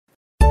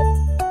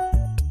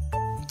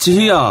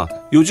지희야,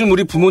 요즘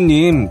우리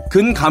부모님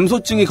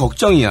근감소증이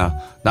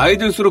걱정이야. 나이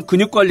들수록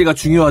근육 관리가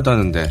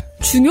중요하다는데.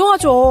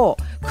 중요하죠.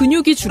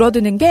 근육이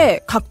줄어드는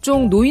게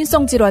각종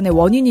노인성 질환의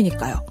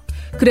원인이니까요.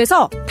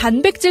 그래서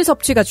단백질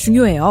섭취가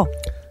중요해요.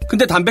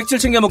 근데 단백질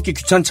챙겨 먹기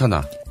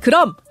귀찮잖아.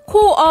 그럼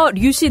코어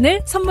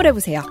류신을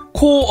선물해보세요.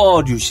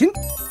 코어 류신?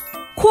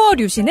 코어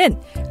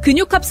류신은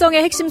근육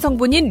합성의 핵심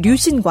성분인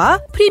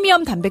류신과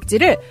프리미엄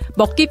단백질을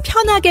먹기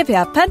편하게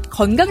배합한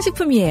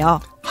건강식품이에요.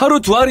 하루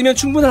 2알이면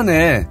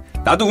충분하네.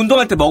 나도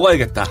운동할 때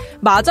먹어야겠다.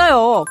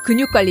 맞아요.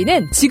 근육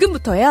관리는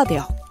지금부터 해야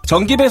돼요.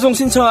 정기 배송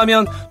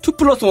신청하면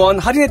 2+1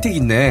 할인 혜택이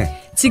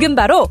있네. 지금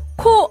바로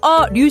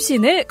코어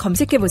류신을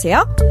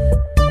검색해보세요.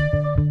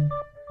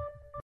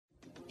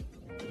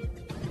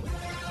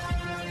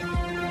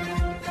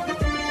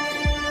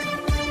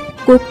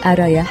 꼭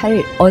알아야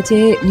할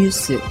어제의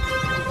뉴스.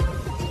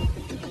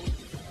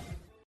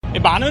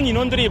 많은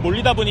인원들이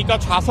몰리다 보니까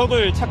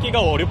좌석을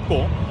찾기가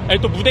어렵고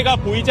또 무대가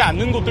보이지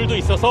않는 곳들도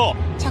있어서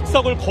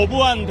착석을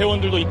거부한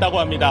대원들도 있다고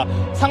합니다.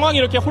 상황이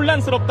이렇게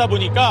혼란스럽다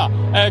보니까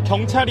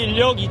경찰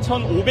인력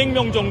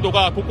 2,500명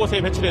정도가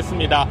곳곳에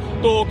배치됐습니다.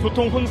 또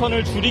교통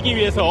혼선을 줄이기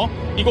위해서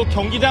이곳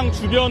경기장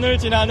주변을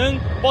지나는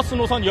버스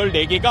노선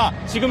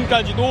 14개가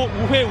지금까지도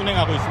우회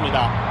운행하고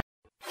있습니다.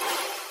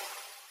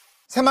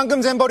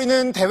 새만금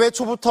잼버리는 대회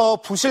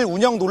초부터 부실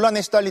운영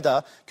논란에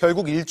시달리다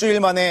결국 일주일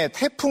만에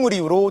태풍을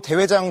이유로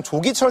대회장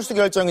조기 철수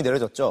결정이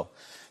내려졌죠.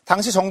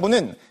 당시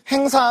정부는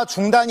행사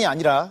중단이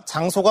아니라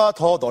장소가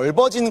더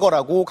넓어진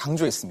거라고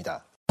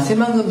강조했습니다.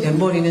 새만금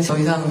잼버리는 더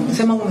이상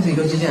새만금에서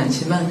이루어지지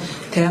않지만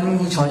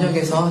대한민국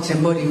전역에서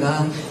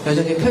잼버리가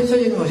여전히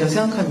펼쳐지는 것이라고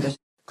생각합니다.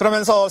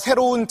 그러면서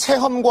새로운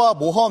체험과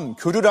모험,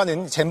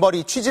 교류라는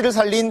잼버리 취지를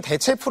살린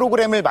대체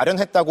프로그램을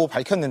마련했다고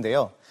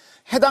밝혔는데요.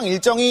 해당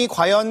일정이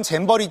과연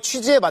잼버리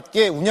취지에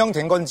맞게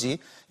운영된 건지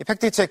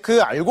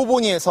팩트체크 알고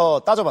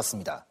보니에서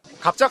따져봤습니다.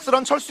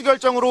 갑작스런 철수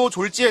결정으로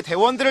졸지에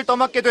대원들을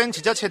떠맡게 된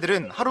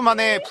지자체들은 하루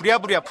만에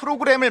부랴부랴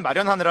프로그램을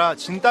마련하느라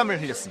진땀을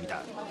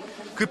흘렸습니다.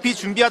 급히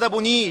준비하다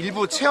보니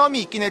일부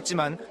체험이 있긴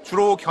했지만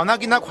주로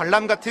견학이나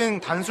관람 같은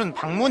단순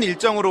방문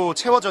일정으로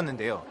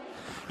채워졌는데요.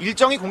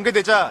 일정이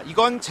공개되자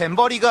이건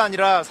잼버리가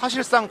아니라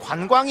사실상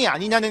관광이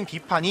아니냐는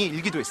비판이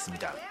일기도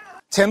했습니다.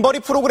 잼버리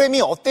프로그램이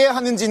어때야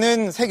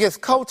하는지는 세계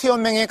스카우트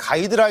연맹의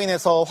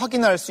가이드라인에서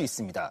확인할 수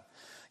있습니다.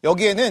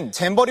 여기에는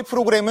잼버리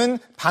프로그램은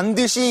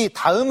반드시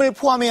다음을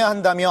포함해야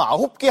한다며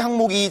 9개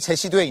항목이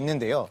제시돼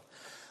있는데요.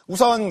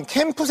 우선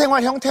캠프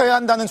생활 형태여야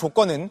한다는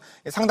조건은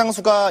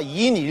상당수가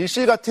 2인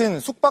 1실 같은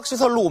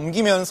숙박시설로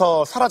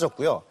옮기면서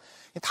사라졌고요.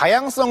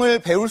 다양성을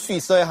배울 수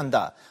있어야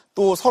한다.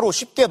 또 서로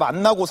쉽게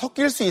만나고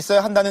섞일 수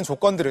있어야 한다는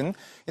조건들은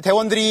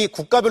대원들이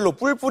국가별로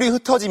뿔뿔이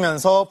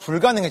흩어지면서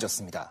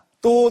불가능해졌습니다.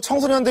 또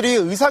청소년들이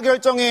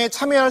의사결정에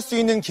참여할 수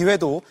있는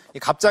기회도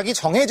갑자기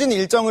정해진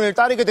일정을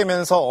따르게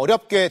되면서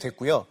어렵게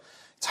됐고요.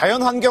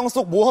 자연환경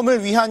속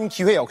모험을 위한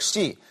기회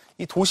역시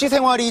이 도시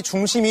생활이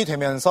중심이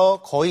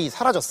되면서 거의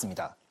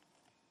사라졌습니다.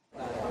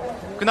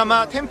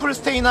 그나마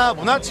템플스테이나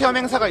문화체험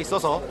행사가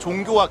있어서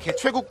종교와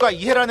개최국가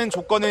이해라는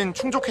조건은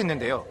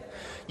충족했는데요.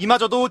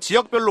 이마저도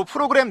지역별로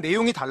프로그램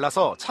내용이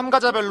달라서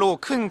참가자별로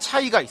큰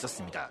차이가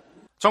있었습니다.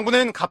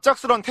 정부는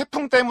갑작스런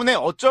태풍 때문에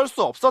어쩔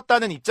수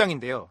없었다는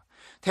입장인데요.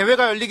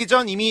 대회가 열리기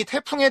전 이미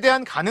태풍에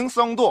대한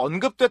가능성도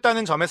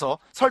언급됐다는 점에서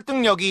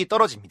설득력이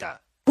떨어집니다.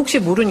 혹시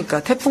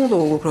모르니까 태풍도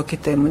오고 그렇기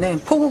때문에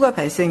폭우가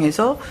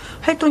발생해서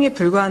활동이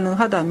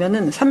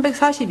불가능하다면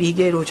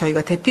 342개로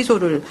저희가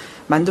대피소를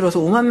만들어서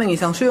 5만 명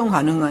이상 수용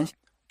가능한.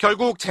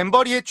 결국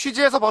잼버리의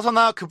취지에서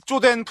벗어나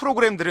급조된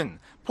프로그램들은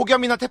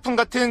폭염이나 태풍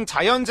같은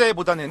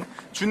자연재해보다는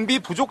준비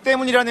부족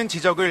때문이라는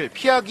지적을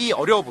피하기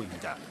어려워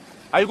보입니다.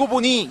 알고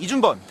보니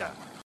이준범입니다.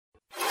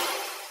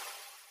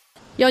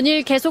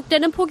 연일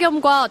계속되는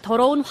폭염과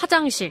더러운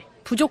화장실,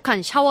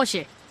 부족한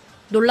샤워실,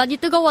 논란이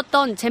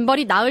뜨거웠던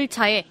잼버리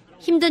나흘차에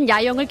힘든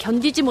야영을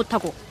견디지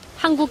못하고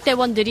한국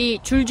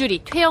대원들이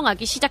줄줄이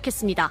퇴영하기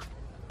시작했습니다.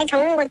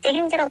 적는 것도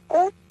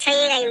힘들었고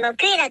저희가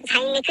교회라도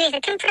다니는데 교회에서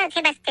캠프라도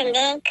해봤을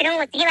텐데 그런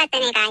것도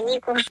해봤던 애가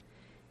아니고.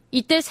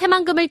 이때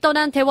새만금을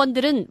떠난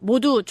대원들은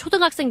모두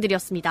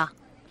초등학생들이었습니다.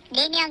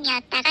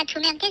 4명이었다가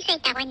 2명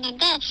퇴소했다고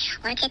했는데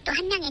어제 또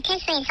 1명이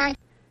퇴소해서.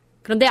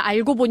 그런데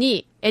알고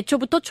보니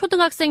애초부터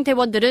초등학생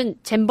대원들은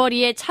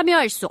잼버리에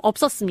참여할 수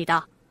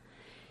없었습니다.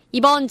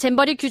 이번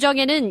잼버리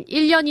규정에는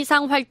 1년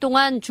이상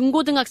활동한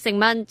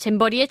중고등학생만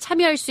잼버리에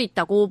참여할 수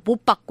있다고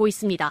못 받고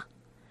있습니다.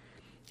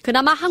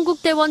 그나마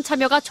한국 대원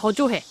참여가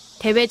저조해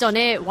대회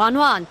전에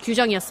완화한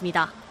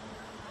규정이었습니다.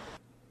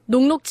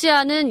 녹록지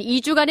않은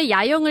 2주간의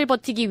야영을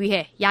버티기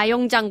위해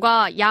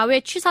야영장과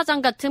야외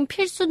취사장 같은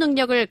필수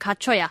능력을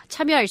갖춰야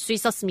참여할 수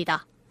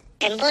있었습니다.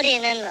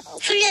 잼버리는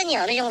훈련이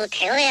어느 정도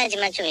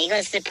되어야지만 좀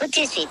이것을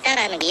버틸 수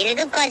있다라는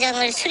 1급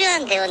과정을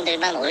수료한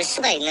대원들만 올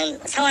수가 있는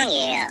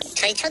상황이에요.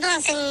 저희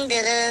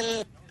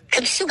초등학생들은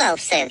급수가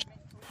없어요.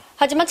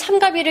 하지만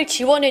참가비를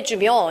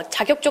지원해주며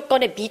자격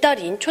조건에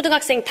미달인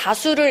초등학생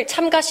다수를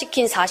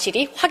참가시킨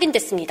사실이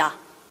확인됐습니다.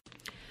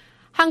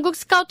 한국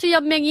스카우트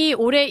연맹이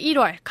올해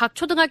 1월 각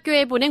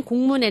초등학교에 보낸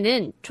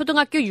공문에는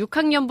초등학교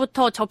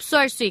 6학년부터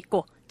접수할 수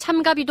있고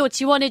참가비도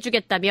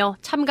지원해주겠다며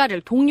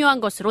참가를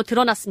독려한 것으로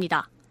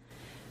드러났습니다.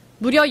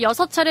 무려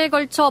 6차례에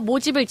걸쳐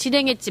모집을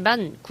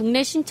진행했지만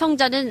국내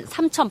신청자는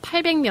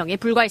 3,800명에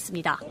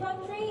불과했습니다.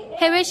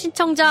 해외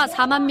신청자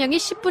 4만 명이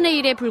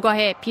 10분의 1에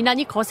불과해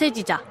비난이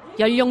거세지자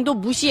연령도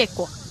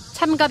무시했고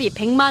참가비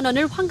 100만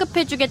원을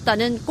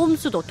환급해주겠다는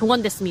꼼수도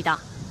동원됐습니다.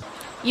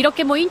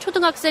 이렇게 모인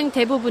초등학생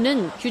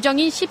대부분은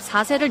규정인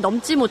 14세를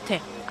넘지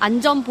못해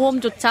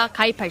안전보험조차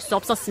가입할 수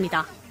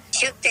없었습니다.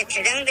 지역대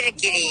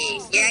대장들끼리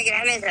이야기를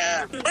하면서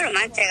뭐로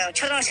많다고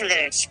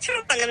초등학생들을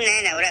 10%가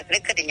넘네 오라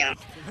그랬거든요.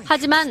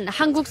 하지만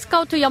한국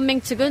스카우트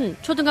연맹 측은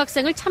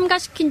초등학생을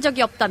참가시킨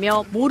적이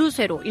없다며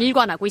모르쇠로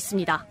일관하고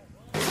있습니다.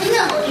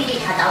 생년월일이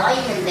다 나와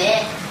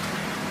있는데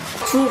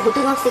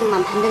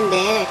중고등학생만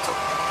받는데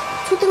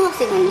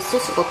초등학생은 있을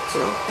수가 없죠.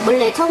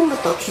 원래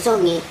처음부터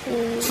규정이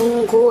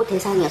중고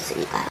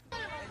대상이었으니까요.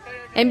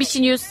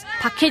 MBC 뉴스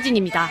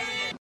박혜진입니다.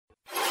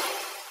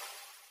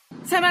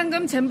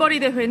 새만금 잼버리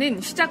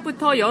대회는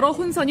시작부터 여러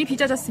혼선이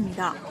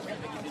빚어졌습니다.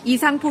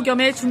 이상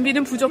폭염에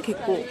준비는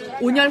부족했고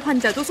온열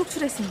환자도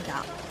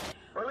속출했습니다.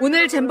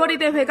 오늘 잼버리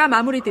대회가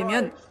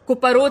마무리되면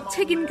곧바로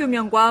책임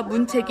규명과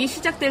문책이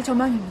시작될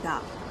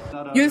전망입니다.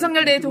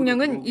 윤석열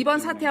대통령은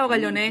이번 사태와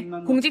관련해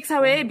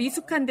공직사회의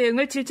미숙한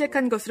대응을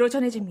질책한 것으로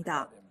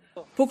전해집니다.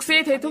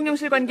 복수의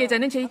대통령실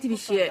관계자는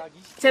JTBC에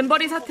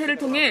잼버리 사태를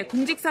통해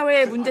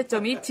공직사회의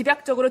문제점이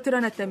집약적으로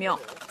드러났다며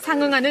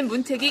상응하는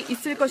문책이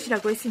있을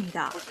것이라고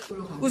했습니다.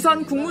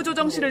 우선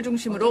국무조정실을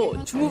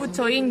중심으로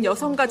주무부처인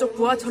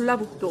여성가족부와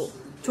전라북도,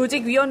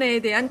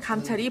 조직위원회에 대한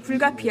감찰이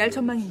불가피할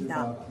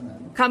전망입니다.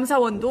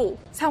 감사원도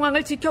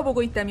상황을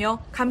지켜보고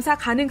있다며 감사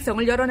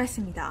가능성을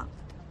열어놨습니다.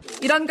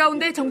 이런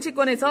가운데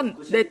정치권에선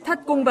내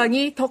탓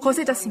공방이 더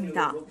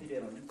거세졌습니다.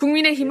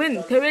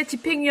 국민의힘은 대회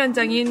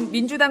집행위원장인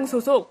민주당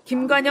소속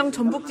김관영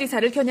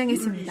전북지사를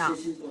겨냥했습니다.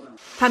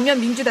 반면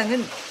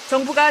민주당은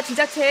정부가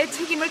지자체에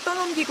책임을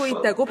떠넘기고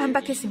있다고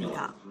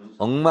반박했습니다.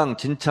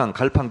 엉망진창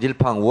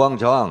갈팡질팡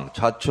우왕좌왕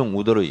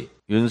좌충우돌의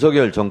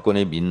윤석열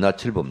정권의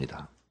민낯을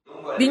봅니다.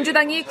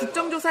 민주당이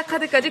국정조사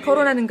카드까지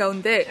거론하는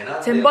가운데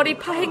잼버리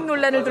파행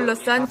논란을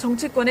둘러싼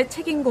정치권의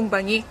책임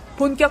공방이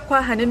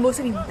본격화하는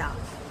모습입니다.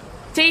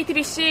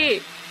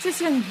 JTBC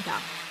최수연입니다.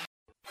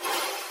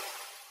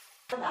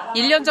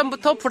 1년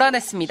전부터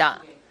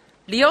불안했습니다.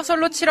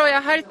 리허설로 치러야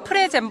할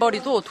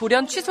프레잼버리도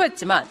돌연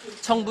취소했지만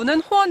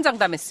정부는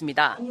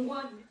호언장담했습니다.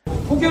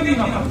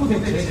 폭염이나 확보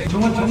대책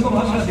정말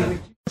점검하셔야 돼요.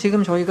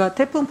 지금 저희가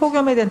태풍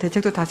폭염에 대한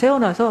대책도 다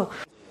세워놔서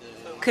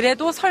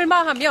그래도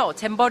설마 하며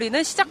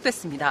잼버리는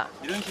시작됐습니다.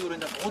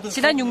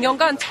 지난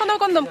 6년간 1,000억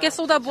원 넘게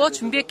쏟아부어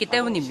준비했기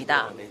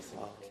때문입니다.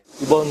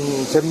 이번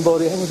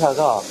잼버리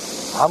행사가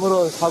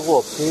아무런 사고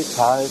없이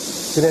잘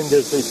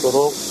진행될 수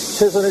있도록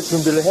최선의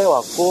준비를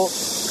해왔고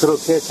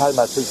그렇게 잘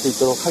마칠 수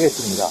있도록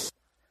하겠습니다.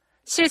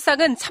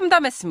 실상은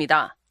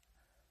참담했습니다.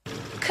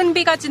 큰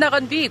비가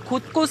지나간 뒤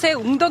곳곳에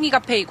웅덩이가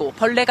패이고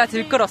벌레가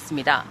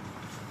들끓었습니다.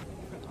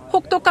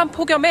 혹독한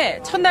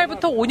폭염에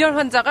첫날부터 온열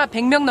환자가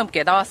 100명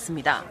넘게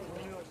나왔습니다.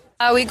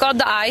 We got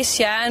the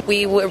ice, and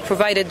we were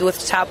provided with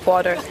tap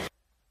water.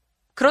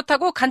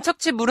 그렇다고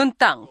간척지 무른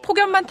땅,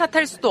 폭염만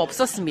탓할 수도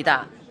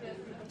없었습니다.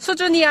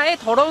 수준 이하의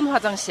더러운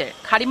화장실,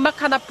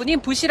 가림막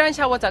하나뿐인 부실한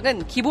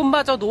샤워장은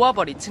기본마저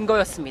놓아버린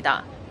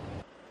증거였습니다.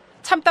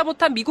 참다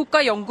못한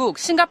미국과 영국,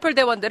 싱가포르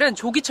대원들은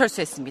조기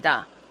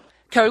철수했습니다.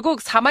 결국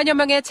 4만여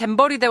명의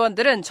잼버리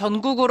대원들은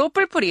전국으로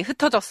뿔뿔이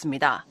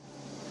흩어졌습니다.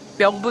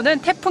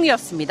 명분은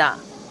태풍이었습니다.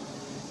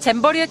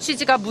 잼버리의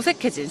취지가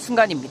무색해진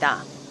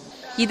순간입니다.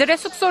 이들의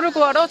숙소를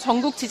구하러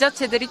전국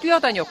지자체들이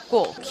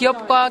뛰어다녔고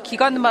기업과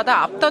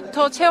기관마다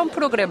앞다퉈 체험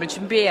프로그램을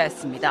준비해야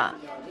했습니다.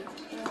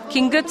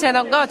 긴급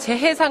재난과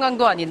재해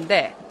상황도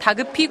아닌데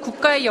다급히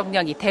국가의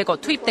역량이 대거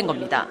투입된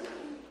겁니다.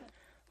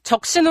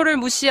 적신호를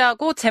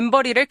무시하고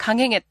잼버리를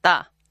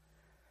강행했다.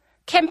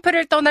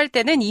 캠프를 떠날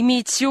때는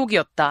이미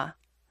지옥이었다.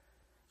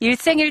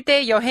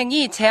 일생일대의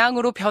여행이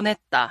재앙으로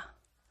변했다.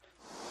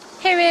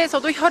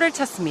 해외에서도 혀를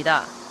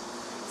찼습니다.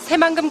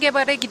 새만금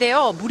개발에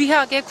기대어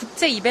무리하게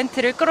국제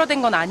이벤트를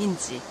끌어댄 건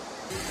아닌지,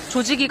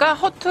 조직위가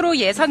허투루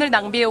예산을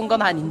낭비해온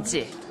건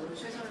아닌지,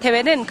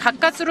 대회는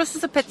가까스로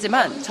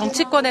수습했지만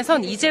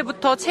정치권에선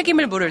이제부터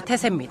책임을 물을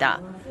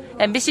태세입니다.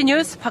 MBC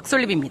뉴스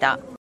박솔립입니다.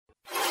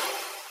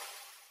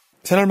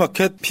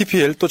 새날마켓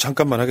PPL 또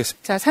잠깐만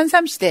하겠습니다. 자,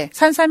 산삼시대.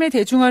 산삼의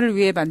대중화를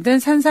위해 만든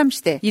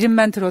산삼시대.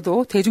 이름만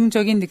들어도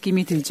대중적인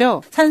느낌이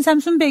들죠? 산삼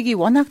순백이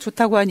워낙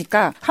좋다고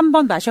하니까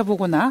한번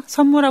마셔보거나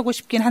선물하고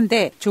싶긴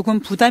한데 조금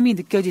부담이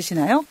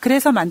느껴지시나요?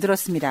 그래서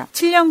만들었습니다.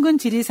 7년근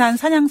지리산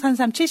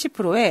산양산삼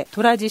 70%에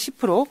도라지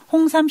 10%,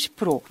 홍삼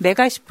 10%,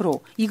 메가 10%.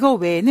 이거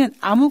외에는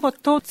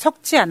아무것도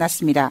섞지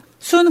않았습니다.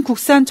 순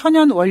국산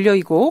천연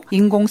원료이고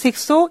인공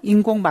색소,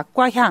 인공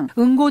맛과 향,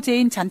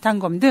 응고제인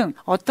잔탄검 등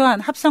어떠한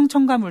합성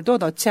첨가물도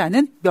넣지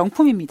않은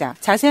명품입니다.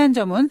 자세한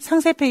점은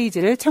상세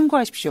페이지를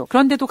참고하십시오.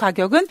 그런데도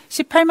가격은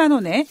 18만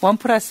원에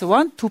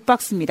 1+1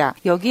 2박스입니다.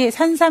 여기에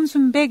산삼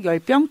순백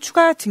 10병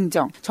추가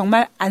증정.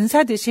 정말 안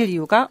사드실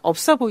이유가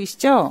없어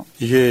보이시죠?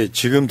 이게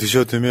지금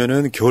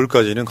드셔두면은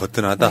겨울까지는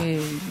거뜬하다. 네.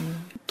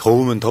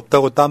 더우면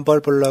덥다고 땀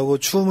뻘뻘 나고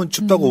추우면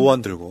춥다고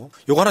오한 들고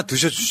요거 하나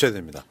드셔주셔야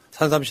됩니다.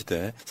 산삼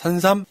시대.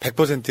 산삼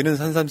 100%는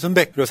산삼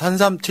순백, 그리고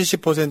산삼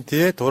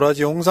 70%에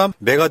도라지, 홍삼,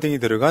 메가 등이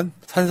들어간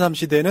산삼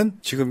시대는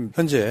지금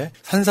현재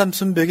산삼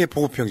순백의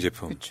보급형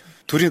제품. 그쵸.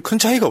 둘이 큰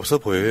차이가 없어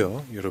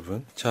보여요,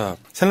 여러분. 자,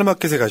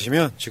 새날마켓에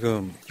가시면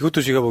지금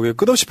이것도 제가 보기에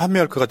끝없이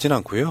판매할 것 같지는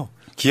않고요.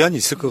 기한이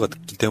있을 것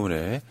같기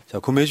때문에 자,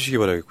 구매해 주시기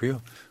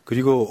바라겠고요.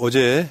 그리고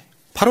어제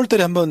 8월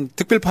달에 한번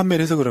특별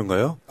판매를 해서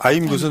그런가요?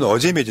 아임굿은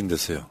어제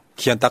매진됐어요.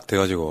 기한 딱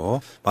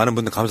돼가지고 많은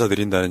분들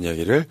감사드린다는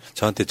이야기를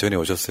저한테 전해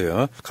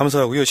오셨어요.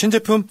 감사하고요.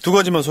 신제품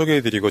 2가지만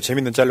소개해드리고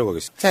재밌는 짤로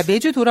가겠습니다. 자,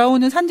 매주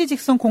돌아오는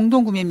산지직송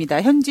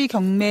공동구매입니다. 현지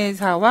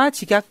경매사와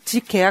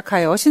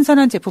직계약하여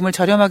신선한 제품을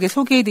저렴하게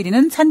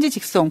소개해드리는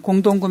산지직송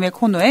공동구매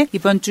코너에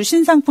이번 주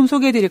신상품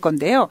소개해드릴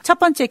건데요. 첫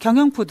번째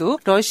경영푸드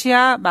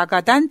러시아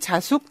마가단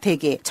자숙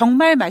대게.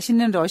 정말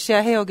맛있는 러시아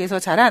해역에서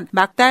자란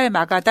막달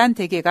마가단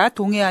대게가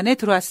동해안에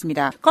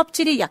들어왔습니다.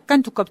 껍질이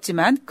약간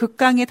두껍지만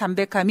극강의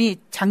담백함이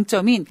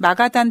장점인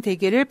마가단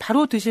대게를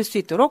바로 드실 수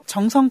있도록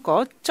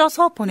정성껏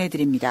쪄서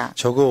보내드립니다.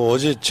 저거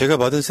어제 제가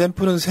받은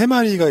샘플은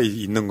 3마리가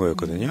있는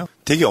거였거든요.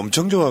 되게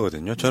엄청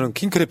좋아하거든요. 저는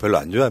킹크랩 별로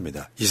안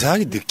좋아합니다.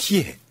 이상하게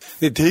느끼해.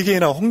 근데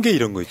대게나 홍게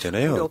이런 거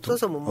있잖아요.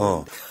 없어서 못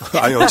먹어.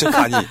 아니 어쨌든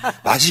아니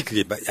맛이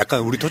그게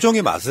약간 우리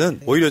토종의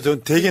맛은 오히려 전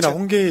대게나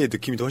홍게의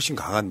느낌이 더 훨씬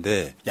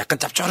강한데 약간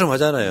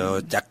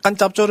짭조름하잖아요. 약간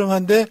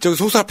짭조름한데 저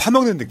속살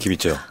파먹는 느낌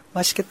있죠.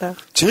 맛있겠다.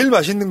 제일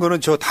맛있는 거는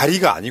저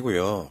다리가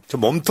아니고요. 저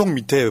몸통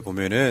밑에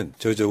보면은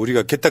저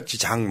우리가 게딱지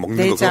장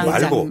먹는 거 그거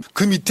말고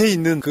그 밑에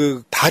있는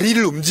그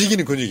다리를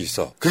움직이는 근육이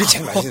있어. 그게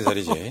제일 맛있는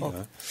살이지.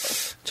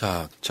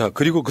 자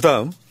그리고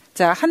그다음.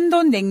 자,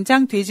 한돈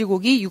냉장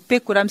돼지고기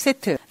 600g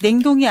세트.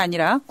 냉동이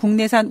아니라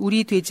국내산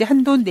우리 돼지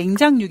한돈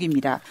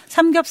냉장육입니다.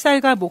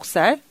 삼겹살과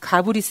목살,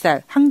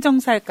 가브리살,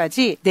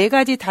 항정살까지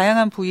 4가지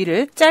다양한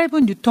부위를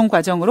짧은 유통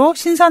과정으로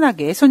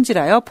신선하게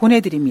손질하여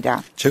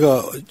보내드립니다.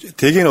 제가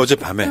대게는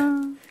어젯밤에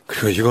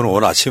그리고 이거는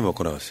오늘 아침에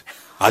먹고 나왔어요.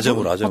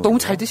 아점으로. 너무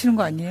잘 드시는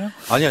거 아니에요?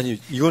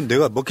 아니 이건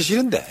내가 먹기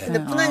싫은데.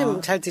 근데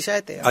푸나님 잘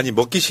드셔야 돼요. 아니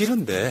먹기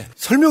싫은데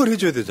설명을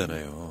해줘야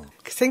되잖아요.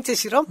 생체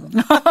실험?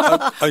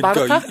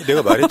 그러니까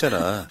내가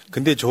말했잖아.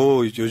 근데 저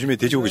요즘에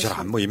돼지고기 잘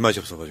안 먹어. 입맛이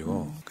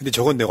없어가지고. 근데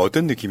저건 내가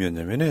어떤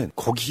느낌이었냐면은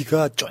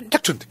고기가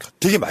쫀득쫀득해.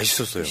 되게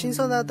맛있었어요.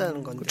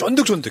 신선하다는 건데.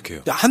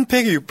 쫀득쫀득해요. 한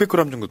팩에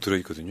 600g 정도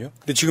들어있거든요.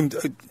 근데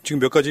지금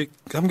몇 가지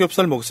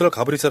삼겹살, 목살,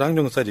 가브리살,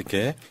 항정살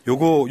이렇게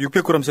요거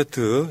 600g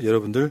세트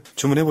여러분들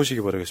주문해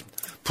보시기 바라겠습니다.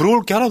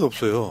 부러울 게 하나도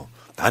없어요.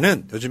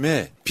 나는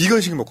요즘에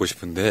비건식 먹고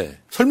싶은데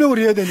설명을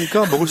해야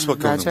되니까 먹을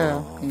수밖에 없는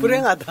거.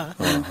 불행하다.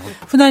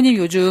 훈아님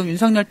요즘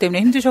윤석열 때문에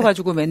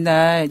힘드셔가지고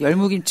맨날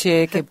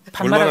열무김치에 이렇게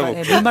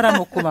물 말아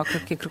먹고 막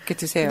그렇게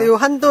드세요. 네,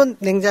 한돈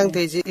냉장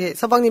돼지. 예,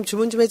 서방님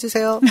주문 좀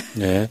해주세요.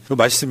 네,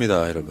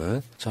 맛있습니다,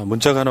 여러분. 자,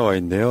 문자가 하나 와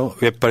있네요.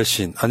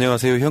 웹발신.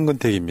 안녕하세요,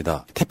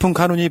 현근택입니다. 태풍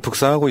카눈이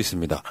북상하고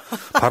있습니다.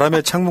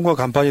 바람에 창문과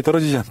간판이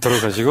떨어지지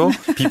않도록 하시고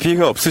비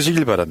피해가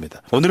없으시길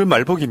바랍니다. 오늘은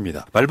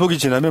말복입니다. 말복이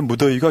지나면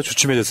무더위가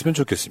주춤해졌으면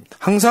좋겠습니다.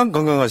 항상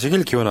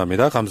건강하시길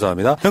기원합니다.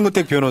 감사합니다.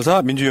 현근택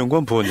변호사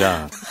민주연구원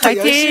부원장.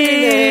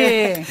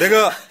 파이팅!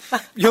 내가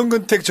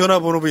현근택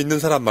전화번호 있는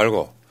사람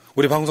말고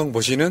우리 방송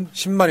보시는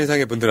 10만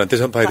이상의 분들한테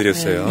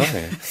전파해드렸어요.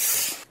 네.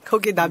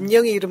 거기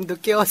남영의 이름도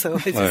끼워서.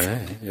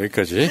 네,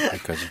 여기까지.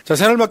 자,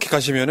 새날마켓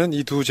가시면은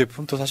이 두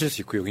제품 또 사실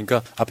수 있고요.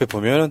 그러니까 앞에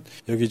보면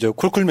여기 저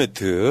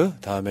쿨쿨매트,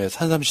 다음에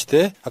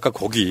산삼시대, 아까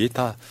고기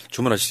다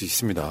주문하실 수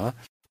있습니다.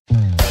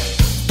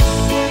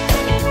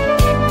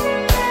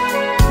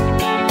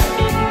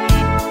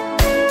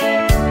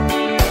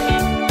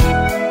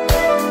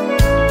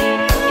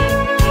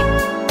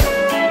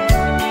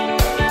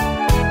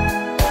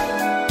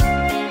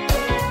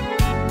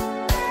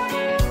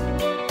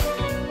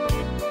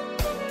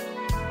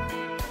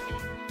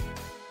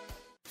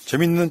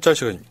 재밌는 짤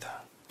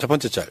시간입니다. 첫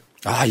번째 짤.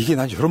 이게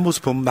난 이런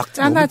모습 보면 막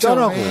짠하죠. 너무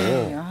짠하고.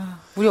 네.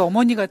 우리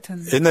어머니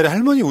같은. 옛날에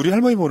우리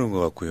할머니 보는 것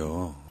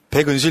같고요.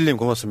 백은실님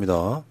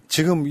고맙습니다.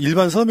 지금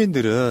일반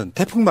서민들은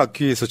태풍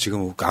막기 위해서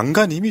지금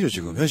안간힘이죠,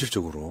 지금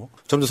현실적으로.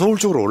 점점 서울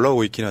쪽으로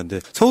올라오고 있긴 한데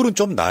서울은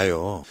좀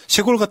나아요.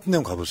 시골 같은 데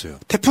한번 가보세요.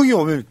 태풍이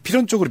오면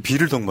필연적으로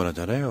비를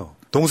동반하잖아요.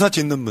 농사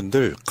짓는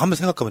분들 한번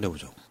생각 한번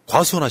해보죠.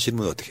 과수원하시는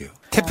분은 어떻게 해요?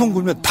 태풍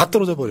불면 다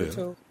떨어져 버려요.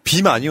 그렇죠.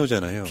 비 많이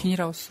오잖아요.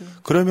 비닐하우스.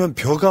 그러면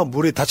벼가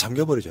물에 다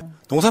잠겨버리죠.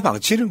 농사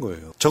망치는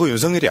거예요. 저거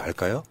윤석열이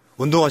알까요?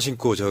 운동화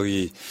신고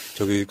저기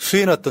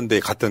수해놨던 데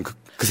갔던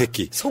그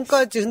새끼.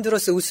 손까지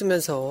흔들었어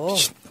웃으면서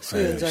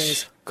수해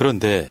현장에서.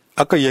 그런데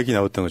아까 이야기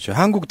나왔던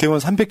것처럼 한국 대원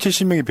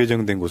 370명이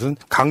배정된 곳은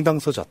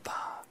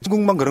강당서졌다.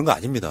 한국만 그런 거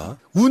아닙니다.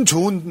 운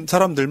좋은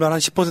사람들만 한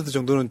 10%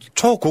 정도는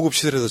초고급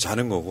시설에서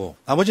자는 거고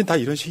나머지는 다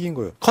이런 식인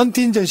거예요.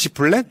 컨틴전시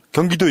플랜?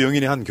 경기도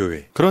영인의 한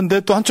교회. 그런데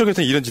또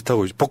한쪽에서는 이런 짓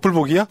하고 있어요.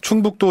 복불복이야?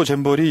 충북도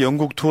잼버리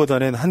영국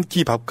투어단엔 한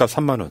끼 밥값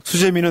 3만 원.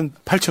 수제미는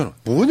 8천 원.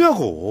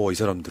 뭐냐고 이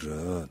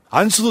사람들은.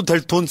 안 써도 될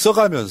돈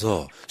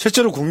써가면서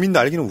실제로 국민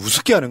날기는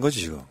우습게 하는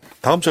거지 지금.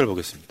 다음 절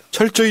보겠습니다.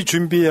 철저히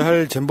준비해야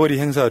할 잼버리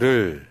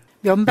행사를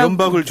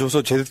면박을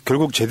줘서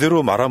결국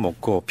제대로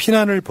말아먹고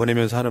피난을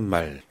보내면서 하는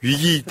말.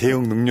 위기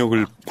대응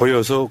능력을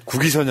보여서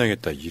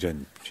국위선양했다.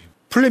 이런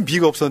플랜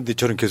B가 없었는데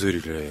저런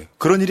개소리를 해요.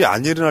 그런 일이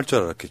안 일어날 줄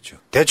알았겠죠.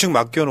 대충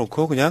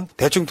맡겨놓고 그냥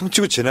대충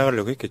퉁치고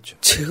지나가려고 했겠죠.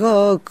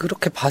 제가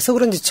그렇게 봐서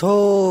그런지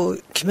저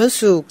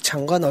김현숙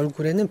장관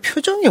얼굴에는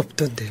표정이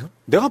없던데요.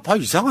 내가 봐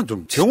이상한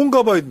좀 병원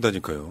가봐야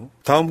된다니까요.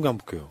 다음 거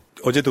볼게요.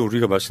 어제도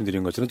우리가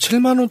말씀드린 것처럼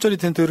 7만 원짜리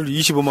텐트를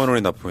 25만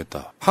원에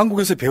납품했다.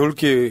 한국에서 배울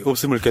게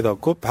없음을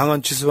깨닫고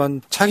방한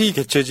취소한 차기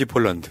개최지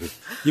폴란드.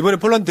 이번에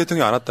폴란드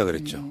대통령이 안 왔다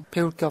그랬죠.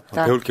 배울 게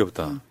없다. 배울 게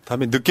없다.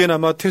 다음에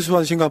늦게나마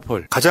퇴수한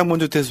싱가포르. 가장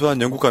먼저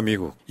퇴수한 영국과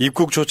미국.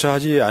 입국조차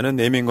하지 않은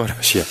예멘과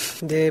러시아.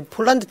 근데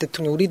폴란드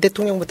대통령 우리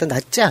대통령보다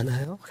낫지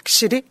않아요?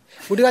 확실히?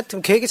 우리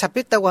같으면 계획이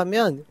잡혔다고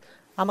하면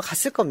아마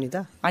갔을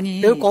겁니다. 아니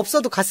배울 거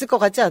없어도 갔을 것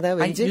같지 않아요?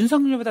 왠지? 아니,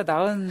 윤석열보다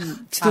나은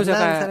지도자가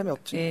나은 사람이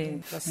없죠. 예,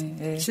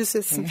 그렇습니다.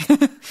 실수했습니다.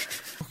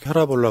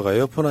 혈압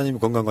올라가요. 포나님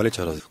건강관리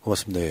잘하세요.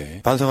 고맙습니다.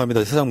 예.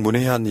 반성합니다. 세상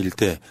문외한 일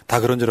때 다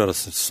그런 줄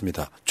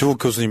알았습니다. 조국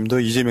교수님도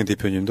이재명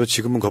대표님도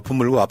지금은 거품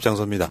물고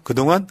앞장섭니다.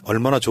 그동안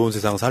얼마나 좋은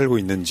세상 살고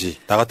있는지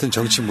나 같은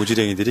정치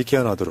무지랭이들이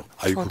깨어나도록.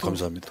 아이고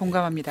감사합니다.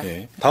 동감합니다.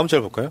 예. 다음 짤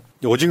볼까요?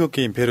 오징어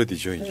게임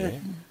패러디죠. 이제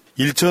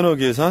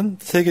 1천억 예산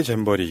세계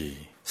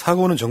잼버리.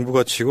 사고는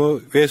정부가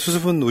치고 왜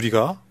수습은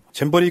우리가?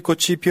 잼버리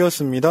꽃이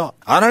피었습니다.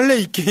 안 할래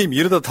이 게임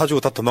이러다 다 주고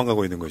다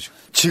도망가고 있는 거죠.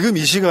 지금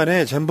이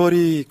시간에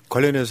잼버리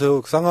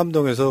관련해서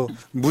쌍암동에서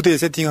무대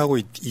세팅하고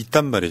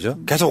있단 말이죠.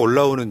 계속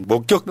올라오는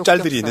목격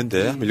짤들이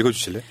있는데 한번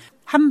읽어주실래요?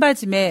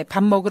 한바짐에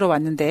밥 먹으러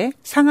왔는데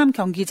상암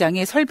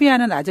경기장에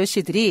설비하는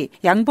아저씨들이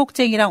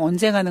양복쟁이랑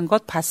언쟁하는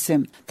것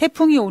봤음.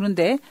 태풍이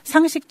오는데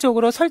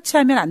상식적으로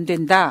설치하면 안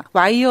된다.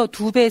 와이어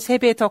 2배,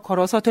 3배 더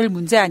걸어서 될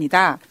문제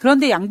아니다.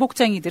 그런데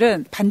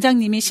양복쟁이들은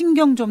반장님이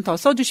신경 좀 더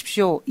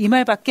써주십시오. 이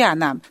말밖에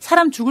안 함.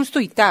 사람 죽을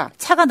수도 있다.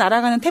 차가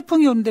날아가는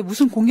태풍이 오는데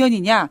무슨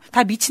공연이냐.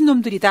 다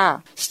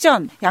미친놈들이다.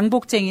 시전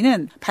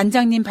양복쟁이는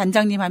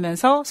반장님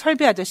하면서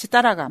설비 아저씨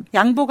따라감.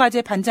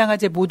 양복아재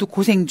반장아재 모두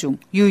고생 중.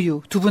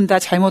 유유 두 분 다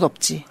잘못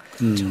없다.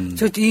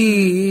 저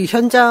이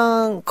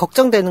현장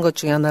걱정되는 것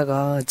중에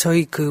하나가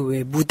저희 그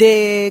왜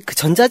무대 그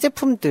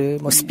전자제품들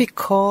뭐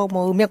스피커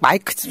뭐 음악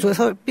마이크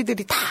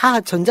설비들이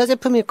다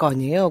전자제품일 거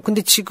아니에요.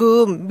 근데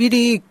지금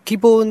미리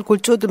기본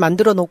골조들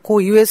만들어 놓고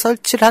이외에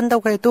설치를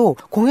한다고 해도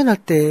공연할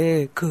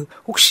때 그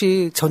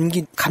혹시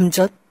전기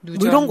감전 뭐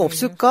이런 거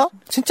없을까?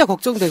 진짜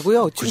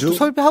걱정되고요. 지금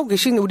설비하고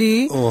계신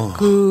우리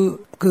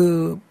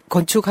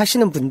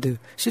건축하시는 분들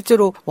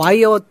실제로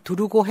와이어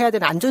두르고 해야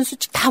되는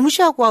안전수칙 다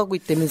무시하고 하고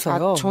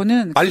있다면서요.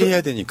 저는 빨리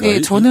해야 되니까. 네,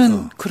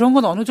 저는 그런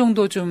건 어느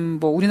정도 좀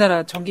뭐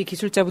우리나라 전기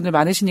기술자분들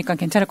많으시니까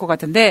괜찮을 것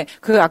같은데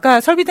그 아까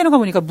설비되는 거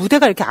보니까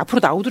무대가 이렇게 앞으로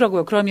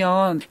나오더라고요.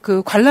 그러면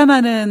그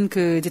관람하는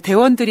그 이제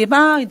대원들이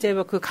막 이제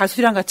그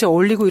가수랑 같이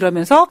어울리고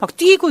이러면서 막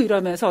뛰고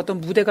이러면서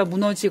어떤 무대가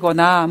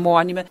무너지거나 뭐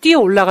아니면 뛰어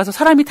올라가서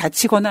사람이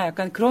다치거나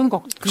약간 그런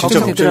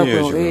걱정이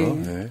되더라고요.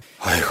 네.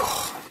 아이고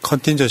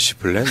컨틴전시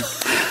플랜.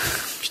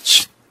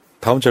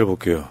 다음 짤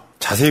볼게요.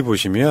 자세히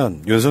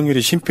보시면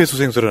윤석열이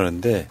심폐소생술을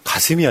하는데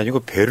가슴이 아니고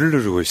배를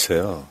누르고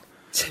있어요.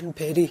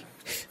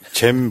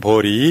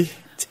 잼버리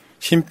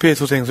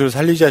심폐소생술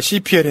살리자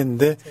CPR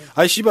했는데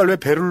아이 씨발 왜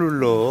배를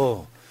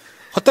눌러.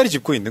 헛다리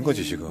짚고 있는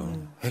거지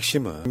지금.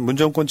 핵심은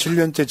문정권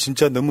 7년째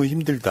진짜 너무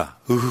힘들다.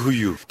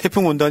 으흐유.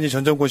 태풍 온다니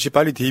전 정권 씨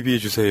빨리 대비해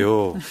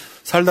주세요.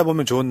 살다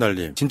보면 좋은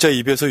날님. 진짜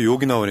입에서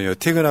욕이 나오네요.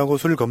 퇴근하고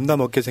술 겁나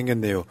먹게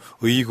생겼네요.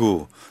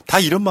 으이구. 다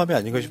이런 마음이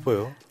아닌가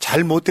싶어요.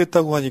 잘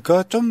못됐다고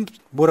하니까 좀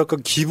뭐랄까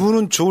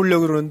기분은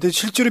좋으려고 그러는데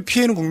실제로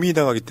피해는 국민이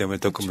당하기 때문에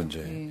더 큰 문제.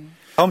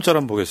 다음 짤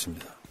한번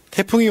보겠습니다.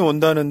 태풍이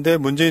온다는데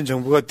문재인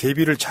정부가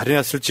대비를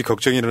잘해놨을지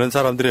걱정이 되는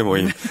사람들의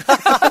모임.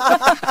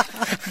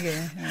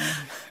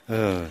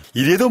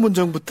 이래도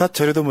문정부 탓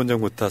저래도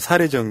문정부 탓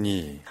사례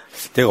정리.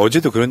 내가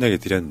어제도 그런 이야기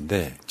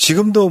드렸는데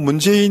지금도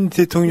문재인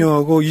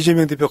대통령하고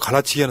이재명 대표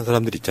갈라치기 하는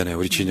사람들 있잖아요.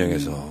 우리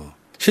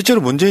진영에서.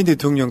 실제로 문재인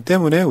대통령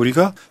때문에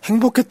우리가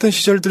행복했던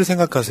시절들을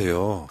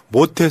생각하세요.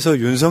 못해서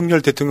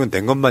윤석열 대통령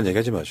된 것만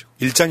얘기하지 마시고.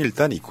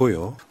 일장일단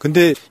있고요.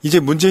 근데 이제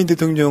문재인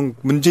대통령,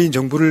 문재인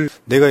정부를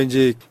내가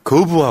이제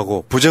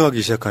거부하고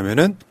부정하기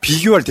시작하면은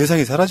비교할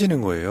대상이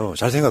사라지는 거예요.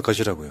 잘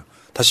생각하시라고요.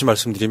 다시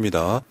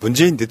말씀드립니다.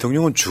 문재인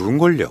대통령은 죽은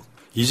권력.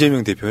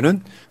 이재명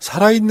대표는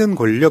살아있는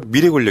권력,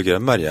 미래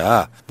권력이란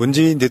말이야.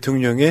 문재인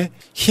대통령의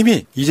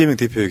힘이 이재명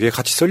대표에게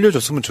같이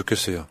쏠려줬으면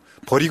좋겠어요.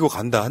 버리고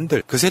간다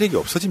한들 그 세력이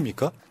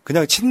없어집니까?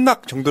 그냥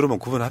친낙 정도로만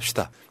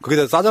구분합시다.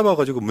 거기다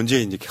싸잡아가지고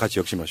문재인 이렇게 같이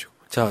역심하시고.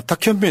 자,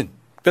 탁현민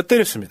뼈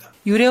때렸습니다.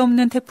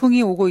 유례없는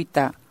태풍이 오고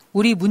있다.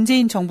 우리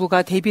문재인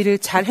정부가 대비를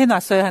잘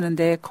해놨어야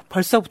하는데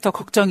벌써부터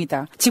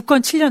걱정이다.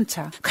 집권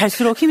 7년차.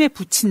 갈수록 힘에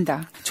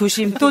부친다.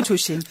 조심 또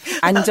조심.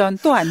 안전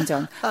또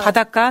안전.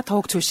 바닷가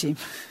더욱 조심.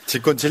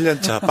 집권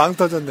 7년차. 빵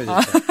터졌네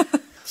진짜.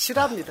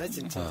 싫어합니다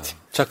진짜.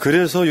 자,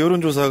 그래서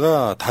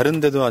여론조사가 다른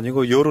데도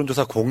아니고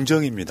여론조사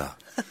공정입니다.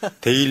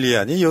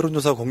 데일리안이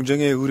여론조사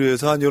공정에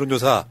의뢰해서 한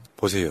여론조사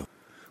보세요.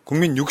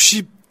 국민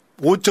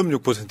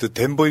 5.6%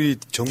 덴버리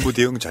정부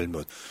대응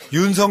잘못.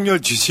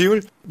 윤석열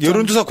지지율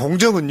여론조사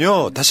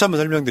공정은요. 다시 한번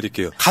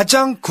설명드릴게요.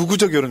 가장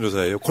극우적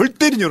여론조사예요. 골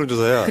때린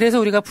여론조사야. 그래서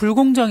우리가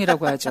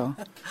불공정이라고 하죠.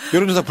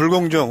 여론조사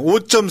불공정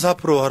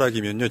 5.4%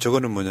 하락이면요.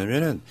 저거는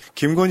뭐냐면은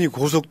김건희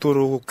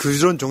고속도로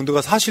그런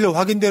정도가 사실로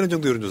확인되는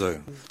정도 여론조사예요.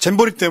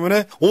 잼버리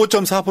때문에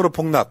 5.4%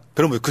 폭락.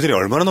 그러면 그 전에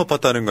얼마나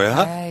높았다는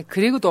거야? 에이,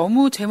 그리고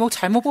너무 제목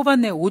잘못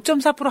뽑았네.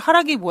 5.4%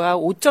 하락이 뭐야?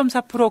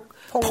 5.4%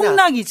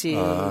 폭락이지.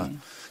 아,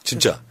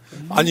 진짜.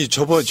 아니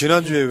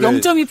지난주에 왜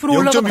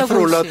 0.2%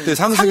 올랐을 때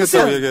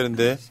상승했다고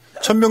얘기하는데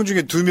 1000명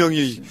중에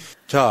 2명이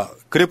자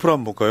그래프로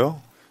한번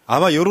볼까요?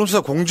 아마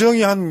여론조사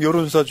공정이 한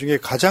여론조사 중에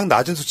가장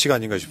낮은 수치가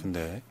아닌가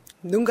싶은데.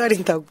 눈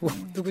가린다고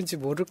누군지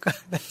모를까?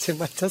 나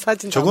정말 저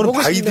사진 저거는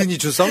바이든이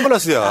준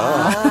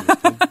선글라스야.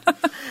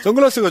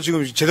 선글라스가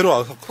지금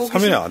제대로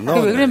화면에 안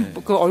나오네. 왜 그래?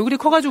 그 얼굴이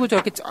커가지고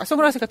저렇게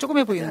선글라스가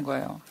조그매 보이는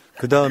거예요.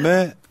 그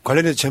다음에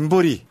관련해서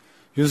잼버리.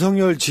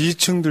 윤석열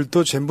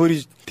지지층들도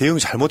잼버리 대응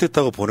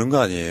잘못했다고 보는 거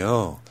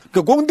아니에요.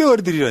 그러니까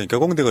꽁대가리들이라니까,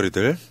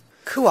 꽁대가리들.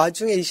 그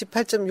와중에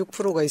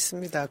 28.6%가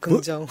있습니다.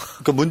 긍정.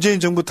 그러니까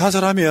문재인 정부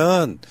탓을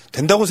하면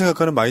된다고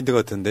생각하는 마인드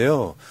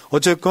같은데요.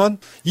 어쨌건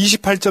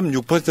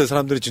 28.6%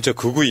 사람들이 진짜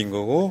극우인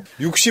거고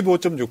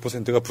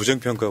 65.6%가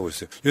부정평가하고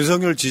있어요.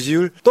 윤석열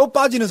지지율 또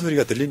빠지는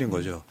소리가 들리는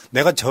거죠.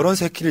 내가 저런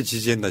새끼를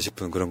지지했나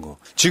싶은 그런 거.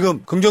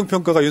 지금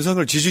긍정평가가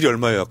윤석열 지지율이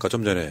얼마예요? 아까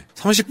좀 전에.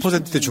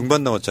 30%대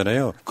중반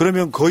나왔잖아요.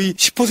 그러면 거의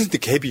 10%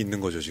 갭이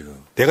있는 거죠, 지금.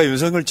 내가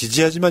윤석열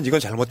지지하지만 이건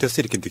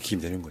잘못했어 이렇게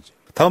느낌이 되는 거지.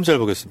 다음 잘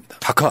보겠습니다.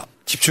 각하.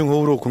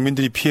 집중호우로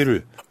국민들이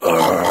피해를.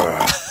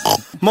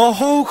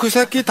 호우 그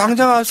새끼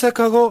당장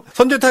압색하고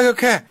선제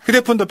타격해.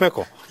 휴대폰도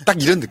뺏고.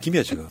 딱 이런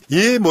느낌이야 지금.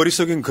 얘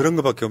머릿속엔 그런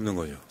거밖에 없는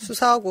거죠.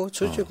 수사하고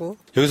조지고.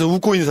 여기서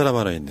웃고 있는 사람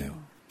하나 있네요.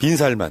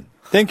 빈살만.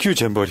 땡큐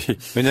잼버리.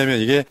 왜냐하면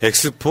이게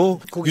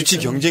엑스포 유치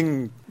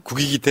경쟁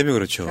국이기 때문에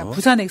그렇죠.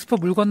 부산 엑스포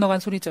물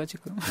건너간 소리죠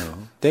지금.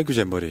 땡큐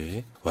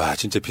잼버리. 와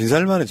진짜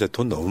빈살만은 진짜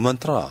돈 너무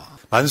많더라.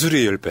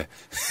 만수리의 10배.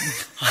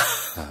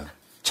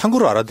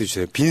 참고로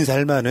알아두세요.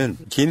 빈살만은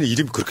걔는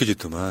이름이 그렇게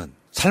짓더만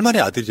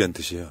살만의 아들이란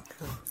뜻이에요.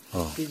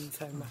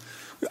 빈살만.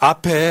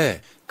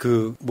 앞에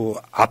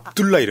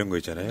압둘라 이런 거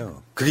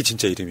있잖아요. 그게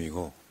진짜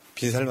이름이고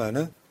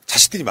빈살만은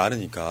자식들이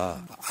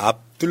많으니까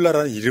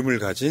압둘라라는 이름을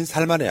가진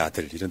살만의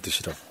아들 이런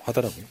뜻이라고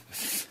하더라고요.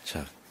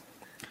 자,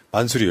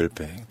 만수리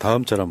 10배.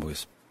 다음 짤 한번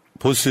보겠습니다.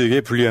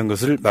 보스에게 불리한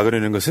것을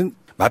막으려는 것은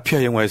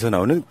마피아 영화에서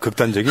나오는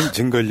극단적인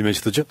증거인멸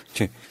시도죠.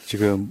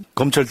 지금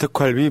검찰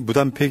특활비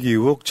무단 폐기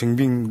의혹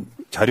증빙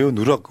자료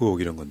누락 의혹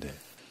이런 건데.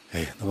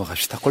 에이,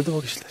 넘어갑시다. 꼴도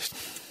보기 싫다.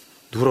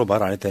 누구로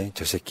말 안 했다니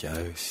저 새끼.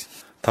 아유.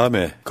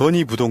 다음에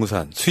건희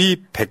부동산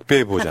수입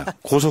 100배 보장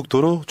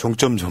고속도로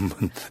종점 전문.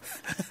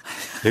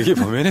 여기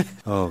보면은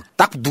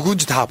딱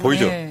누군지 다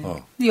보이죠. 네.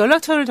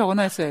 연락처를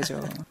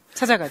적어놨어야죠.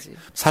 찾아가지.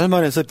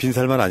 살만해서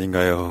빈살만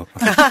아닌가요?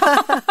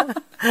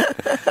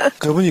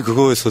 저분이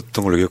그거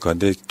했었던 걸로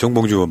기억하는데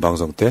정봉주 의원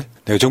방송 때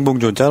내가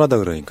정봉주 의원 짠하다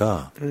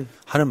그러니까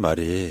하는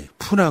말이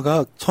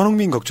푸나가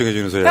손흥민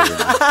걱정해주는 소리야.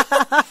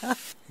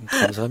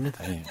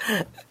 감사합니다. 예.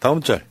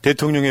 다음 짤.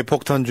 대통령의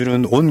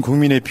폭탄주는 온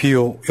국민의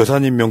피요.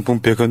 여사님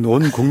명품백은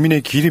온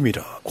국민의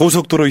기름이라.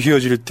 고속도로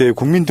휘어질 때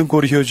국민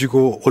등골이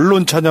휘어지고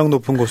언론 찬양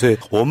높은 곳에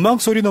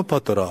원망소리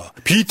높았더라.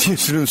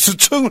 BTS는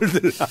수청을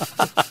들라.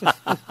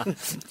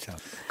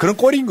 그런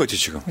꼴인 거지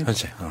지금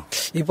현재.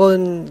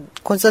 이번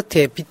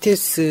콘서트에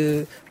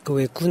BTS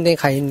왜 군에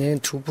가 있는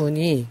두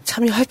분이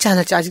참여할지 안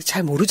할지 아직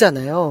잘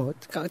모르잖아요.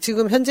 그러니까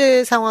지금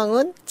현재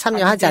상황은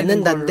참여하지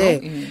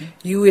않는다는데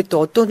이후에 또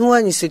어떤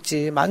후환이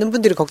있을지 많은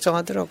분들이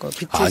걱정하더라고요.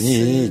 BTS.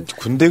 아니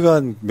군대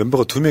간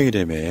멤버가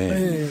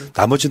 2명이라며.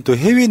 나머지는 또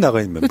해외에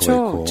나가 있는 멤버가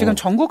그렇죠. 있고. 지금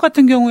전국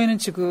같은 경우에는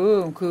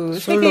지금 그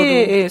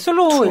세계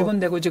솔로 앨범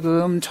내고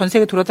지금 전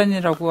세계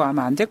돌아다니라고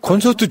아마 안 될 거예요.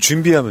 콘서트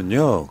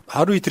준비하면요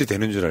하루 이틀이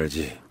되는 줄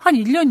알지. 한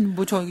 1년,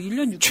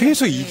 1년 6개월.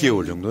 최소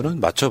 2개월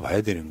정도는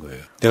맞춰봐야 되는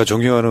거예요. 내가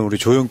존경하는 우리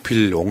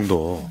조용필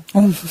옹도.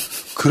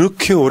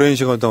 그렇게 오랜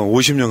시간 동안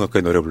 50년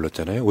가까이 노래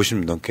불렀잖아요.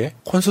 50년 넘게.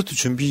 콘서트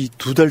준비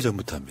 2달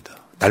전부터 합니다.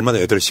 날마다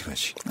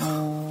 8시간씩.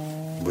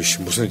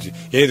 무슨,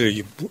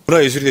 얘네들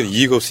문화예술에 대한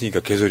이해가 없으니까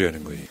개소리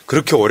하는 거예요.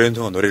 그렇게 오랜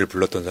동안 노래를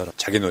불렀던 사람.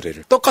 자기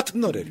노래를.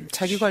 똑같은 노래를.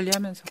 자기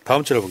관리하면서.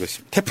 다음 짤을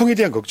보겠습니다. 태풍에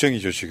대한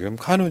걱정이죠, 지금.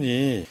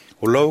 카눈이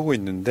올라오고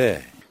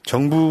있는데,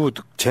 정부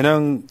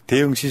재난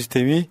대응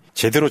시스템이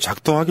제대로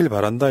작동하길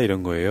바란다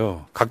이런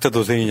거예요. 각자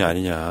도생이냐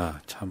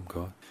아니냐. 참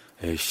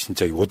에이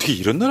진짜 어떻게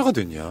이런 나라가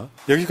됐냐.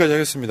 여기까지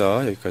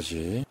하겠습니다.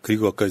 여기까지.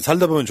 그리고 아까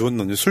살다 보면 좋은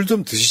놈들 술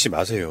좀 드시지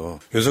마세요.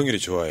 윤석열이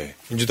좋아해.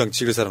 민주당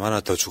찍을 사람 하나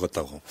더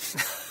죽었다고.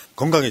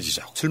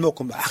 건강해지자고. 술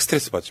먹고 막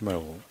스트레스 받지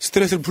말고.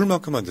 스트레스를 풀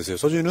만큼만 드세요.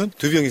 소주는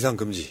 2병 이상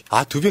금지.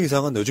 2병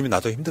이상은 요즘에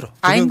나도 힘들어.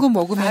 아인구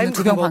먹으면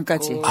 2병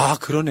반까지.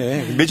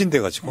 그러네.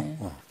 매진돼가지고.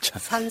 네.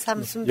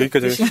 산삼 순백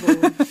여기까지.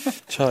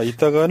 자,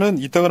 이따가는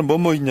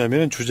뭐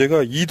있냐면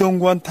주제가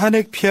이동관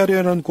탄핵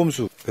피하려는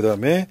꼼수. 그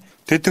다음에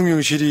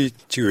대통령실이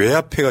지금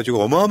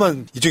외압해가지고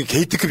어마어마한 이쪽에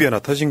게이트급이 하나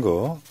터진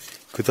거.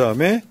 그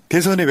다음에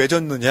대선에 왜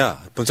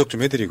졌느냐 분석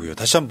좀 해드리고요.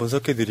 다시 한번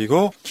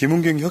분석해드리고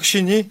김은경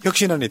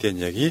혁신안에 대한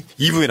이야기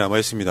 2부에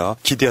남아있습니다.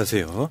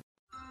 기대하세요.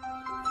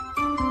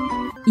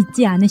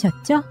 잊지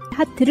않으셨죠?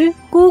 하트를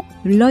꼭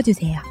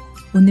눌러주세요.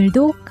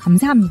 오늘도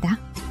감사합니다.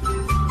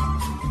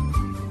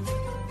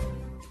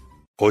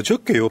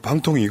 어저께요,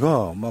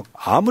 방통위가 막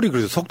아무리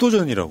그래도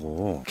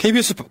석도전이라고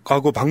KBS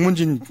가고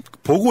박문진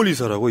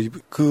보궐이사라고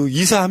그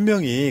이사 한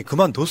명이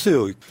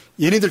그만뒀어요.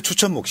 얘네들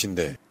추천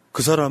몫인데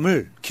그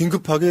사람을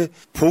긴급하게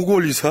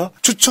보궐이사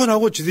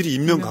추천하고 지들이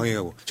임명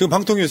강행하고 지금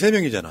방통위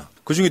 3명이잖아.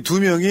 그중에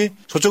 2명이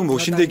저쪽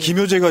몫인데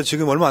김효재가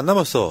지금 얼마 안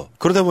남았어.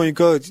 그러다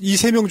보니까 이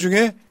 3명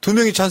중에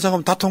 2명이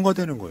찬성하면 다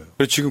통과되는 거예요.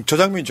 그래서 지금 저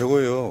장면이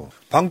저거예요.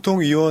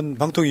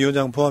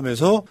 방통위원장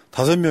포함해서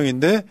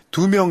 5명인데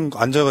 2명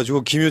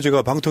앉아가지고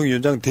김효재가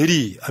방통위원장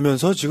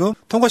대리하면서 지금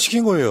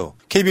통과시킨 거예요.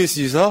 KBS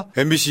이사,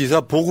 MBC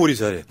이사,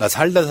 보궐이사에. 나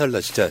살다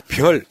진짜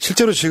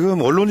실제로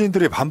지금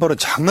언론인들의 반발은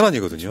장난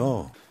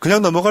아니거든요.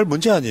 그냥 넘어갈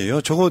문제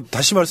아니에요. 저거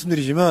다시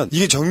말씀드리지만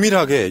이게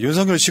정밀하게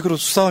윤석열식으로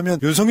수사하면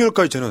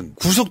윤석열까지 저는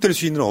구속될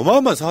수 있는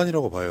어마어마한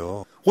사안이라고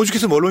봐요.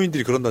 오죽해서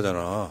언론인들이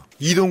그런다잖아.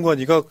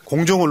 이동관이가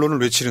공정언론을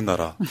외치는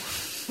나라.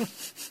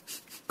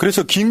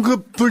 그래서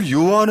긴급을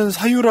요하는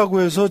사유라고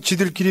해서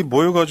지들끼리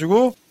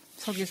모여가지고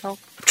서기석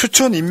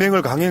추천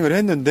임명을 강행을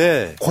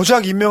했는데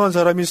고작 임명한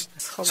사람이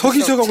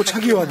서기석하고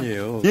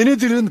차기환이에요.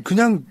 얘네들은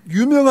그냥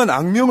유명한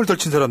악명을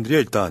떨친 사람들이야.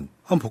 일단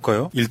한번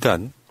볼까요?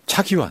 일단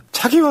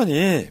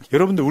차기환이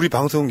여러분들 우리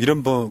방송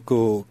이런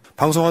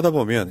방송하다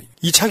보면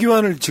이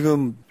차기환을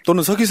지금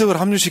또는 서기석을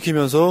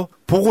합류시키면서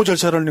보고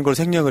절차라는 걸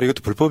생략을 해.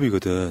 이것도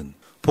불법이거든.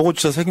 보고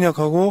절차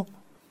생략하고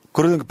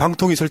그러는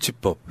방통위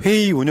설치법,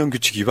 회의 운영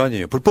규칙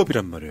위반이에요.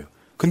 불법이란 말이에요.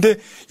 근데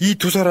이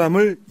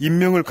 2사람을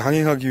임명을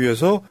강행하기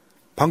위해서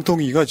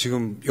방통위가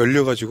지금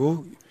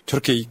열려가지고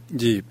저렇게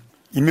이제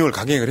임명을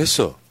강행을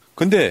했어.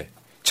 근데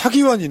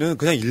차기환이는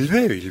그냥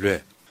일베예요,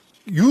 일베.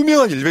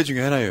 유명한 일베 중에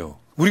하나예요.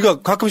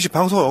 우리가 가끔씩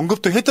방송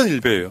언급도 했던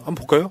일베예요. 한번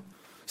볼까요?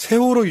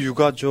 세월호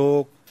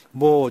유가족,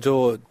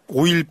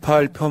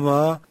 5.18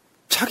 폄하,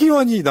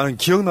 차기환이 나는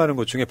기억나는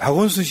것 중에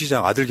박원순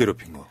시장 아들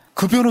괴롭힌 거.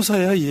 그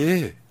변호사야,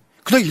 얘.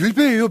 그냥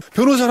일베예요.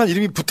 변호사란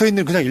이름이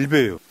붙어있는 그냥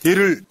일베예요.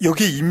 얘를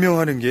여기에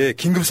임명하는 게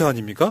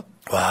긴급사안입니까?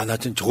 와, 나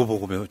진짜 저거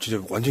보고 진짜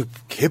완전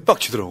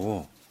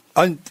개빡치더라고.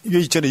 아니, 얘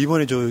있잖아요.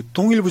 이번에 저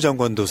통일부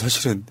장관도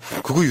사실은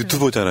그거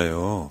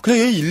유튜버잖아요. 그냥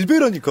얘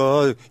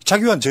일베라니까.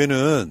 차기환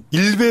쟤는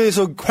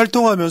일베에서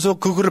활동하면서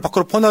그거를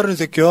밖으로 퍼나르는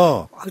새끼야.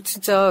 아,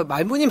 진짜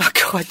말문이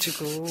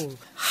막혀가지고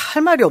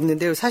할 말이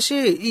없는데요.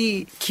 사실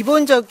이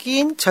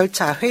기본적인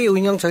절차, 회의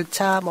운영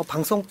절차,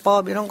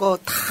 방송법 이런 거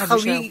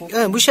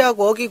다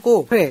무시하고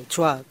어기고 그래,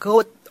 좋아.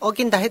 그거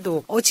어긴다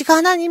해도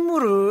어지간한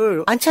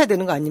인물을 앉혀야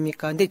되는 거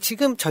아닙니까? 근데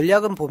지금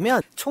전략은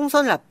보면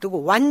총선을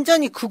앞두고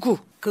완전히 극우,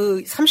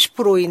 그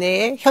 30%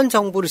 이내에 현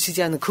정부를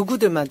지지하는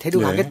극우들만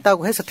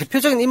데려가겠다고 해서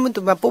대표적인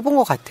인물들만 뽑은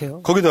것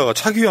같아요. 거기다가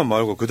차기환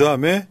말고 그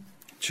다음에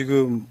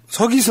지금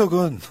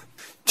서기석은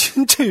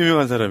진짜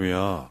유명한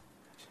사람이야.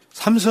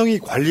 삼성이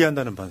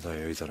관리한다는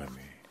판사예요, 이 사람이.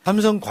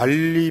 삼성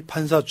관리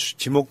판사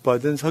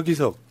지목받은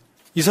서기석.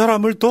 이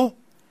사람을 또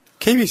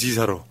KBS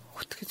이사로.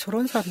 어떻게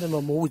저런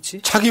사람들만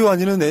모으지?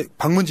 차기환이는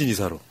박문진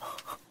이사로.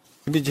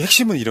 근데 이제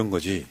핵심은 이런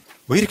거지.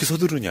 왜 이렇게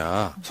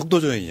서두르냐.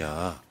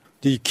 속도전이냐.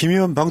 이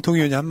김의원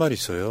방통위원이 한 말이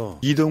있어요.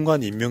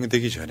 이동관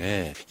임명되기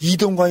전에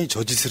이동관이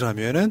저 짓을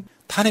하면은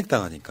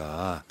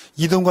탄핵당하니까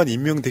이동관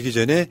임명되기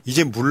전에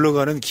이제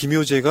물러가는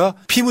김효재가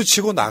피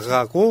묻히고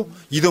나가고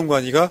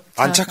이동관이가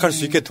안착할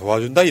수 있게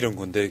도와준다 이런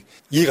건데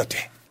이해가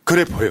돼.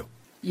 그래 보여.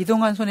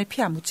 이동관 손에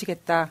피 안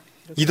묻히겠다.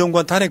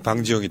 이동관 탄핵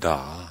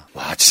방지형이다.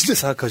 와, 진짜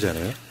사악하지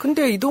않아요?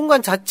 근데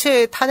이동관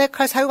자체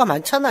탄핵할 사유가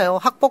많잖아요.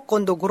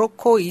 학법권도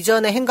그렇고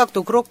이전의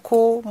행각도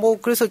그렇고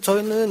그래서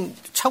저희는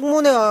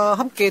청문회와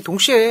함께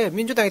동시에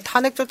민주당이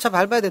탄핵 절차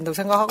밟아야 된다고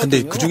생각하거든요.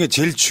 근데 그중에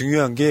제일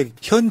중요한 게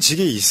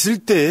현직에 있을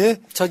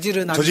때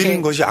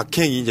저지른 것이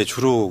악행이 이제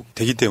주로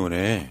되기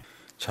때문에.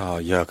 자,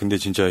 야, 근데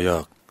진짜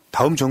야,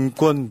 다음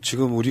정권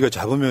지금 우리가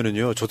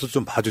잡으면은요, 저도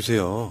좀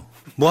봐주세요.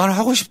 하나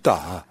하고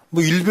싶다.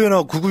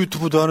 일베나 극우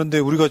유튜브도 하는데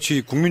우리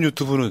같이 국민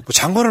유튜브는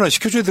장관 하나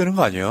시켜줘야 되는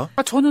거 아니야?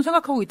 저는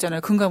생각하고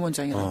있잖아요.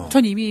 금감원장이랑.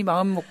 전 이미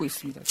마음 먹고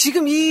있습니다.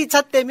 지금 이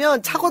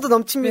잣대면 차고도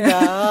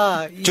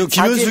넘칩니다. 저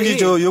김현숙이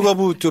저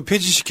여가부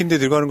폐지시킨 데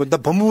들어가는 건 나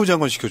법무부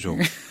장관 시켜줘.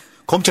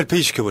 검찰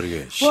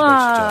폐지시켜버리게.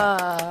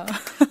 와.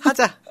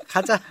 하자.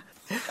 가자.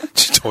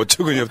 진짜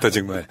어처구니 없다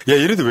정말. 야,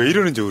 얘네들 왜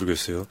이러는지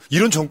모르겠어요.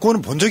 이런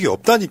정권은 본 적이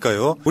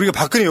없다니까요. 우리가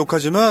박근혜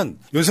욕하지만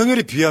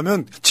윤석열에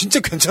비하면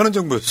진짜 괜찮은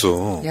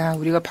정부였어. 야,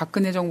 우리가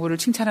박근혜 정부를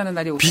칭찬하는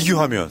날이 오셨네.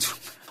 비교하면.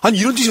 아니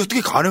이런 짓이 어떻게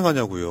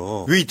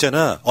가능하냐고요. 왜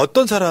있잖아.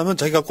 어떤 사람은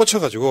자기가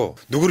꽂혀가지고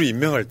누구를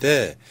임명할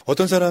때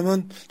어떤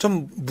사람은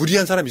좀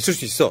무리한 사람이 있을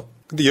수 있어.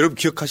 근데 여러분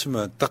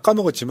기억하시면 딱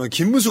까먹었지만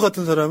김문수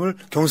같은 사람을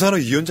경산호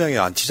위원장에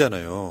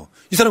앉히잖아요.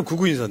 이 사람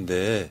극우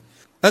인사인데.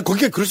 난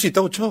거기가 그럴 수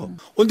있다고 쳐.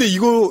 근데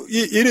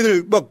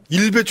얘네들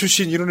일베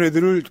출신 이런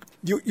애들을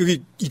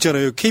여기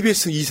있잖아요.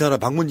 KBS 이사나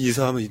박문진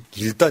이사 하면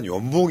일단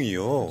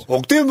연봉이요.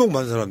 억대 연봉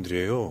받는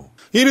사람들이에요.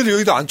 얘네들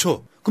여기다 안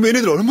쳐. 그럼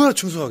얘네들 얼마나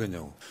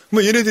충성하겠냐고.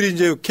 뭐 얘네들이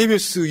이제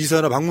KBS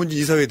이사나 박문진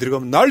이사회에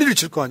들어가면 난리를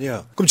칠 거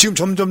아니야. 그럼 지금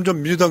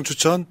점점점 민주당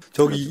추천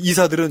저기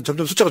이사들은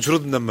점점 숫자가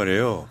줄어든단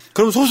말이에요.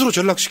 그럼 소수로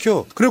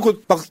전락시켜. 그리고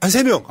막 한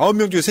 3명,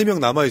 9명 중에 3명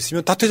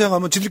남아있으면 다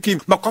퇴장하면 지들끼리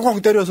막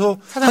꽝꽝 때려서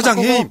사장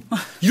해임.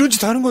 이런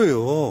짓 하는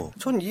거예요.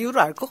 전 이유를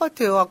알 것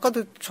같아요.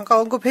 아까도 잠깐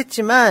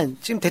언급했지만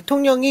지금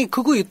대통령이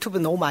극우 유튜브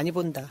너무 많이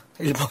본다.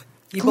 1번.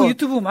 그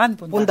유튜브만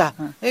본다.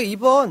 네,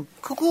 2번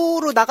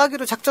극우로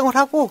나가기로 작정을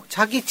하고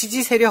자기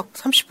지지 세력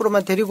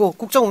 30%만 데리고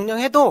국정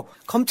운영해도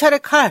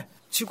검찰의 칼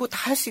쥐고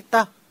다 할 수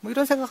있다. 뭐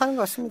이런 생각하는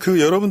것 같습니다. 그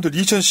여러분들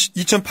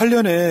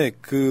 2008년에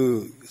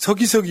그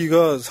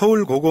서기석이가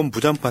서울고검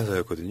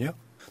부장판사였거든요.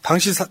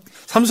 당시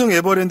삼성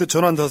에버랜드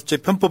전환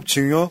 5제 편법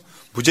징역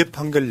무죄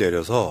판결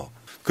내려서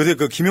그때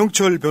그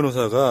김용철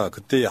변호사가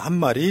그때 한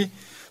말이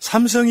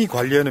삼성이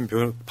관리하는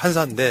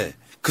판사인데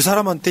그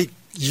사람한테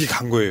이게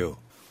간 거예요.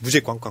 무죄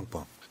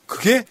꽝꽝꽝.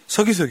 그게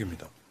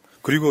서기석입니다.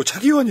 그리고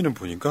차기원이는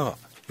보니까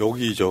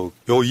여기 요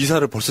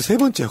이사를 벌써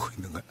 3번째 하고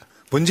있는 거야.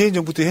 문재인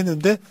정부 때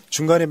했는데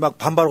중간에 막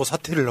반발하고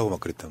사퇴를 하고 막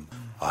그랬단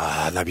말이야.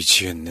 아, 나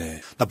미치겠네.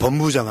 나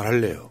법무부 장관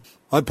할래요.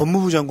 아니,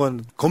 법무부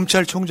장관,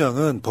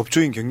 검찰총장은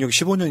법조인 경력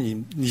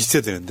 15년이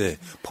있어야 되는데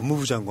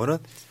법무부 장관은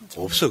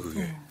없어,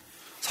 그게.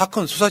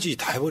 사건 수사지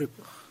다 해버리고.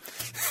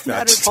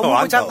 나를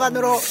법무부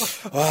장관으로.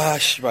 아,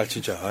 씨발,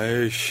 진짜.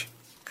 아이씨.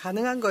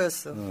 가능한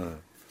거였어.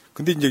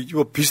 근데 이제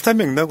이거 비슷한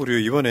맥락으로요.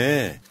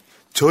 이번에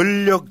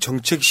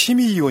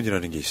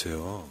전력정책심의위원이라는 게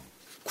있어요.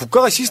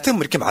 국가가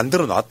시스템을 이렇게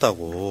만들어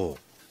놨다고.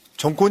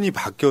 정권이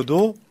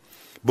바뀌어도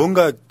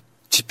뭔가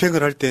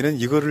집행을 할 때는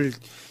이거를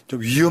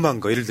좀 위험한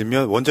거. 예를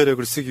들면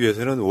원자력을 쓰기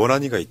위해서는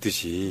원안위가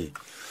있듯이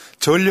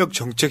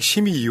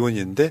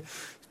전력정책심의위원인데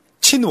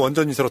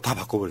친원전인사로 다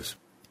바꿔버렸어요.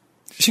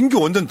 신규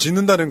원전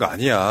짓는다는 거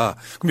아니야.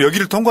 그럼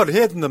여기를 통과를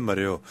해야 된단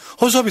말이에요.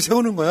 허수아비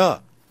세우는 거야.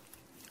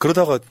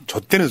 그러다가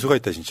젖대는 수가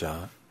있다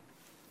진짜.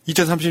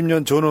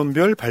 2030년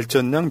전원별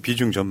발전량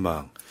비중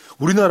전망.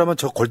 우리나라만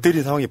저 골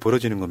때린 상황이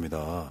벌어지는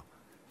겁니다.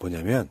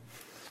 뭐냐면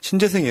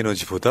신재생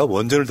에너지보다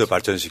원전을 더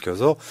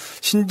발전시켜서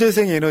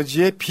신재생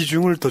에너지의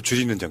비중을 더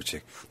줄이는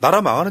정책.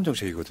 나라 망하는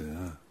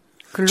정책이거든.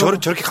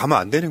 저렇게 가면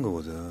안 되는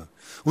거거든.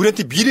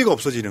 우리한테 미래가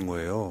없어지는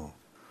거예요.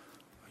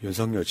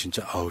 윤석열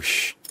진짜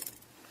아우씨.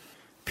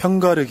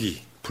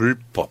 편가르기,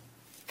 불법.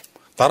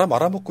 나라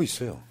말아먹고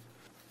있어요.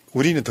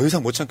 우리는 더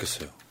이상 못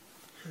참겠어요.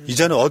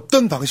 이제는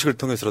어떤 방식을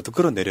통해서라도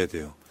끌어내려야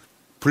돼요.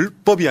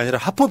 불법이 아니라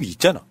합법이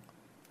있잖아.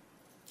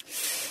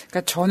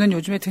 그러니까 저는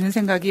요즘에 드는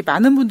생각이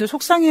많은 분들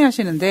속상해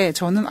하시는데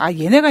저는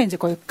얘네가 이제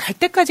거의 갈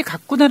때까지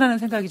갔구나라는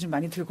생각이 좀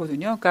많이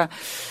들거든요. 그러니까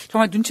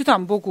정말 눈치도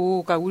안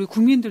보고 그러니까 우리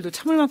국민들도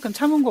참을 만큼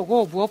참은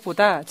거고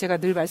무엇보다 제가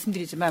늘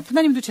말씀드리지만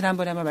푸나님도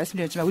지난번에 한번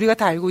말씀드렸지만 우리가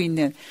다 알고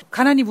있는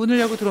가난이 문을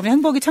열고 들어오면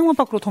행복이 창문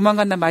밖으로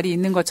도망간다는 말이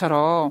있는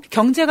것처럼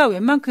경제가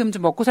웬만큼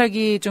좀 먹고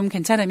살기 좀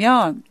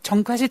괜찮으면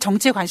사실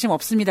정치에 관심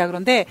없습니다.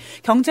 그런데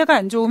경제가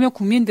안 좋으면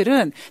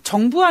국민들은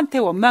정부한테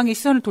원망의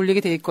시선을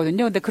돌리게 돼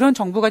있거든요. 근데 그런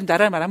정부가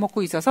나라를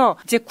말아먹고 있어서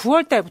이제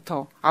 9월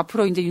달부터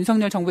앞으로 이제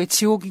윤석열 정부의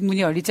지옥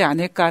문이 열리지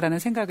않을까라는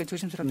생각을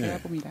조심스럽게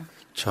해봅니다.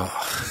 자,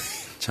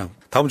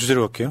 다음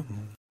주제로 갈게요.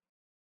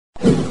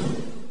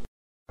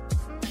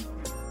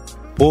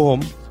 보험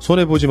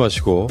손해보지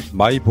마시고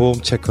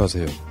마이보험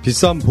체크하세요.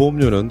 비싼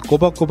보험료는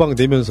꼬박꼬박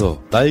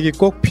내면서 나에게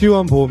꼭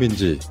필요한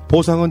보험인지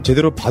보상은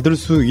제대로 받을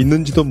수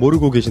있는지도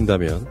모르고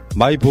계신다면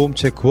마이보험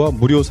체크와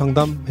무료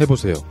상담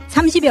해보세요.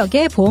 30여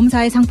개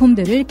보험사의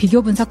상품들을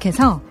비교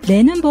분석해서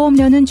내는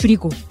보험료는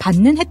줄이고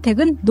받는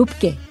혜택은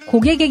높게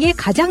고객에게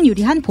가장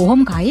유리한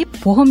보험 가입,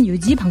 보험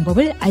유지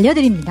방법을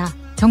알려드립니다.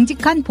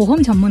 정직한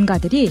보험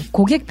전문가들이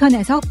고객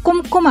편에서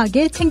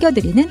꼼꼼하게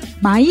챙겨드리는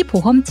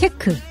마이보험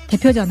체크.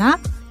 대표 전화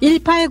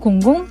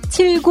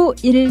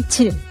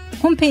 1800-7917.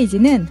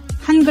 홈페이지는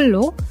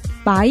한글로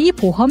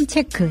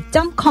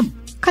마이보험체크.com.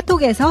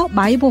 카톡에서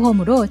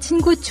마이보험으로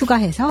친구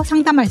추가해서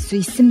상담할 수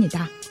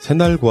있습니다.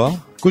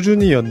 새날과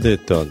꾸준히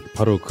연대했던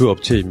바로 그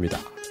업체입니다.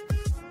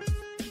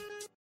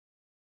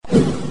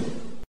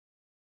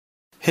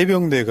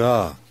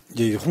 해병대가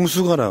이제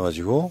홍수가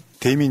나가지고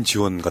대민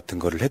지원 같은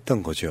거를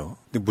했던 거죠.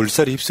 근데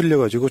물살이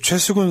휩쓸려가지고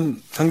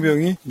최수근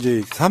상병이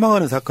이제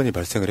사망하는 사건이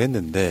발생을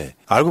했는데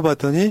알고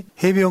봤더니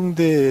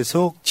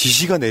해병대에서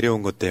지시가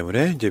내려온 것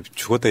때문에 이제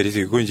죽었다 이래서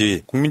이거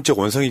이제 국민적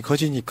원성이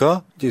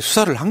커지니까 이제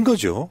수사를 한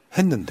거죠.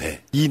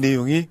 했는데 이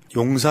내용이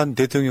용산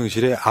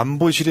대통령실에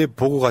안보실에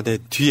보고가 된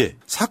뒤에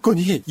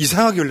사건이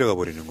이상하게 흘러가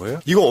버리는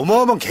거예요. 이거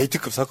어마어마한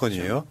게이트급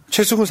사건이에요.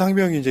 최수근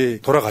상병이 이제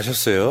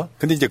돌아가셨어요.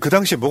 근데 이제 그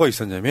당시에 뭐가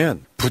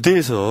있었냐면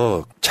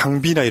부대에서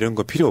장비나 이런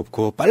거 필요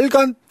없고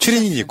빨간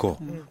트레이닝이 있고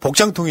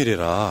복장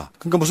통일해라.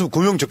 그러니까 무슨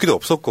구명조끼도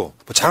없었고 뭐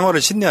장화를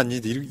신내 안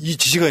입는데 이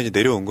지시가 이제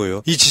내려온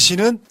거예요. 이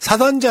지시는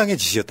사단장의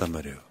지시였단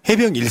말이에요.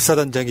 해병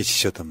 1사단장의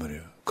지시였단 말이에요.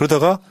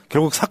 그러다가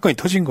결국 사건이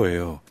터진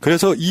거예요.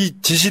 그래서 이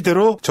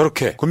지시대로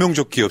저렇게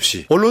구명조끼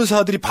없이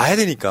언론사들이 봐야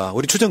되니까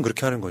우리 추정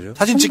그렇게 하는 거죠.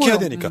 사진 찍혀야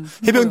되니까.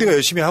 해병대가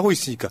열심히 하고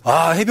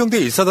있으니까 해병대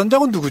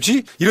 1사단장은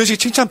누구지? 이런 식의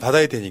칭찬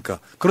받아야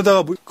되니까.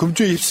 그러다가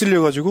금주에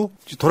휩쓸려가지고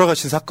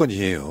돌아가신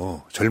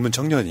사건이에요. 젊은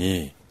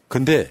청년이.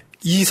 근데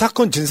이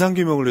사건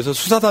진상규명을 위해서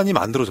수사단이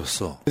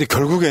만들어졌어. 근데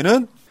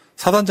결국에는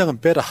사단장은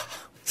빼라.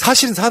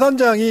 사실은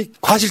사단장이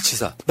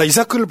과실치사. 나 이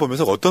사건을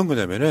보면서 어떤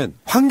거냐면은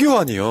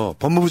황교안이요.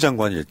 법무부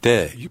장관일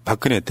때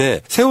박근혜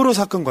때 세월호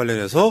사건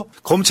관련해서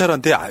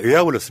검찰한테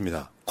외압을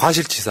했습니다.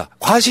 과실치사.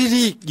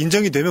 과실이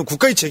인정이 되면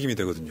국가의 책임이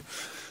되거든요.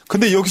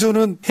 근데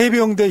여기서는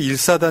해병대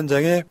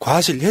 1사단장의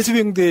과실,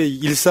 해수병대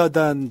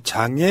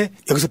 1사단장의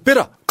여기서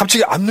빼라.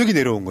 갑자기 압력이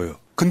내려온 거예요.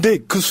 근데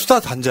그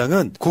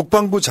수사단장은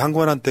국방부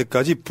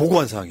장관한테까지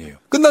보고한 상황이에요.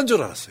 끝난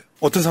줄 알았어요.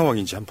 어떤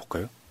상황인지 한번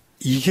볼까요?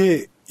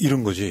 이게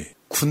이런 거지.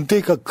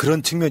 군대가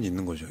그런 측면이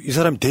있는 거죠. 이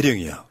사람이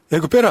대령이야. 야,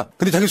 이거 빼라.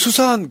 근데 자기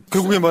수사한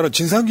결국에 말은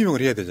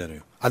진상규명을 해야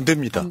되잖아요. 안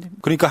됩니다.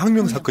 그러니까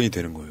항명사건이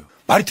되는 거예요.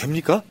 말이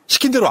됩니까?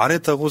 시킨 대로 안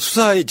했다고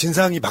수사의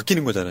진상이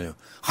바뀌는 거잖아요.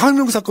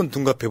 항명사건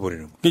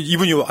둔갑해버리는 거.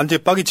 이분이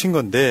완전히 빡이 친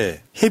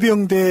건데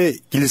해병대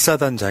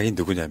 1사단장이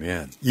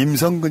누구냐면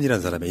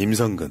임성근이라는 사람이에요.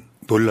 임성근.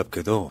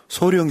 놀랍게도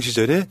소령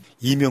시절에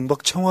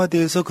이명박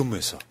청와대에서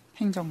근무했어.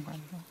 행정관.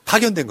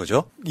 파견된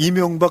거죠.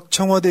 이명박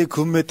청와대에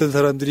근무했던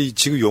사람들이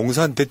지금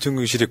용산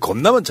대통령실에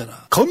겁나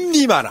많잖아.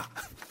 겁니 많아.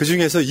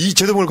 그중에서 이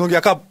제도물 관계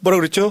아까 뭐라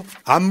그랬죠?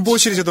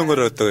 안보실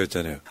제도물을 했다고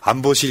했잖아요.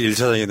 안보실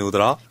 1차장이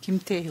누구더라?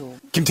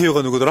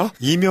 김태효가 누구더라?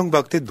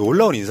 이명박 때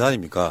놀라운 인사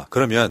아닙니까?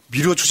 그러면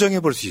미루어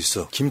추정해볼 수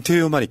있어.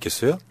 김태효만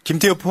있겠어요?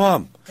 김태효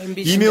포함.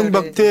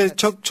 이명박 때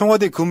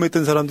청와대에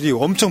근무했던 사람들이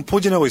엄청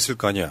포진하고 있을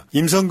거 아니야.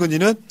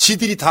 임성근이는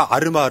지들이 다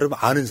아름아름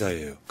아는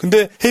사이예요.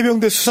 근데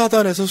해병대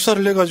수사단에서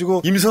수사를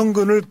해가지고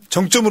임성근을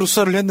정점으로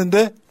수사를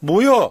했는데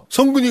뭐야?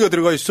 성근이가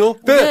들어가 있어?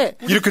 빼! 네.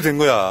 이렇게 된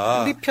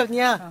거야. 우리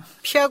편이야.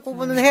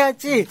 피하고는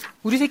해야지.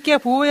 우리 새끼야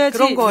보호해야지.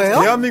 그런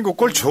거예요? 대한민국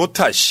꼴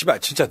좋다. 씨발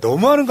진짜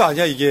너무하는 거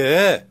아니야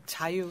이게.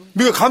 자유.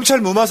 이거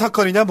감찰 무마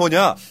사건이냐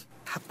뭐냐.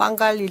 다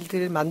빵갈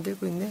일들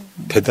만들고 있네.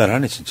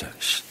 대단하네 진짜.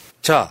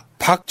 자,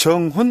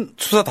 박정훈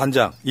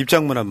수사단장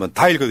입장문 한번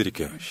다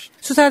읽어드릴게요.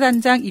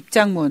 수사단장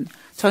입장문.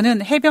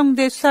 저는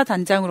해병대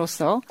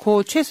수사단장으로서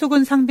고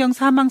최수근 상병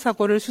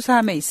사망사고를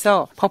수사함에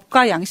있어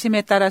법과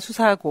양심에 따라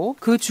수사하고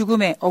그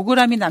죽음에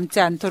억울함이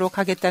남지 않도록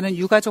하겠다는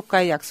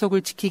유가족과의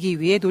약속을 지키기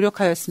위해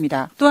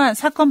노력하였습니다. 또한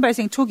사건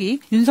발생 초기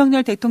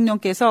윤석열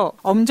대통령께서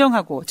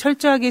엄정하고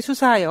철저하게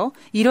수사하여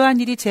이러한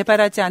일이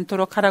재발하지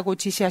않도록 하라고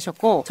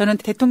지시하셨고 저는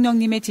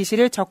대통령님의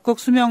지시를 적극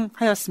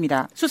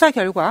수명하였습니다. 수사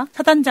결과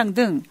사단장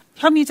등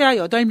혐의자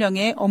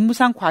 8명의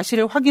업무상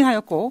과실을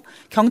확인하였고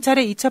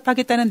경찰에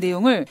이첩하겠다는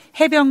내용을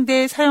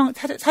해병대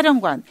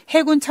사령관,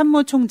 해군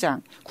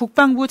참모총장,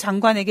 국방부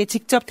장관에게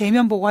직접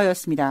대면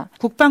보고하였습니다.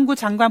 국방부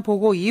장관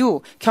보고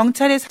이후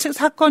경찰의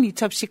사건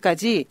이첩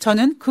시까지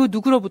저는 그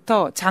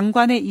누구로부터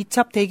장관의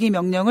이첩 대기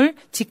명령을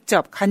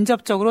직접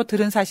간접적으로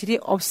들은 사실이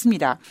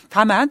없습니다.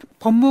 다만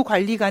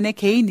법무관리관의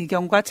개인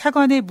의견과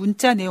차관의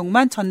문자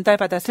내용만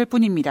전달받았을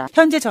뿐입니다.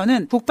 현재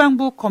저는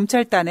국방부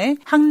검찰단의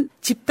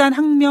집단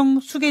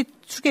항명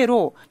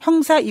수계로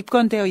형사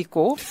입건되어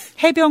있고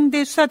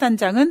해병대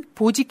수사단장은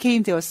보직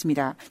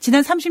해임되었습니다.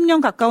 지난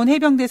 30년 가까운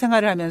해병대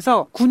생활을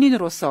하면서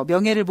군인으로서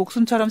명예를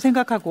목숨처럼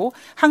생각하고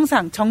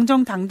항상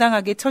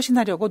정정당당하게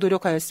처신하려고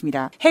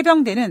노력하였습니다.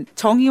 해병대는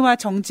정의와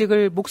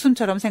정직을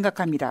목숨처럼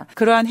생각합니다.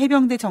 그러한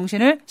해병대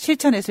정신을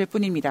실천했을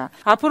뿐입니다.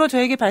 앞으로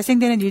저에게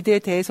발생되는 일들에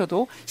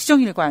대해서도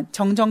시종일관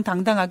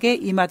정정당당하게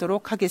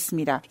임하도록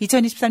하겠습니다.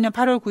 2023년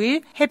 8월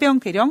 9일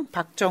해병대령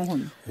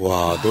박정훈.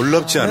 와,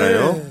 놀랍지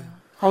않아요? 네.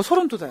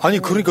 소름 돋아요. 아니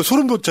그러니까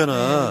소름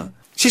돋잖아. 네.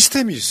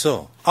 시스템이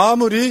있어.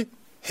 아무리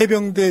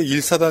해병대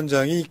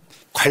 1사단장이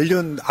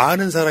관련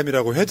아는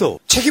사람이라고 해도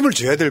책임을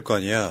져야 될 거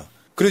아니야.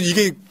 그래서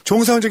이게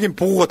정상적인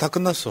보고가 다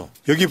끝났어.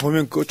 여기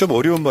보면 좀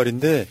어려운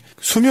말인데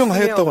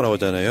수명하였다고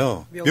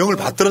나오잖아요. 명을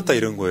받들었다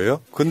이런 거예요.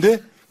 근데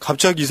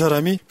갑자기 이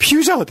사람이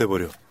피의자가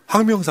돼버려.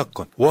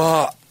 항명사건.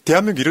 와,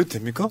 대한민국 이래도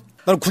됩니까?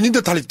 나는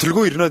군인들 다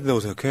들고 일어나야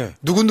된다고 생각해.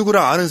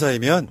 누구누구랑 아는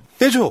사이면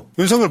빼줘.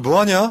 윤석열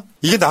뭐하냐?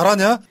 이게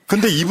나라냐?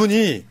 근데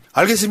이분이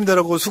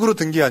알겠습니다라고 숙으로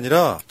든 게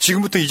아니라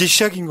지금부터 이제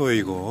시작인 거예요,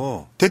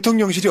 이거.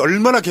 대통령실이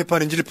얼마나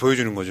개판인지를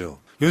보여주는 거죠.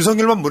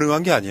 윤석열만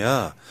무능한 게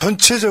아니야.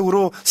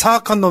 전체적으로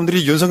사악한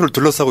놈들이 윤석열을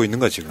둘러싸고 있는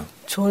거야, 지금.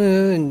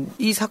 저는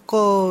이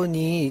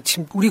사건이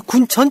지금 우리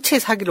군 전체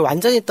사기를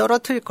완전히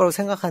떨어뜨릴 거라고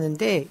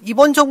생각하는데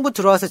이번 정부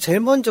들어와서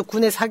제일 먼저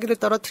군의 사기를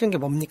떨어뜨린 게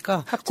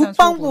뭡니까?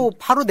 국방부 소군.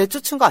 바로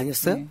내쫓은 거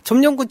아니었어요? 네.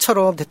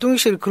 점령군처럼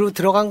대통령실 그로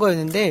들어간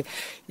거였는데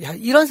야,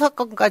 이런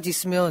사건까지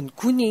있으면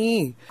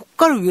군이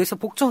국가를 위해서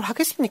복종을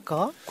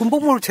하겠습니까?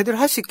 군복무를 제대로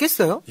할 수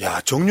있겠어요? 야,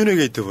 정윤회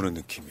게이트 보는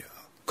느낌이야.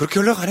 그렇게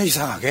올라가네,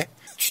 이상하게?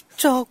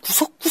 진짜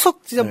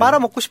구석구석 진짜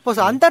말아먹고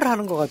싶어서 안달을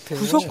하는 것 같아요.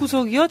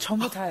 구석구석이요?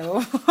 전부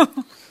다요.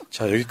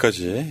 자,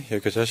 여기까지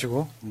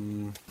하시고.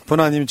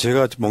 보나님,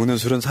 제가 먹는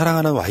술은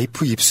사랑하는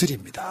와이프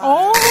입술입니다.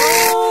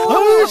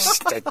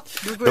 진짜.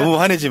 너무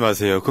화내지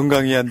마세요.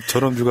 건강히 한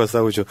저놈들과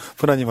싸우죠.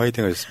 보나님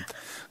화이팅 하셨습니다.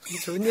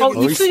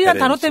 입술이란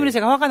단어 때문에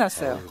제가 화가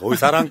났어요. 거의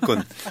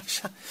사랑꾼.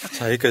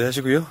 자, 여기까지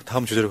하시고요.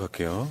 다음 주제로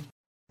갈게요.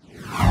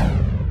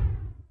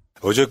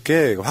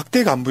 어저께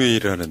확대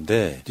간부회의를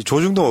하는데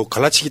조중동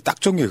갈라치기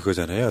딱 좋은 게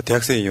그거잖아요.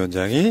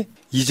 대학생위원장이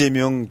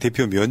이재명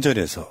대표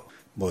면전에서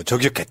뭐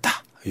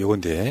저격했다.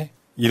 요건데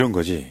이런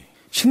거지.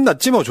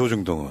 신났지 뭐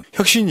조중동은.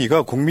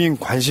 혁신위가 국민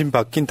관심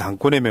바뀐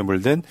당권에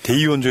매몰된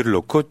대의원제를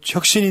놓고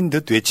혁신인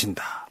듯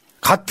외친다.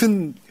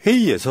 같은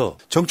회의에서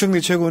정청래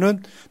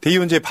최고는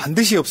대의원제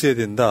반드시 없애야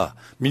된다.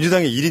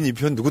 민주당의 1인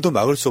 2표 누구도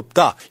막을 수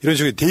없다. 이런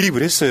식으로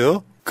대립을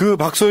했어요. 그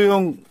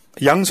박소영,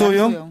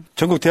 양소영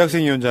전국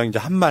대학생위원장 이제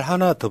한 말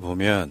하나 더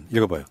보면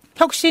읽어봐요.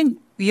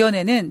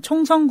 혁신위원회는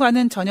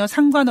총선과는 전혀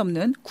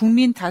상관없는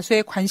국민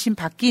다수의 관심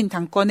바뀐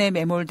당권에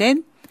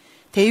매몰된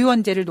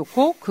대의원제를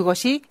놓고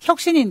그것이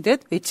혁신인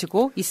듯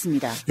외치고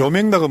있습니다. 요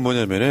맥락은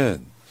뭐냐면은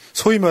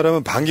소위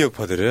말하면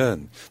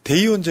반기역파들은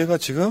대의원제가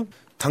지금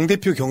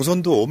당대표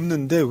경선도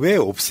없는데 왜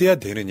없애야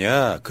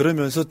되느냐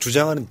그러면서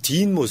주장하는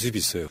뒤인 모습이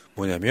있어요.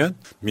 뭐냐면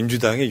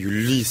민주당의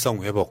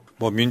윤리성 회복,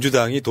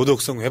 민주당이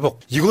도덕성 회복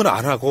이건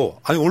안 하고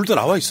아니 오늘도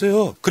나와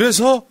있어요.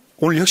 그래서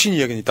오늘 혁신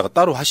이야기는 이따가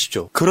따로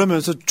하시죠.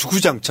 그러면서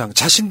주구장창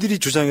자신들이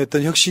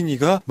주장했던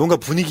혁신이가 뭔가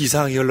분위기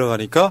이상하게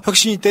흘러가니까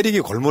혁신이 때리게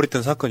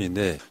골몰했던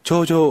사건인데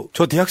저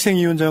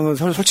대학생위원장은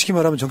솔직히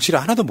말하면 정치를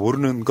하나도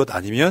모르는 것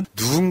아니면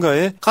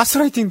누군가의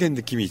가스라이팅 된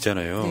느낌이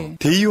있잖아요. 네.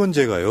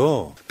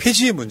 대의원제가요.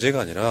 폐지의 문제가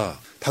아니라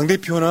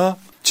당대표나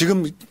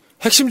지금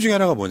핵심 중에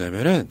하나가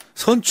뭐냐면은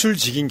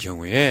선출직인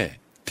경우에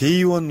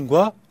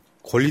대의원과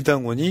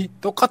권리당원이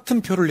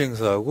똑같은 표를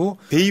행사하고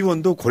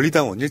대의원도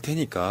권리당원일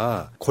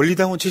테니까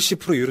권리당원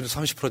 70% 여론조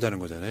 30%라는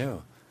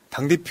거잖아요.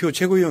 당대표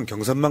최고위원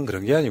경선만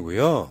그런 게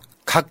아니고요.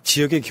 각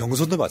지역의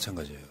경선도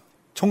마찬가지예요.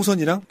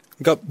 총선이랑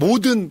그러니까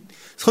모든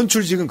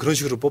선출직은 그런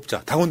식으로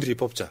뽑자. 당원들이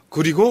뽑자.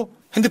 그리고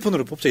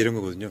핸드폰으로 뽑자 이런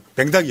거거든요.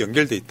 맥락이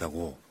연결돼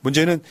있다고.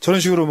 문제는 저런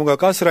식으로 뭔가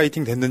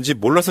가스라이팅 됐는지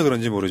몰라서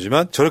그런지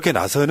모르지만 저렇게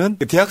나서는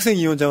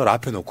대학생위원장을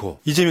앞에 놓고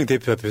이재명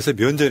대표 앞에서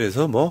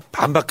면전에서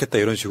반박했다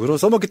이런 식으로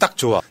써먹기 딱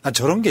좋아. 난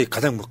저런 게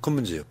가장 큰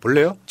문제예요.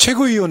 볼래요?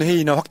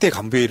 최고위원회의나 확대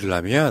간부회의를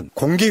하면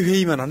공개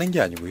회의만 하는 게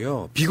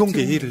아니고요.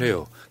 비공개 회의를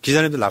해요.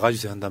 기자님들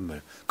나가주세요 한단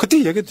말. 그때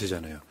이야기도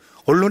되잖아요.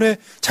 언론에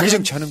자기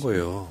정치하는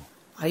거예요.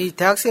 이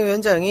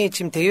대학생위원장이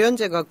지금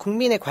대의원제가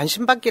국민의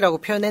관심 받기라고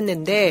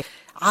표현했는데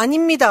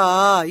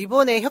아닙니다.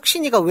 이번에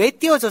혁신이가 왜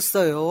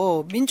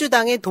띄워졌어요?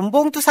 민주당의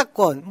돈봉투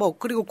사건,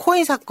 그리고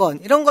코인 사건,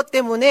 이런 것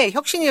때문에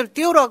혁신이를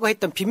띄우라고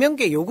했던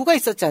비명계의 요구가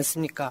있었지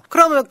않습니까?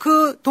 그러면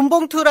그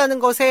돈봉투라는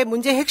것의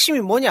문제의 핵심이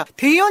뭐냐?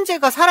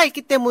 대의원제가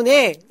살아있기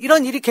때문에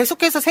이런 일이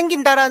계속해서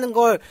생긴다라는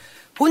걸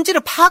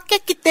본질을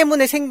파악했기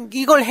때문에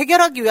이걸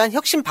해결하기 위한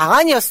혁신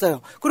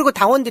방안이었어요. 그리고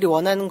당원들이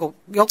원하는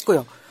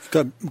거였고요.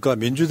 그러니까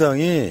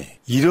민주당이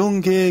이런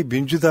게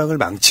민주당을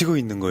망치고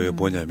있는 거예요.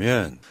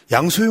 뭐냐면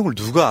양소영을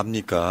누가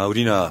압니까?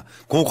 우리나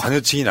고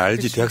관여층이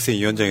알지. 그치.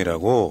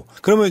 대학생위원장이라고.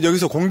 그러면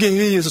여기서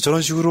공개회의에서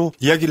저런 식으로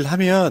이야기를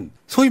하면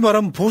소위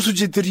말하면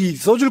보수지들이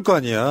써줄 거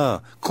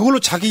아니야. 그걸로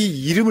자기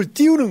이름을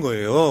띄우는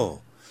거예요.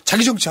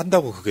 자기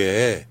정치한다고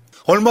그게.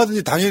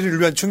 얼마든지 당일을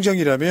위한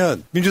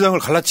충정이라면 민주당을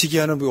갈라치기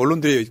하는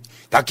언론들이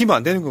낚이면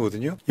안 되는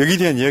거거든요. 여기에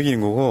대한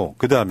이야기인 거고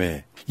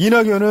그다음에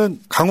이낙연은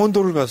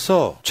강원도를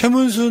가서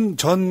최문순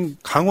전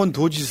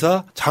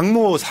강원도지사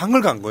장모상을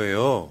간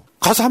거예요.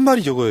 가서 한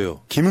말이 저거예요.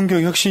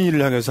 김은경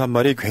혁신위를 향해서 한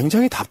말이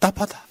굉장히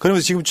답답하다.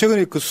 그러면서 지금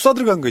최근에 그 수사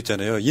들어간 거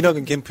있잖아요.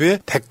 이낙연 캠프의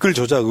댓글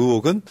조작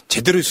의혹은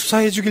제대로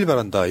수사해 주길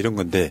바란다. 이런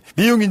건데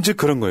내용인즉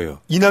그런 거예요.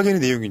 이낙연의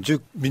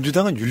내용인즉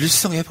민주당은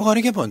윤리성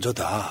회복하는 게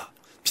먼저다.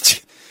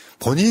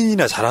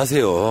 본인이나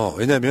잘하세요.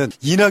 왜냐하면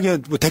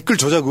이낙연 댓글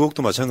조작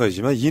의혹도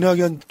마찬가지지만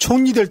이낙연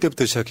총리 될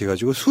때부터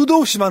시작해가지고 수도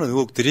없이 많은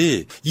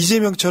의혹들이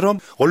이재명처럼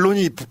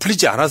언론이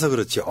부풀리지 않아서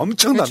그렇지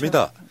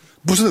엄청납니다. 그렇죠.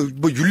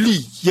 무슨 윤리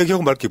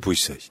이야기하고 말 게 뭐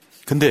있어요.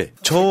 근데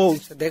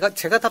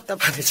제가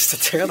답답하네 진짜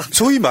제가 답답해.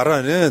 소위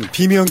말하는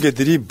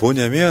비명계들이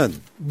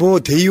뭐냐면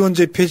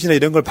대의원제 폐지나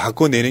이런 걸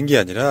바꿔내는 게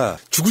아니라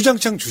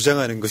주구장창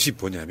주장하는 것이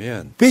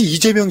뭐냐면 왜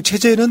이재명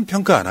체제는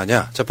평가 안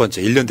하냐. 첫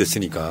번째 1년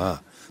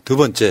됐으니까. 두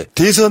번째,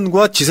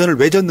 대선과 지선을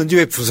왜 졌는지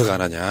왜 분석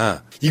안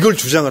하냐. 이걸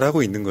주장을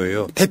하고 있는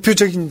거예요.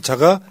 대표적인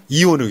자가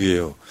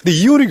이원욱이에요. 근데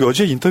이원욱이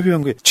어제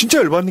인터뷰한 게 진짜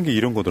열받는 게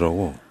이런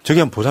거더라고. 저기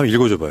한번 보자. 한번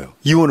읽어줘봐요.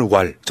 이원욱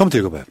왈. 처음부터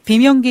읽어봐요.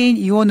 비명계인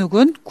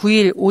이원욱은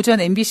 9일 오전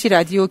MBC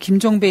라디오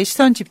김종배의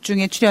시선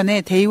집중에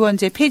출연해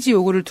대의원제 폐지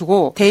요구를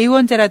두고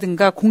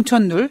대의원제라든가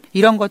공천룰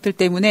이런 것들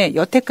때문에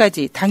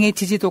여태까지 당의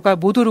지지도가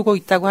못 오르고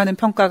있다고 하는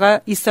평가가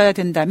있어야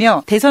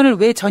된다며 대선을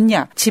왜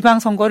졌냐,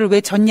 지방선거를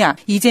왜 졌냐,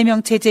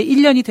 이재명 체제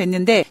 1년이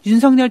됐는데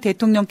윤석열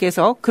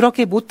대통령께서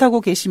그렇게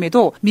못하고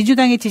계심에도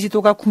민주당의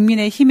지지도가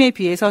국민의힘에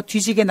비해서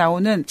뒤지게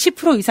나오는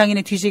 10%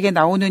 이상인의 뒤지게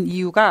나오는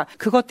이유가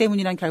그것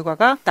때문이라는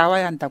결과가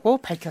나와야 한다고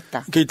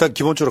밝혔다. 그러니까 일단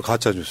기본적으로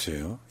가짜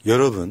뉴스예요.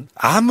 여러분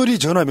아무리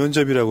전화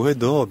면접이라고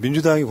해도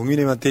민주당이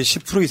국민의힘한테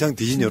 10% 이상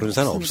뒤진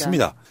여론사는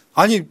없습니다.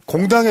 아니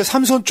공당에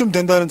 3선쯤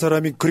된다는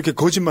사람이 그렇게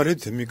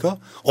거짓말해도 됩니까?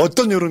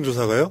 어떤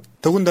여론조사가요?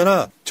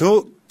 더군다나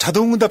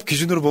자동응답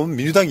기준으로 보면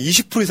민주당이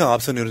 20% 이상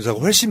앞선 여론사가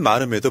훨씬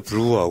많음에도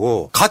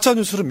불구하고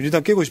가짜뉴스로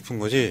민주당 깨고 싶은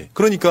거지.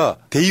 그러니까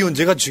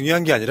대의원제가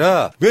중요한 게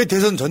아니라 왜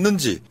대선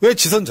졌는지, 왜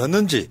지선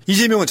졌는지,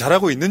 이재명은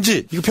잘하고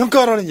있는지 이거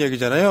평가하라는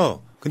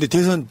이야기잖아요. 근데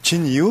대선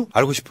진 이유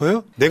알고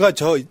싶어요? 내가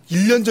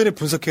 1년 전에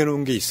분석해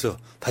놓은 게 있어.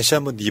 다시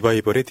한번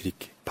리바이벌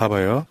해드릴게.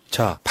 봐봐요.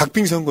 자,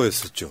 박빙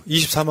선거였었죠.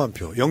 24만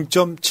표,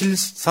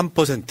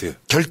 0.73%.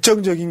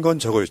 결정적인 건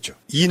저거였죠.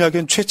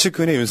 이낙연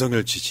최측근의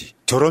윤석열 지지.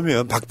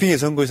 저러면 박빙의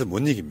선거에서 못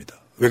이깁니다.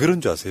 왜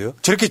그런 줄 아세요?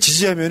 저렇게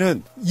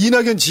지지하면은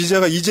이낙연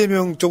지지자가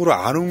이재명 쪽으로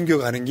안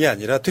옮겨가는 게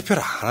아니라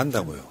투표를 안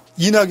한다고요.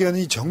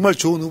 이낙연이 정말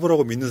좋은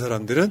후보라고 믿는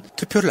사람들은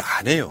투표를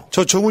안 해요.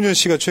 저 정운현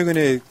씨가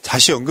최근에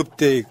다시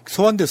언급돼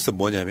소환됐어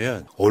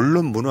뭐냐면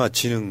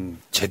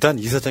언론문화진흥재단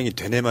이사장이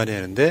되네만에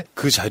하는데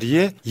그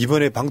자리에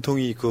이번에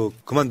방통위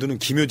그만두는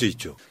김효재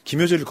있죠.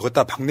 김효재를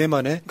거기다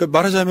박내만해. 그러니까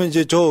말하자면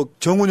이제 저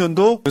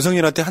정운현도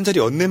윤석열한테 한 자리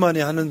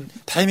얹내만해 하는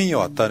타이밍이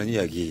왔다는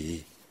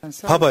이야기.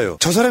 봐봐요.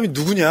 저 사람이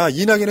누구냐?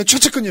 이낙연의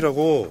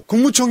최측근이라고.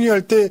 국무총리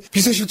할 때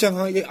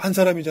비서실장 한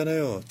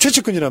사람이잖아요.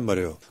 최측근이란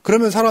말이에요.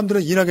 그러면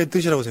사람들은 이낙연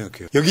뜻이라고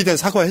생각해요. 여기에 대한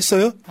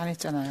사과했어요? 안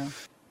했잖아요.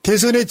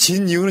 대선에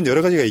진 이유는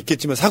여러 가지가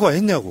있겠지만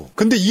사과했냐고.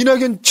 근데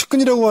이낙연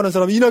측근이라고 하는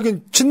사람,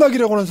 이낙연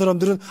친낙이라고 하는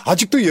사람들은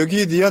아직도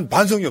여기에 대한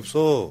반성이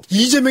없어.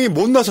 이재명이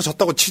못 나서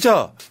졌다고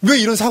치자. 왜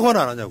이런 사과는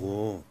안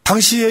하냐고.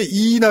 당시에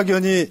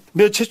이낙연이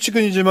내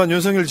최측근이지만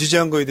윤석열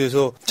지지한 거에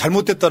대해서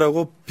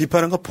잘못됐다라고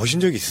비판한 거 보신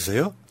적이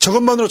있으세요?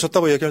 저것만으로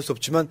졌다고 얘기할 수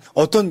없지만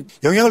어떤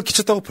영향을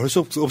끼쳤다고 볼 수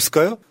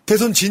없을까요?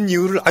 대선 진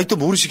이유를 아직도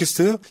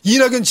모르시겠어요?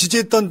 이낙연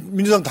지지했던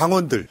민주당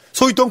당원들,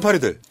 소위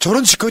똥파리들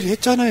저런 짓거리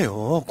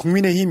했잖아요.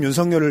 국민의힘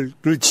윤석열을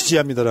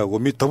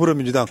지지합니다라고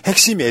더불어민주당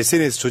핵심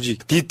SNS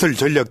조직 디지털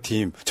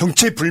전략팀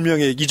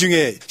정체불명의 이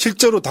중에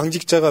실제로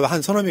당직자가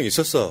한 서너 명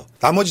있었어.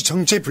 나머지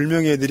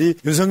정체불명의 애들이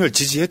윤석열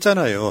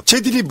지지했잖아요.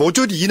 쟤들이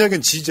모조리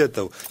이낙연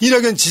지지했다고.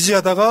 이낙연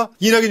지지하다가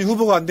이낙연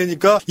후보가 안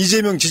되니까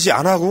이재명 지지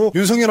안 하고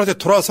윤석열한테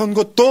돌아선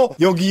것도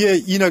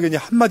여기에 이낙연이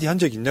한마디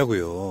한 적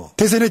있냐고요.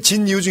 대선에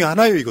진 이유 중에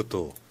하나예요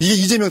이것도. 이게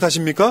이재명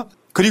탓입니까?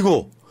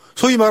 그리고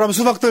소위 말하면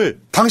수박들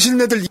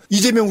당신네들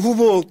이재명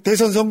후보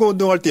대선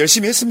선거운동할 때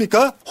열심히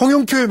했습니까?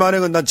 홍영표의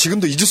만행은 난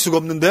지금도 잊을 수가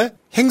없는데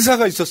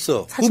행사가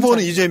있었어.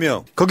 후보는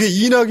이재명. 거기에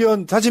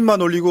이낙연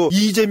사진만 올리고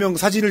이재명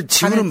사진을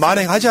지우는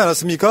만행하지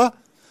않았습니까?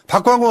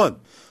 박광원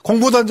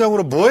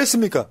공보단장으로 뭐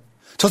했습니까?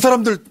 저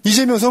사람들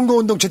이재명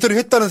선거운동 제대로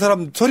했다는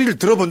사람 소리를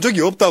들어본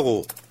적이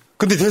없다고.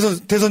 근데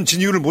대선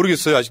진 이유를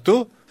모르겠어요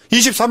아직도?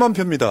 24만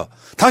표입니다.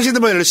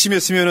 당신들만 열심히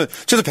했으면은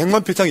최소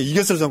 100만 표 이상이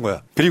이겼을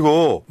선거야.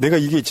 그리고 내가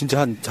이게 진짜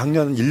한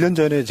작년 1년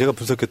전에 제가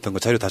분석했던 거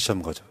자료 다시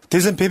한번 가죠.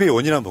 대선 패배의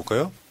원인 한번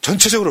볼까요?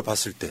 전체적으로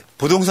봤을 때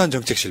부동산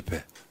정책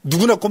실패.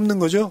 누구나 꼽는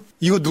거죠.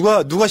 이거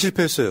누가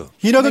실패했어요?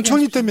 이낙연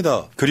총리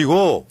때입니다.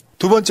 그리고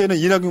두 번째는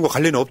이낙연과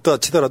관련이 없다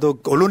치더라도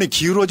언론에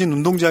기울어진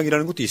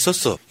운동장이라는 것도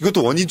있었어.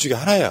 이것도 원인 중에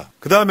하나야.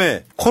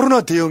 그다음에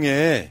코로나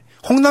대응에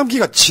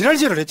홍남기가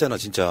지랄지랄 했잖아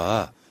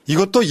진짜.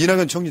 이것도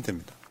이낙연 총리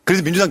때입니다.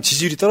 그래서 민주당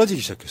지지율이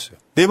떨어지기 시작했어요.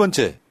 네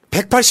번째,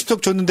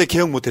 180석 줬는데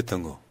개혁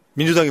못했던 거.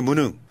 민주당의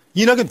무능.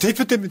 이낙연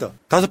대표 때입니다.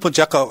 다섯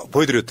번째, 아까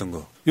보여드렸던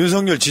거.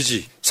 윤석열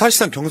지지.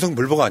 사실상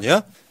경성불복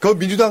아니야? 그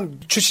민주당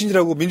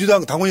출신이라고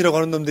민주당 당원이라고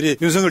하는 놈들이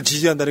윤석열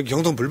지지한다는 게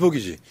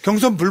경성불복이지.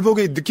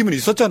 경성불복의 느낌은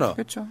있었잖아.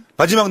 그렇죠.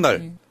 마지막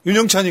날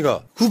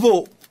윤영찬이가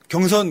후보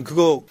경선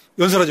그거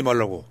연설하지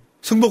말라고.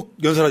 승복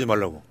연설하지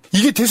말라고.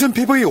 이게 대선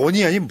패배의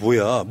원인이 아니면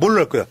뭐야. 뭘로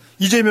할 거야.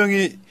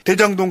 이재명이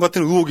대장동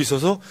같은 의혹이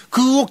있어서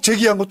그 의혹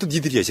제기한 것도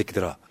니들이야 이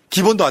새끼들아.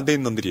 기본도 안 돼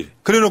있는 놈들이.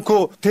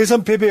 그래놓고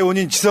대선 패배의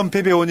원인, 지선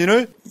패배의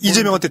원인을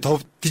이재명한테 더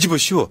뒤집어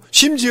씌워.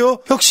 심지어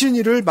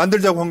혁신위를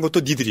만들자고 한 것도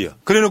니들이야.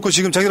 그래놓고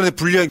지금 자기들한테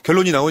불리한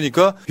결론이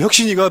나오니까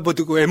혁신위가 뭐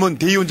M1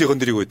 대의원제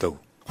건드리고 있다고.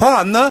 화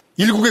안 나?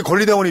 일국의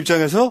권리당원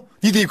입장에서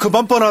니들이 그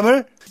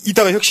뻔뻔함을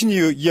이따가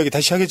혁신위 이야기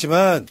다시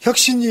하겠지만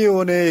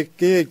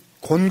혁신위원회의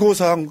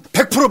권고사항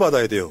 100%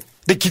 받아야 돼요.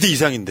 내 기대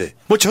이상인데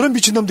뭐 저런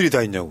미친놈들이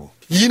다 있냐고.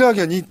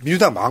 이낙연이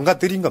민주당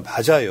망가뜨린 건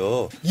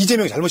맞아요.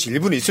 이재명 잘못이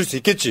일부는 있을 수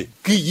있겠지.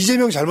 그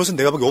이재명 잘못은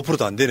내가 보기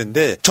 5%도 안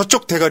되는데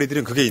저쪽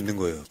대가리들은 그게 있는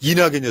거예요.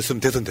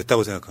 이낙연이었으면 대선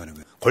됐다고 생각하는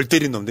거예요. 골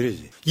때린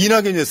놈들이지.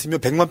 이낙연이었으면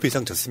 100만 표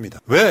이상 졌습니다.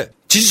 왜?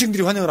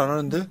 지지층들이 환영을 안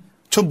하는데?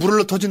 저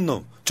물러 터진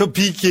놈, 저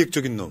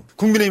비기획적인 놈,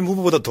 국민의힘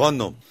후보보다 더한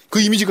놈.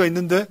 그 이미지가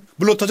있는데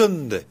물러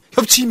터졌는데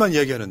협치만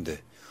이야기하는데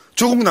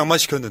조국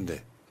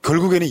낭만시켰는데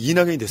결국에는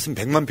이낙연이 됐으면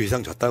 100만 표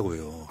이상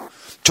졌다고요.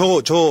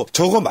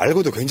 저거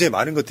말고도 굉장히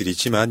많은 것들이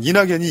있지만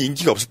이낙연이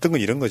인기가 없었던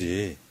건 이런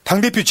거지.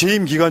 당대표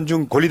재임 기간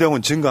중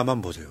권리당원 증가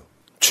한번 보세요.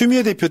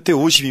 추미애 대표 때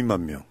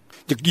 52만 명.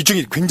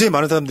 이쪽에 굉장히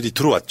많은 사람들이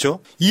들어왔죠.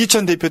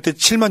 이해찬 대표 때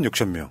 7만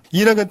 6천 명.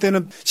 이낙연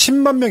때는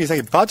 10만 명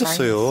이상이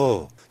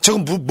빠졌어요.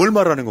 저건 뭘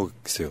말하는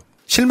거겠어요.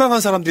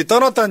 실망한 사람들이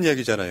떠났다는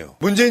이야기잖아요.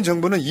 문재인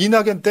정부는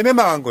이낙연 때문에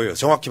망한 거예요.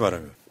 정확히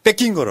말하면.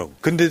 뺏긴 거라고.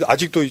 근데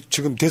아직도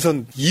지금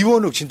대선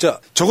이원욱 진짜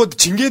저거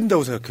징계해야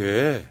된다고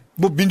생각해.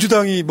 뭐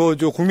민주당이 뭐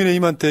저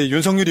국민의힘한테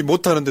윤석열이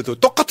못하는데도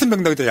똑같은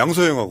맥락에다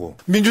양소영하고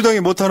민주당이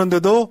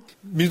못하는데도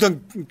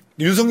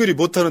윤석열이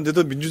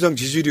못하는데도 민주당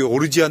지지율이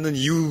오르지 않는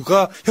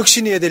이유가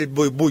혁신해야 될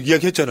뭐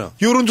이야기했잖아.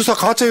 여론조사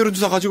가짜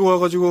여론조사 가지고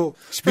와가지고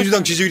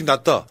민주당 지지율이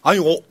낮다. 아니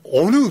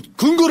어느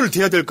근거를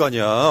대야 될 거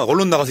아니야.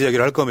 언론 나가서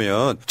이야기를 할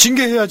거면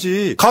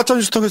징계해야지. 가짜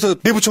뉴스 통해서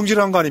내부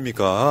정지를 한 거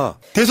아닙니까?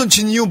 대선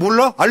진 이유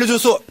몰라?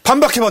 알려줘서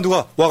반박해봐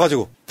누가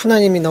와가지고.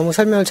 푸나님이 너무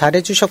설명을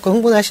잘해주셨고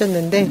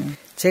흥분하셨는데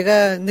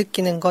제가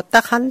느끼는 거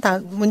딱 한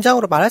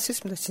문장으로 말할 수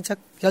있습니다. 진짜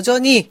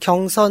여전히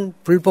경선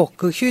불복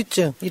그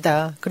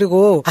후유증이다.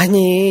 그리고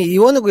아니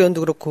이원욱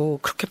의원도 그렇고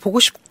그렇게 보고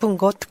싶은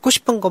거 듣고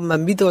싶은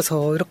것만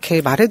믿어서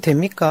이렇게 말해도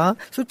됩니까?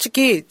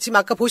 솔직히 지금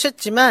아까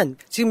보셨지만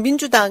지금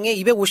민주당에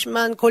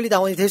 250만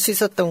권리당원이 될 수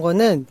있었던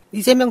거는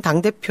이재명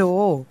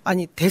당대표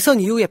아니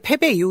대선 이후에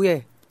패배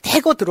이후에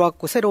대거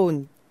들어왔고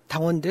새로운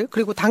당원들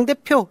그리고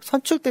당대표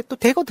선출 때 또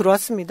대거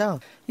들어왔습니다.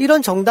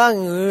 이런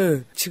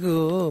정당을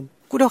지금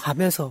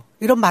꾸려가면서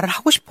이런 말을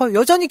하고 싶어요.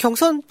 여전히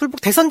경선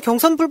불복, 대선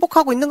경선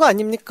불복하고 있는 거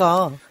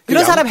아닙니까?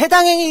 이런 사람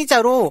해당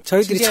행위자로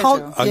저희들이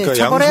그러니까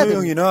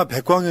양소영이나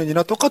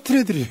백광현이나 똑같은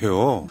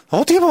애들이에요.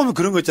 어떻게 보면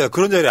그런 거 있잖아.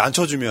 그런 자리에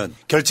앉혀주면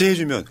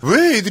결제해주면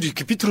왜 애들이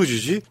이렇게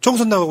삐뚤어지지?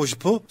 총선 나가고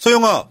싶어?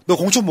 소영아 너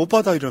공천 못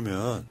받아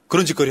이러면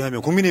그런 짓거리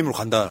하면 국민의힘으로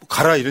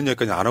가라 이런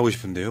얘기까지 안 하고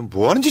싶은데요.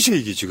 뭐 하는 짓이야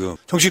이게 지금.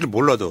 정치를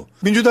몰라도.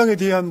 민주당에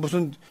대한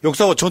무슨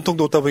역사와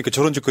전통도 없다 보니까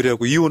저런 짓거리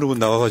하고 이원욱은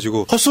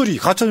나와가지고 헛소리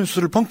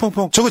가짜뉴스를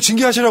펑펑펑 저거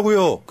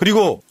징계하시라고요.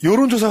 그리고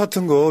여론조사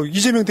같은 거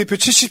이재명 대표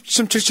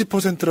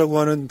 70.70%라고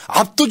하는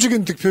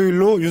압도적인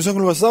득표율로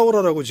윤석열과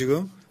싸우라라고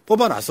지금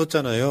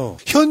뽑아놨었잖아요.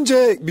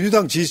 현재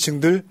민주당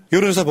지지층들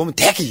여론조사 보면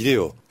되게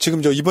이래요.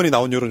 지금 이번에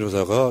나온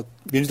여론조사가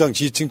민주당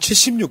지지층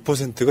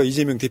 76%가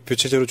이재명 대표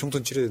체제로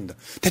총선 치러야 된다.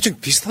 대충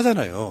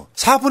비슷하잖아요.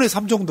 4분의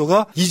 3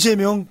 정도가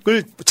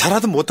이재명을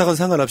잘하든 못하든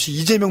상관없이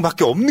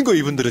이재명밖에 없는 거예요,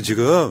 이분들은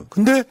지금.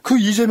 근데 그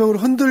이재명을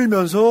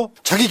흔들면서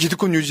자기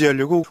기득권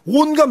유지하려고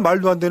온갖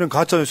말도 안 되는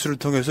가짜뉴스를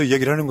통해서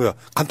얘기를 하는 거야.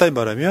 간단히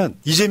말하면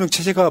이재명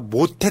체제가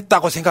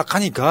못했다고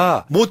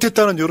생각하니까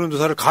못했다는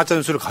여론조사를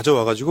가짜뉴스를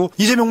가져와가지고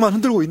이재명만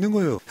흔들고 있는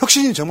거예요.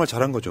 혁신이 정말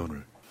잘한 거죠,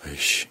 오늘.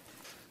 에이씨.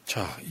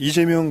 자,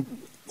 이재명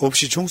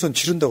없이 총선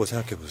치른다고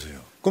생각해 보세요.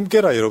 꿈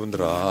깨라,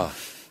 여러분들아.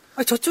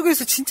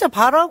 저쪽에서 진짜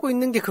바라고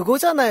있는 게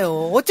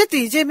그거잖아요. 어쨌든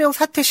이재명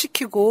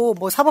사퇴시키고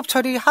뭐 사법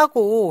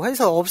처리하고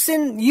해서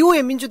없앤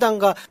이후에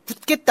민주당과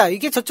붙겠다.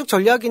 이게 저쪽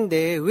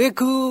전략인데 왜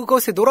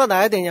그것에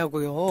놀아나야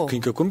되냐고요.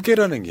 그러니까 꿈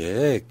깨라는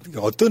게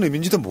어떤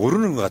의미인지도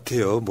모르는 것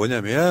같아요.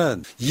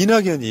 뭐냐면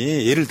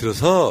이낙연이 예를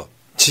들어서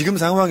지금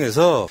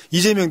상황에서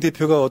이재명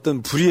대표가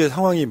어떤 불의의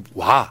상황이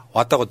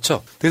왔다고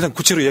쳐. 더 이상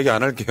구체로 얘기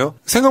안 할게요.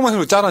 생각만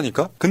해도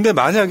짠하니까. 근데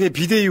만약에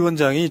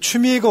비대위원장이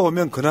추미애가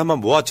오면 그나마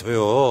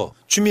모아줘요.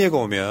 추미애가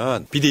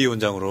오면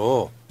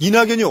비대위원장으로.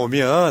 이낙연이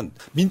오면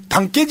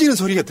당 깨지는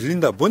소리가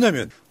들린다.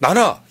 뭐냐면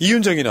나나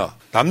이윤정이나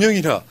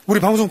남영이나 우리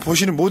방송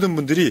보시는 모든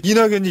분들이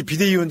이낙연이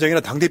비대위원장이나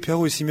당대표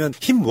하고 있으면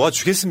힘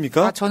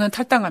모아주겠습니까? 저는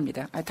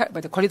탈당합니다.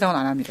 권리당원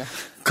안 합니다.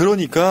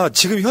 그러니까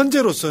지금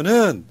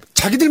현재로서는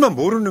자기들만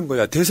모르는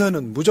거야.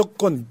 대선은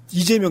무조건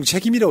이재명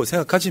책임이라고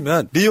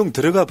생각하지만 내용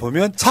들어가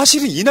보면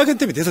사실은 이낙연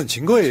때문에 대선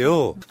진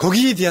거예요.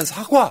 거기에 대한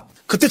사과.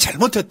 그때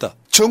잘못했다.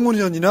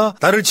 정운현이나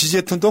나를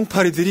지지했던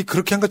똥파리들이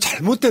그렇게 한 거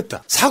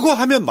잘못됐다.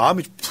 사과하면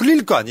마음이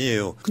풀릴 거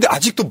아니에요. 근데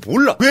아직도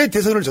몰라. 왜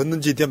대선을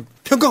졌는지에 대한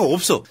평가가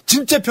없어.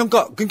 진짜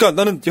평가. 그러니까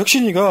나는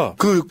혁신이가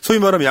그 소위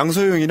말하면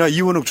양소영이나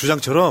이원욱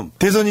주장처럼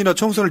대선이나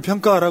총선을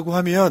평가하라고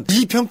하면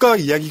이 평가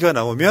이야기가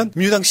나오면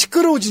민주당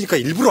시끄러워지니까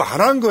일부러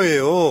안 한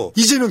거예요.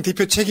 이재명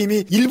대표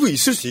책임이 일부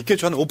있을 수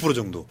있겠죠. 한 5%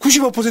 정도.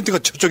 95%가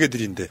저쪽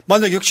애들인데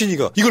만약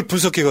혁신이가 이걸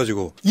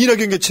분석해가지고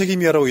이낙연의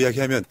책임이야라고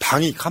이야기하면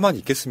당이 가만히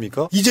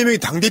있겠습니까? 이재명이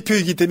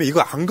당대표이기 때문에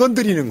이거 안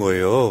건드리는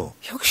거예요.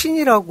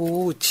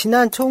 혁신이라고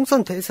지난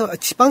총선 대선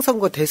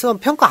지방선거 대선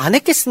평가 안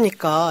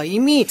했겠습니까?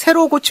 이미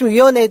새로 고침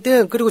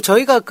위원회든 그리고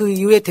저희가 그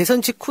이후에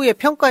대선 직후에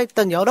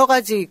평가했던 여러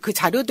가지 그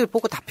자료들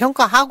보고 다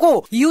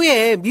평가하고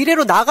이후에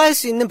미래로 나갈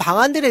수 있는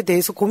방안들에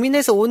대해서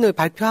고민해서 오늘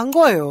발표한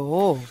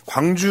거예요.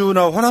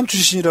 광주나 호남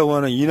출신이라고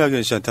하는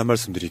이낙연 씨한테 한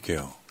말씀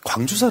드릴게요.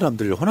 광주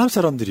사람들, 호남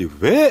사람들이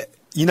왜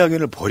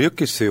이낙연을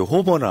버렸겠어요?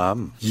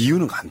 호버남.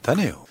 이유는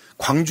간단해요.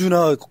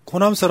 광주나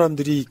호남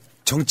사람들이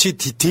정치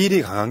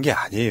디테일이 강한 게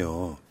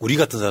아니에요. 우리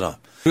같은 사람,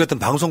 우리 같은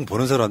방송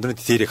보는 사람들은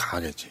디테일이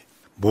강하겠지.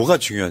 뭐가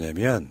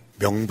중요하냐면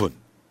명분,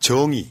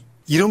 정의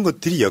이런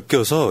것들이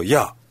엮여서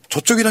야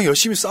저쪽이랑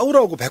열심히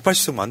싸우라고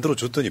 180석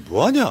만들어줬더니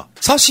뭐하냐.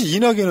 사실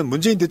이낙연은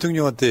문재인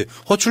대통령한테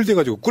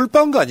허출돼가지고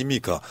꿀빵 거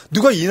아닙니까.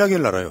 누가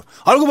이낙연을 알아요.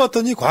 알고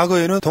봤더니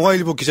과거에는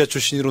동아일보 기자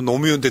출신으로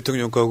노무현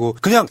대통령 거고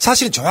그냥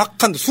사실은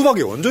정확한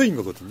수박의 원조인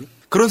거거든요.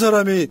 그런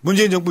사람이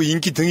문재인 정부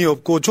인기 등이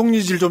없고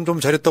총리질 좀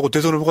잘했다고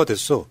대선 후보가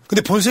됐어.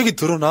 근데 본색이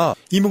드러나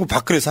이명박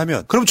박근혜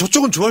사면 그럼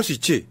저쪽은 좋아할 수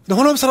있지. 근데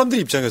호남 사람들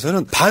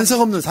입장에서는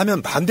반성 없는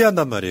사면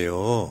반대한단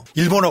말이에요.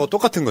 일본하고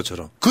똑같은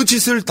것처럼. 그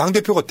짓을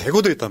당대표가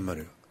대거도 했단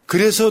말이에요.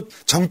 그래서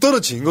정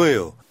떨어진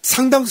거예요.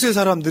 상당수의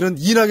사람들은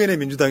이낙연의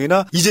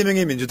민주당이나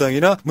이재명의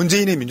민주당이나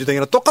문재인의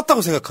민주당이나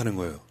똑같다고 생각하는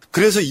거예요.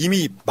 그래서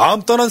이미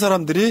마음 떠난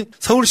사람들이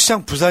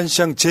서울시장,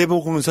 부산시장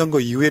재보궐선거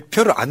이후에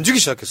표를 안 주기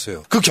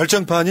시작했어요. 그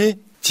결정판이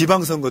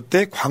지방선거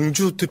때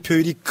광주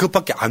투표율이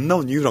그것밖에 안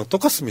나온 이유랑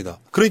똑같습니다.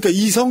 그러니까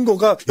이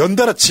선거가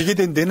연달아 지게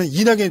된 데는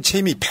이낙연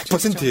책임이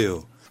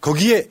 100%예요.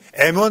 거기에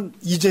M1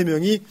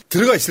 이재명이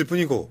들어가 있을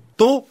뿐이고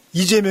또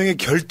이재명의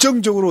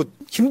결정적으로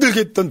힘들게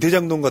했던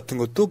대장동 같은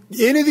것도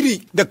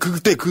얘네들이 나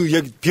그때 그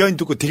이야기 비하인드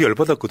듣고 되게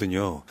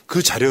열받았거든요.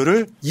 그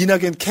자료를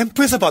이낙연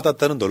캠프에서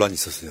받았다는 논란이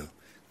있었어요.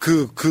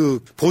 그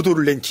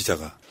보도를 낸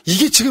기자가.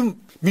 이게 지금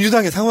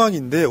민주당의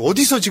상황인데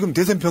어디서 지금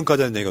대선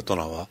평가하자는 얘기가 또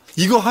나와.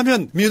 이거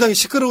하면 민주당이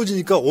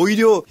시끄러워지니까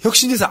오히려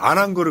혁신에서 안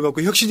한 거를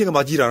갖고 혁신이가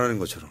막 일 안 하는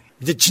것처럼.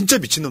 이제 진짜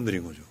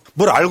미친놈들인 거죠.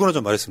 뭘 알고나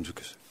좀 말했으면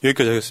좋겠어요.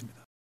 여기까지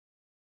하겠습니다.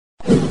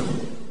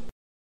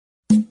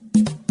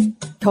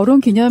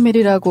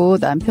 결혼기념일이라고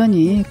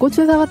남편이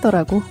꽃을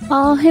사왔더라고.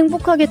 아,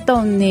 행복하겠다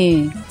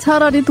언니.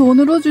 차라리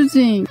돈으로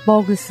주지.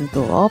 먹을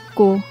수도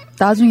없고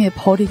나중에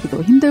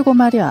버리기도 힘들고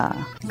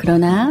말이야.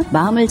 그러나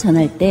마음을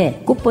전할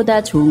때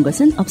꽃보다 좋은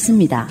것은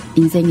없습니다.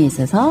 인생에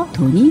있어서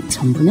돈이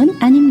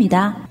전부는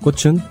아닙니다.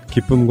 꽃은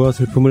기쁨과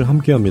슬픔을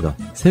함께합니다.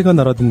 새가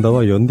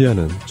날아든다와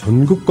연대하는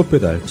전국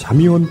꽃배달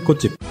자미원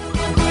꽃집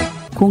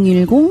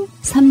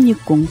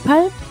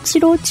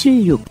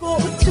 010-3608-7576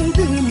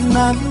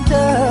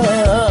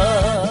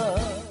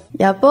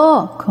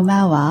 여보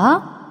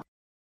고마워.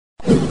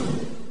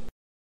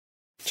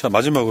 자,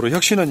 마지막으로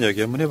혁신한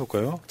이야기 한번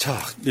해볼까요? 자,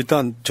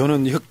 일단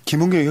저는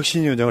김은경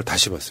혁신위원장을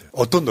다시 봤어요.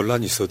 어떤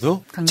논란이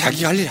있어도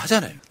자기가 할 일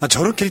하잖아요. 난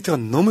저런 캐릭터가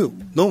너무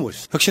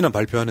멋있어. 혁신안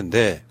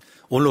발표하는데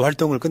오늘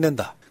활동을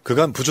끝낸다.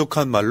 그간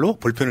부족한 말로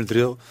볼펜을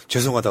들여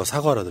죄송하다고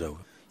사과를 하더라고요.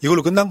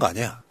 이걸로 끝난 거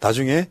아니야.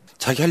 나중에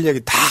자기 할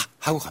이야기 다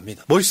하고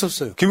갑니다.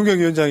 멋있었어요. 김은경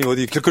위원장이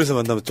어디 길거리에서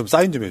만나면 좀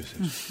사인 좀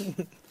해주세요.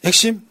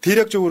 핵심?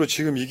 대략적으로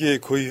지금 이게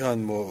거의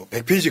한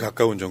 100페이지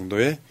가까운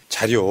정도의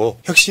자료,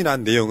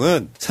 혁신안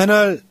내용은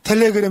새날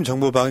텔레그램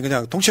정보방에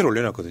그냥 통째로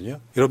올려놨거든요.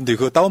 여러분들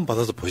그거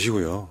다운받아서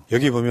보시고요.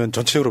 여기 보면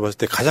전체적으로 봤을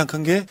때 가장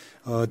큰 게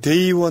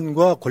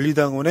대의원과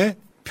권리당원의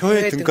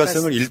표의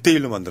등가성을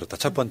 1대1로 만들었다.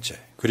 첫 번째.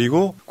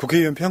 그리고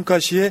국회의원 평가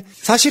시에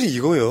사실은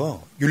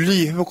이거요.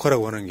 윤리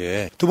회복하라고 하는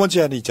게 두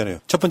번째 안에 있잖아요.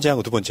 첫 번째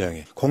항과 두 번째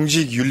항에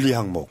공직윤리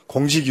항목,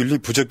 공직윤리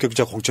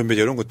부적격자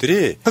공천배제 이런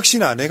것들이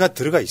혁신 안에가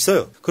들어가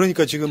있어요.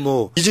 그러니까 지금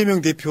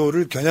이재명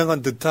대표를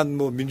겨냥한 듯한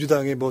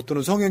민주당의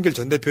또는 송영길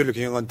전 대표를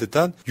겨냥한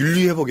듯한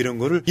윤리 회복 이런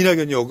거를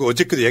이낙연이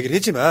어저께도 이야기를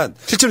했지만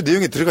실제로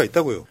내용에 들어가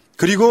있다고요.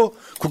 그리고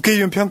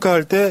국회의원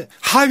평가할 때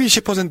하위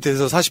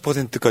 10%에서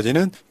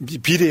 40%까지는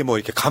비례에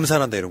이렇게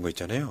감산한다 이런 거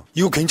있잖아요.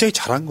 이거 굉장히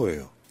잘한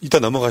거예요. 이따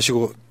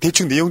넘어가시고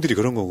대충 내용들이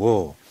그런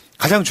거고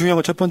가장 중요한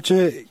건 첫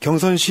번째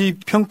경선 시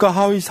평가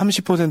하위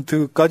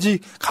 30%까지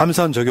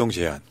감산 적용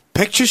제한.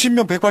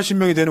 170명,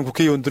 180명이 되는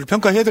국회의원들을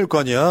평가해야 될 거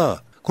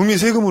아니야. 국민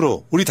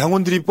세금으로 우리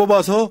당원들이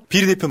뽑아서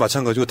비례대표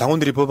마찬가지고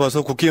당원들이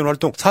뽑아서 국회의원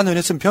활동 4년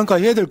했으면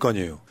평가해야 될 거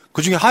아니에요.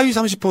 그중에 하위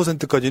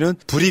 30%까지는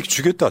불이익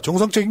주겠다.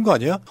 정상적인 거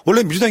아니야?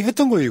 원래 민주당이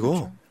했던 거예요, 이거.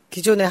 그렇죠.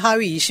 기존에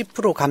하위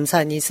 20%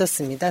 감산이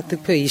있었습니다.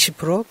 득표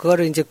 20%.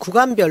 그거를 이제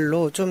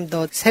구간별로 좀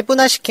더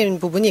세분화시키는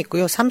부분이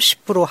있고요.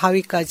 30%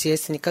 하위까지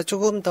했으니까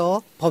조금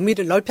더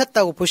범위를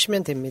넓혔다고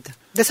보시면 됩니다.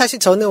 근데 사실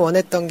저는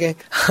원했던 게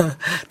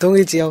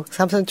동일지역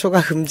삼선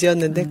초과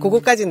금지였는데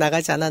그거까지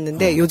나가지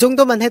않았는데 요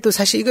정도만 해도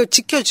사실 이걸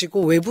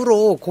지켜지고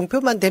외부로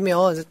공표만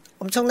되면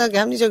엄청나게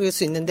합리적일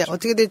수 있는데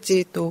어떻게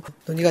될지 또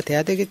논의가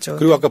돼야 되겠죠.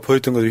 그리고 아까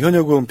보였던 것도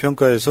현역의원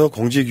평가에서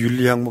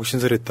공직윤리 항목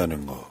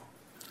신설했다는 거.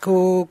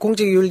 그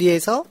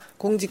공직윤리에서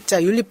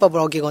공직자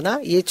윤리법을 어기거나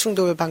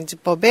이해충돌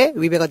방지법에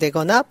위배가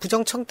되거나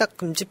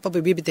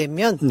부정청탁금지법에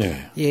위배되면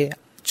예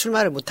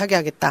출마를 못하게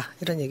하겠다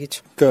이런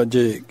얘기죠. 그러니까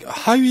이제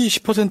하위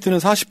 10%는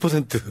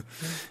 40%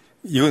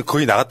 이건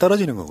거의 나가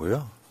떨어지는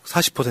거고요.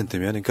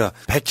 40%면 그러니까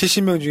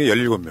 170명 중에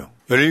 17명.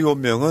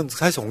 17명은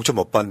사실상 공천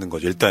못 받는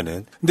거죠,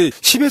 일단은. 근데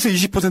 10에서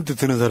 20%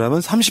 드는 사람은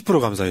 30%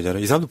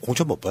 감산이잖아요. 이 사람도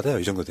공천 못 받아요,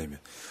 이 정도 되면.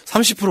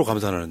 30%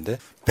 감산하는데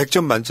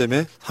 100점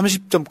만점에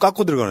 30점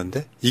깎고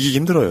들어가는데 이기기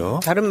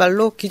힘들어요. 다른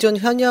말로 기존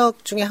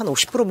현역 중에 한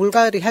 50%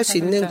 물갈이 할 수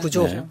있는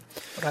구조. 네.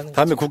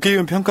 다음에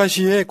국회의원 평가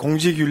시에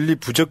공직윤리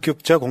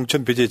부적격자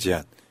공천 배제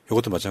제한.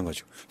 이것도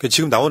마찬가지고. 그러니까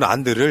지금 나오는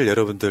안들을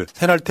여러분들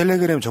새날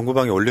텔레그램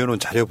정보방에 올려놓은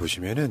자료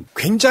보시면은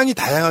굉장히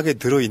다양하게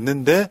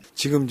들어있는데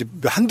지금 이제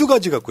한두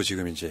가지 갖고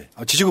지금 이제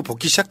지지고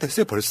복귀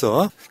시작됐어요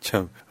벌써.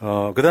 참.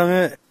 그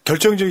다음에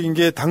결정적인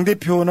게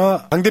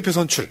당대표나 당대표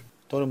선출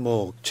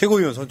또는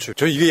최고위원 선출.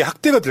 저는 이게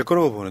학대가 될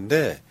거라고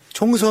보는데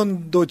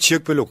총선도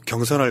지역별로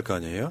경선할 거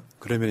아니에요?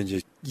 그러면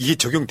이제 이게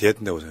적용돼야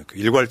된다고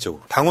생각해요.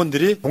 일괄적으로.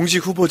 당원들이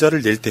공직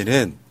후보자를 낼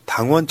때는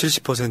당원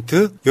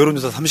 70%,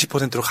 여론조사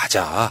 30%로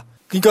가자.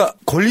 그러니까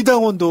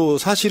권리당원도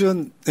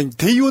사실은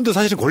대의원도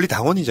사실은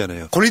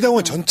권리당원이잖아요.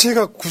 권리당원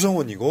전체가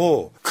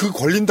구성원이고 그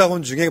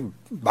권리당원 중에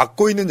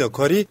맡고 있는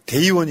역할이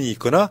대의원이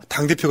있거나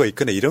당대표가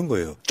있거나 이런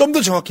거예요. 좀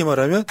더 정확히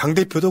말하면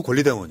당대표도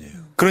권리당원이에요.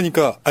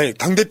 그러니까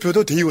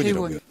당대표도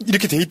대의원이라고요.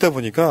 이렇게 돼 있다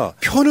보니까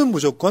표는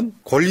무조건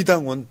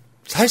권리당원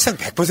사실상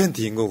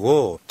 100%인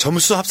거고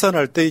점수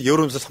합산할 때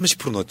여론조사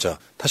 30% 넣자.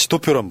 다시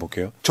도표를 한번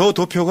볼게요. 저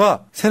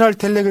도표가 새날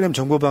텔레그램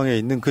정보방에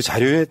있는 그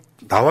자료에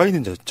나와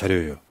있는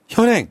자료예요.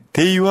 현행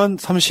대의원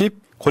 30,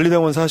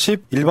 권리당원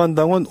 40,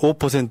 일반당원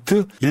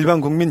 5%,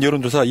 일반국민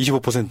여론조사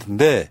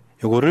 25%인데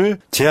요거를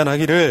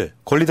제한하기를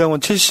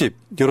권리당원 70,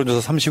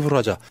 여론조사 30으로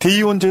하자.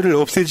 대의원제를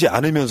없애지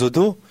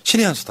않으면서도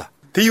신의 한 수다.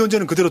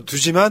 대의원제는 그대로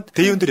두지만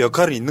대의원들의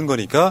역할은 있는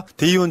거니까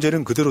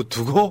대의원제는 그대로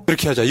두고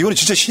그렇게 하자. 이거는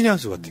진짜 신의 한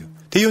수 같아요.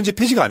 대의원제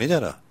폐지가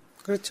아니잖아.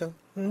 그렇죠.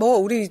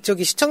 우리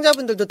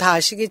시청자분들도 다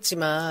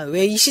아시겠지만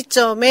왜 이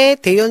시점에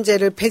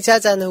대의원제를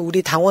폐지하자는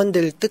우리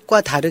당원들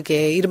뜻과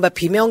다르게 이른바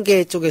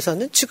비명계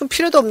쪽에서는 지금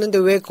필요도 없는데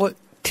왜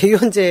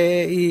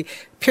대의원제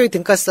표의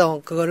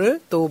등가성 그거를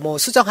또 뭐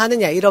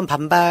수정하느냐 이런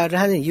반발을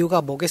하는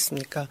이유가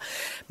뭐겠습니까?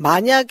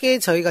 만약에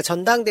저희가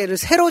전당대회를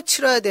새로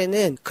치러야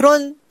되는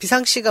그런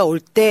비상시가 올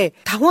때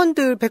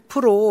당원들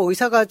 100%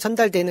 의사가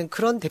전달되는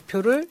그런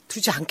대표를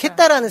두지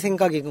않겠다라는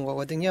생각인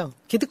거거든요.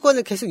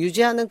 기득권을 계속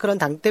유지하는 그런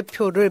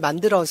당대표를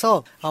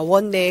만들어서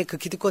원내에 그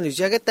기득권을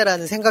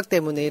유지하겠다라는 생각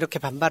때문에 이렇게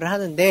반발을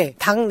하는데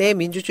당내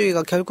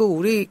민주주의가 결국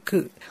우리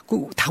그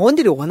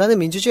당원들이 원하는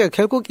민주주의가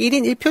결국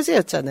 1인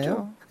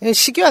 1표제였잖아요.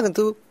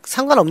 시기와도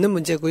상관없는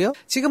문제고요.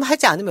 지금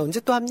하지 않으면 언제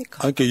또 합니까?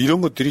 그러니까 이런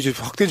것들이 이제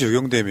확대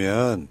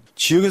적용되면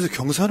지역에서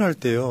경선할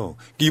때요.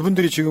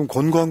 이분들이 지금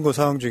권고한 거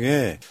사항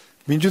중에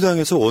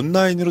민주당에서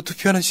온라인으로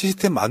투표하는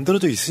시스템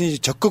만들어져 있으니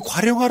적극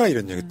활용하라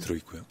이런 얘기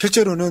들어있고요.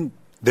 실제로는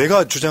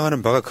내가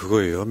주장하는 바가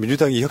그거예요.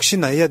 민주당이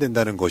혁신해야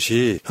된다는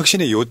것이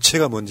혁신의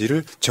요체가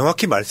뭔지를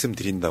정확히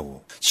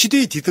말씀드린다고.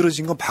 시대에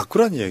뒤떨어진 건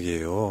바꾸라는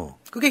이야기예요.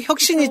 그게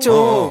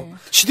혁신이죠.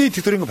 시대에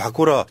뒤떨어진 건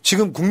바꾸라.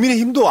 지금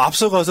국민의힘도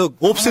앞서가서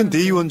없앤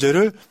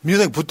대의원제를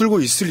민주당이 붙들고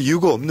있을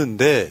이유가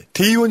없는데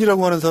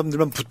대의원이라고 하는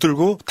사람들만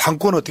붙들고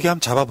당권 어떻게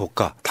한번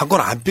잡아볼까. 당권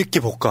안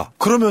뺏겨볼까.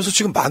 그러면서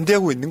지금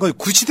반대하고 있는 건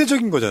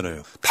구시대적인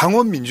거잖아요.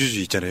 당원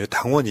민주주의 있잖아요.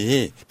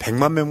 당원이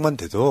 100만 명만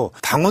돼도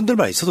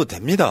당원들만 있어도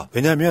됩니다.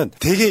 왜냐하면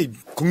되게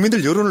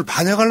국민들 여론을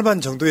반영할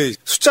만한 정도의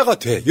숫자가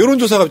돼.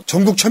 여론조사가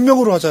전국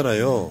 1000명으로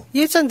하잖아요.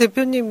 이해찬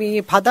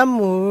대표님이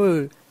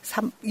바닷물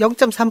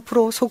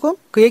 0.3% 소금?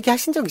 그 얘기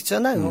하신 적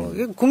있잖아요.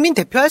 국민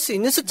대표할 수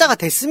있는 숫자가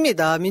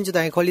됐습니다.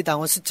 민주당의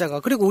권리당원 숫자가.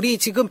 그리고 우리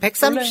지금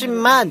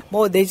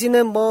 130만,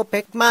 내지는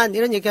 100만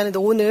이런 얘기하는데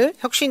오늘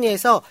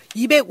혁신위에서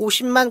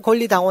 250만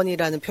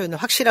권리당원이라는 표현을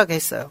확실하게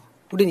했어요.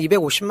 우리는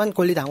 250만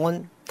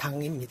권리당원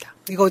당입니다.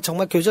 이거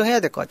정말 교정해야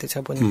될 것 같아요.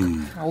 제가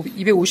보니까.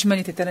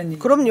 250만이 됐다는 얘기.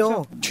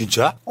 그럼요.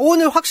 진짜?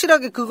 오늘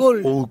확실하게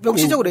그걸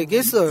명시적으로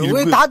얘기했어요.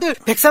 왜 다들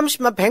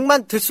 130만,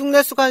 100만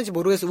들쑥날쑥 하는지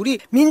모르겠어요. 우리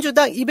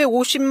민주당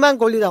 250만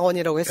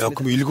권리당원이라고 했습니다.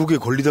 그럼 일국의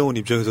권리당원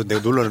입장에서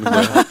내가 놀라는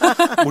거야.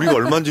 우리가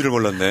얼마인지를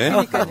몰랐네.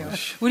 그러니까요.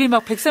 우리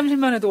막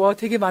 130만 해도 와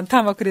되게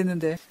많다 막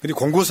그랬는데. 근데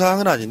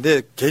공고사항은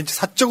아닌데 개인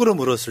사적으로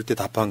물었을 때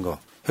답한 거.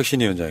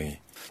 혁신위원장이.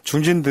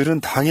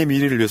 중진들은 당의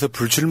미래를 위해서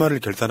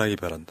불출마를 결단하기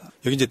바란다.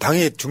 여기 이제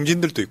당의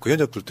중진들도 있고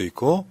현역들도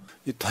있고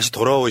다시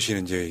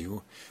돌아오시는 이제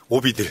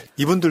오비들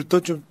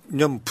이분들도 좀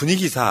그냥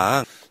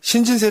분위기상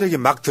신진 세력이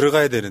막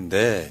들어가야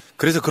되는데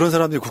그래서 그런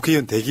사람들이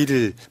국회의원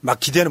되기를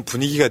막 기대하는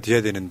분위기가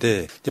돼야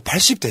되는데 이제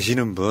 80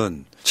 되시는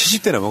분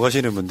 70대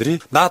넘어가시는 분들이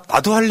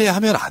나도 할래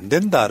하면 안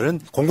된다는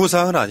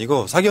공고사항은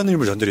아니고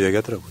사기원님을 전제로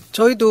얘기하더라고요.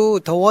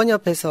 저희도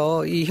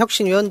더원협에서 이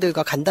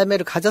혁신위원들과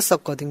간담회를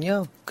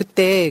가졌었거든요.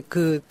 그때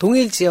그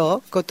동일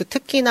지역 그것도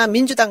특히나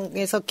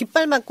민주당에서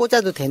깃발만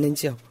꽂아도 되는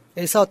지역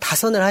에서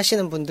다선을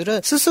하시는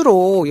분들은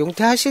스스로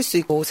용퇴하실 수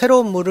있고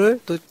새로운 물을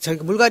또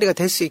저희가 물갈이가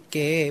될 수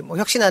있게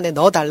혁신 안에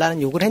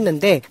넣어달라는 요구를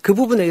했는데 그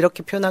부분을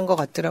이렇게 표현한 것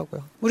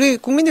같더라고요. 우리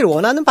국민들이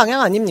원하는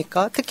방향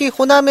아닙니까? 특히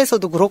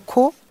호남에서도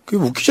그렇고.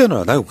 그게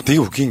웃기잖아. 나 되게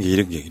웃긴 게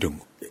이런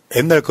거.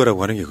 옛날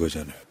거라고 하는 게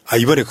그거잖아요.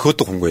 이번에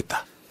그것도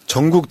공고했다.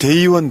 전국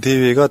대의원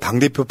대회가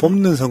당대표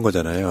뽑는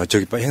선거잖아요.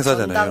 저기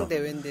행사잖아요.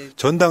 전당대회인데.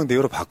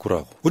 전당대회로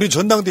바꾸라고. 우리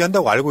전당대회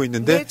한다고 알고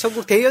있는데. 네,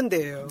 전국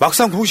대의원대회예요.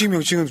 막상 공식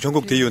명칭은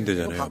전국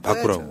대의원대잖아요.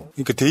 바꾸라고.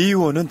 그러니까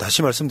대의원은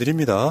다시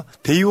말씀드립니다.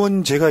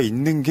 대의원제가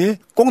있는 게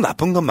꼭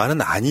나쁜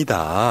것만은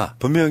아니다.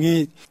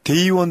 분명히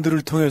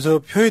대의원들을 통해서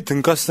표의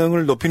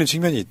등가성을 높이는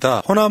측면이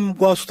있다.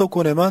 호남과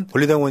수도권에만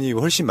권리당원이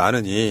훨씬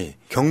많으니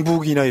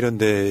경북이나 이런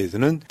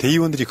데에서는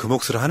대의원들이 그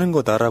몫을 하는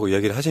거다라고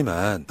이야기를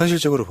하지만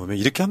현실적으로 보면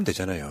이렇게 하면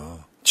되잖아요.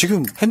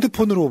 지금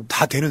핸드폰으로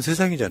다 되는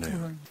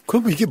세상이잖아요.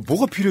 그러면 이게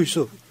뭐가 필요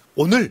있어?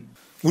 오늘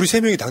우리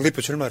 3명이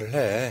당대표 출마를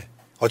해.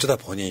 어쩌다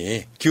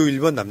보니 기호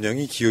 1번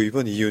남영희, 기호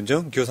 2번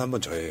이윤정, 기호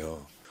 3번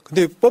저예요.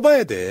 근데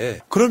뽑아야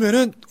돼.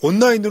 그러면은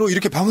온라인으로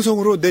이렇게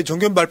방송으로 내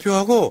정견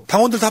발표하고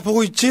당원들 다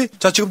보고 있지?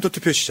 자, 지금부터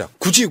투표 시작.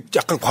 굳이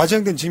약간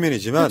과장된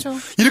측면이지만 그렇죠.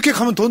 이렇게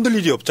가면 돈 들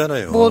일이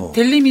없잖아요.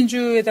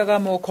 델리민주에다가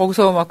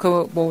거기서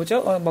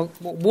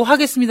뭐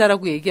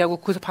하겠습니다라고 얘기하고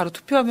거기서 바로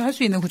투표하면 할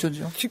수 있는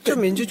구조죠. 직접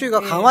민주주의가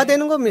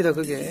강화되는 겁니다,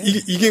 그게.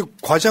 이게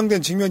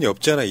과장된 측면이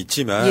없잖아,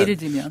 있지만. 예를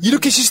들면.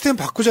 이렇게 시스템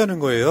바꾸자는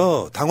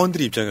거예요.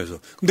 당원들이 입장에서.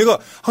 내가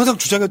항상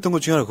주장했던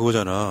것 중에 하나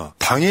그거잖아.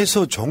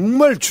 당에서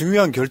정말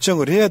중요한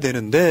결정을 해야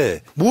되는데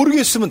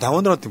모르겠으면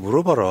당원들한테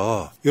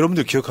물어봐라.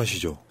 여러분들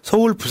기억하시죠?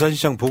 서울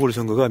부산시장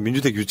보궐선거가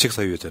민주당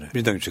유책사유였잖아요.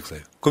 민주당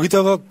유책사유.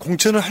 거기다가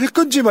공천을 할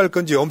건지 말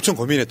건지 엄청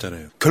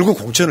고민했잖아요. 결국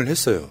공천을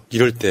했어요.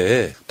 이럴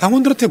때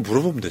당원들한테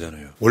물어보면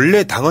되잖아요.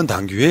 원래 당원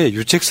당규에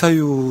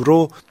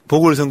유책사유로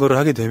보궐선거를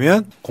하게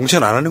되면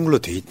공천 안 하는 걸로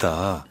돼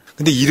있다.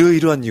 근데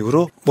이러이러한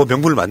이유로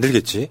명분을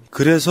만들겠지.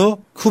 그래서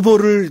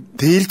후보를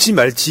내일지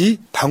말지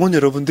당원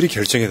여러분들이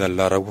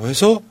결정해달라라고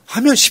해서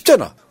하면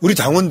쉽잖아. 우리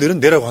당원들은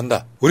내라고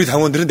한다. 우리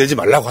당원들은 내지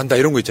말라고 한다.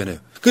 이런 거 있잖아요.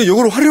 그냥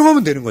이걸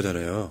활용하면 되는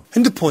거잖아요.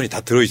 핸드폰이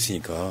다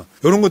들어있으니까.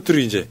 이런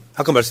것들을 이제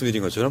아까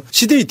말씀드린 것처럼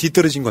시대에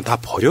뒤떨어진 건 다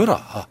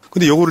버려라.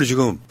 근데 요거를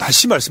지금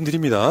다시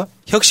말씀드립니다.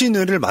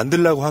 혁신을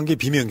만들려고 한 게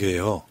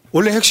비명계예요.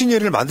 원래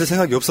혁신위원회를 만들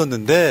생각이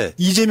없었는데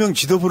이재명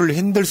지도부를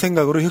흔들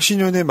생각으로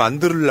혁신위원회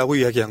만들으려고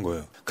이야기한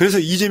거예요. 그래서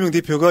이재명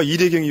대표가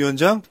이대경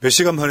위원장 몇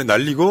시간 만에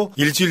날리고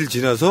일주일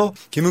지나서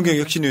김은경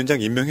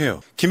혁신위원장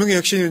임명해요. 김은경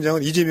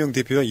혁신위원장은 이재명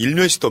대표가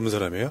일면식도 없는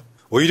사람이에요.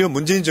 오히려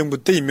문재인 정부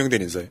때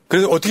임명된 인사예요.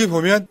 그래서 어떻게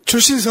보면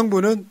출신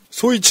성분은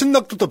소위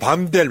친낙도도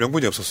반대할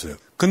명분이 없었어요.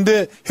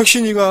 근데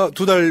혁신위가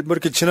 2달 뭐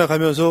이렇게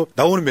지나가면서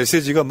나오는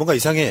메시지가 뭔가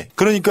이상해.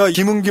 그러니까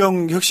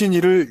김은경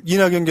혁신위를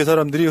이낙연계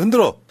사람들이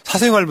흔들어.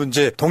 사생활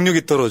문제,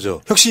 동력이 떨어져.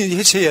 혁신위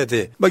해체해야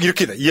돼. 막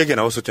이렇게 이야기가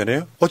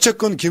나왔었잖아요.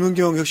 어쨌건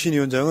김은경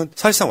혁신위원장은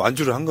사실상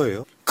완주를 한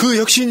거예요. 그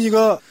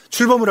혁신위가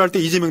출범을 할 때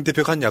이재명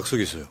대표가 한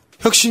약속이 있어요.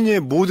 혁신위의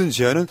모든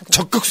제안은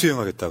적극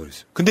수용하겠다고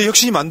그랬어요. 근데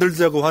혁신위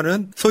만들자고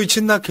하는 소위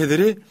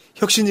친낙회들이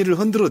혁신위를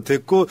흔들어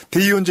댔고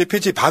대의원제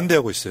폐지에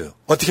반대하고 있어요.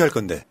 어떻게 할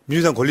건데?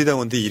 민주당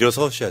권리당원들이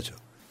일어서셔야죠.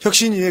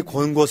 혁신위의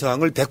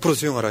권고사항을 100%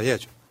 수용하라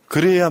해야죠.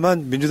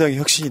 그래야만 민주당이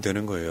혁신이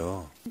되는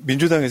거예요.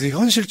 민주당에서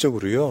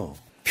현실적으로요.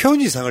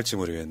 표현이 이상할지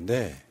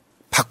모르겠는데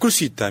바꿀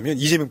수 있다면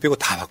이재명 빼고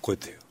다 바꿔야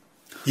돼요.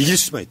 이길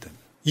수만 있다면.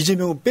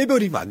 이재명은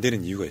빼버리면 안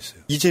되는 이유가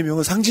있어요.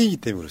 이재명은 상징이기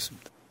때문에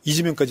그렇습니다.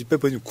 이재명까지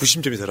빼버리면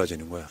 90점이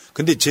사라지는 거야.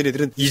 근데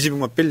쟤네들은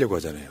이재명만 빼려고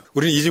하잖아요.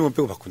 우리는 이재명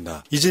빼고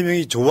바꾼다.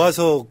 이재명이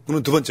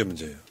좋아서는 두 번째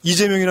문제예요.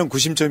 이재명이랑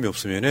 90점이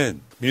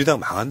없으면은 민주당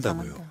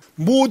망한다고요.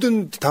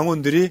 모든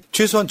당원들이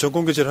최소한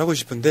정권교체를 하고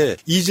싶은데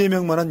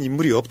이재명만한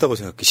인물이 없다고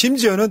생각해.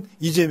 심지어는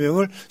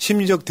이재명을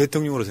심리적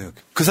대통령으로 생각해.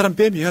 그 사람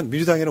빼면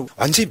민주당에는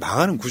완전히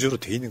망하는 구조로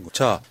돼 있는 거예요.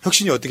 자,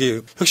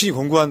 혁신이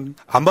권고안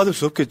안 받을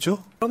수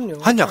없겠죠? 그럼요.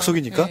 한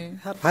약속이니까? 네,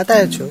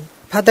 받아야죠.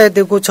 받아야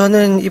되고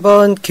저는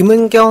이번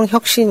김은경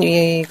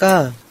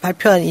혁신위가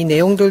발표한 이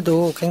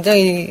내용들도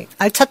굉장히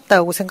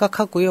알찼다고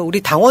생각하고요. 우리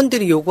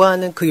당원들이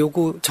요구하는 그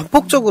요구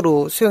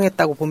전폭적으로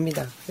수용했다고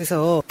봅니다.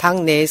 그래서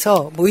당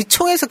내에서 뭐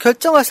의총에서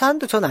결정할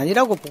사안도 전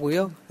아니라고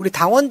보고요. 우리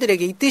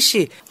당원들에게 이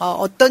뜻이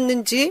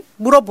어떻는지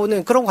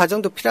물어보는 그런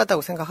과정도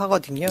필요하다고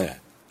생각하거든요. 네.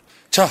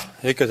 자,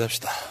 여기까지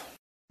합시다.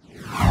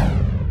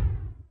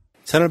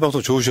 채널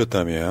방송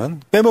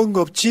좋으셨다면 빼먹은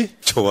거 없지?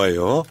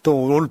 좋아요.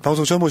 또 오늘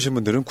방송 처음 오신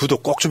분들은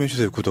구독 꼭 좀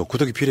해주세요.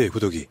 구독이 필요해요.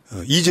 구독이.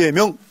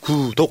 이재명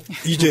구독,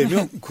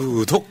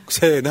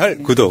 새날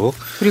구독.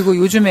 그리고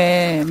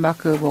요즘에 막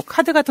그 뭐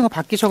카드 같은 거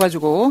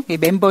바뀌셔가지고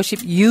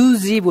멤버십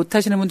유지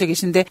못하시는 분들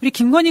계신데 우리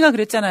김건희가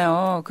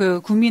그랬잖아요.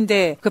 그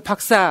국민대 그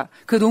박사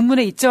그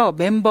논문에 있죠.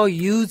 멤버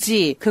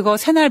유지 그거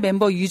새날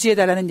멤버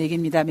유지해달라는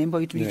얘기입니다.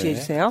 멤버 좀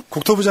유지해주세요.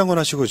 국토부 장관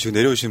하시고 지금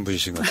내려오시는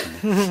분이신 것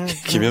같은데.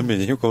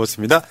 김현민님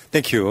고맙습니다.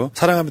 땡큐.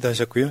 사랑합니다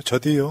하셨고요.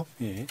 저도요.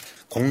 예.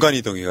 공간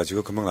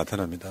이동해가지고 금방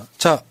나타납니다.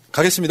 자,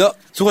 가겠습니다.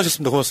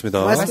 수고하셨습니다.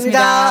 고맙습니다.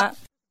 고맙습니다.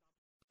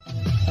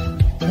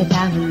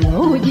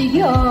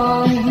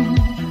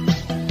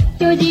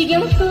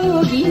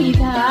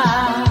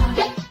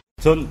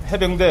 전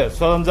해병대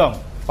수사단장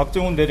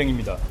박정훈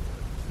대령입니다.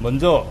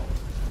 먼저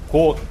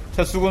고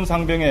최수근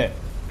상병의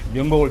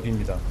명복을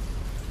빕니다.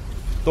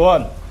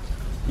 또한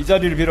이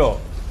자리를 빌어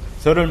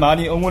저를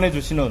많이 응원해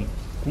주시는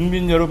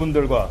국민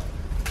여러분들과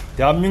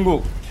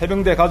대한민국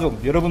해병대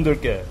가족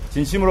여러분들께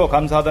진심으로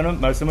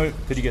감사하다는 말씀을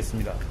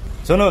드리겠습니다.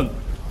 저는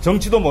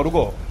정치도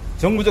모르고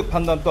정무적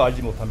판단도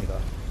알지 못합니다.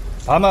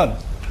 다만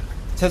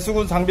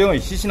최수근 상병의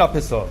시신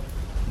앞에서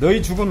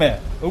너희 죽음에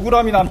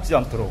억울함이 남지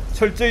않도록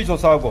철저히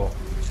조사하고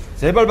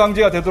재발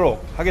방지가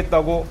되도록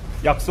하겠다고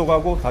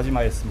약속하고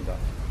다짐하였습니다.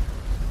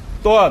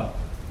 또한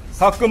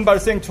사건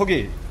발생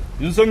초기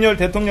윤석열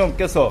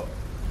대통령께서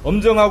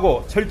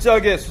엄정하고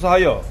철저하게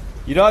수사하여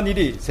이러한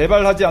일이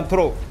재발하지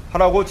않도록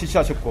하라고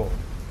지시하셨고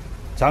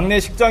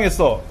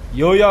장례식장에서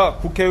여야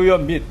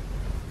국회의원 및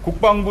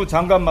국방부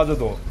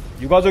장관마저도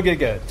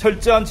유가족에게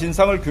철저한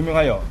진상을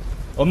규명하여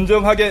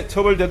엄정하게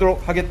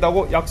처벌되도록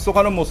하겠다고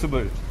약속하는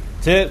모습을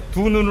제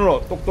두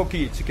눈으로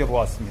똑똑히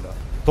지켜보았습니다.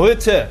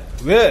 도대체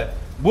왜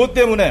무엇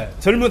때문에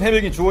젊은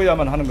해병이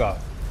죽어야만 하는가?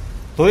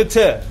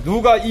 도대체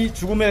누가 이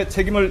죽음의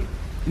책임을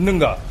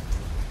있는가?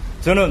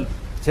 저는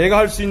제가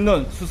할 수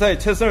있는 수사에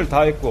최선을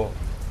다했고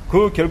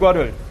그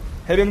결과를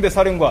해병대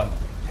사령관,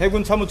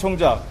 해군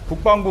참모총장,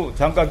 국방부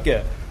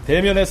장관께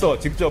대면해서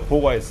직접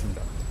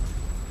보고하였습니다.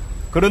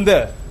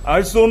 그런데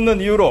알 수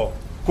없는 이유로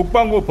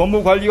국방부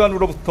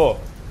법무관리관으로부터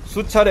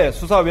수차례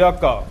수사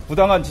외압과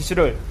부당한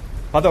지시를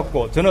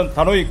받았고 저는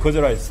단호히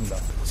거절하였습니다.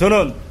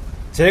 저는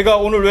제가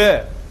오늘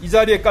왜 이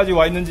자리에까지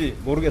와 있는지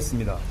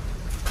모르겠습니다.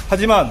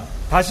 하지만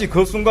다시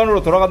그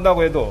순간으로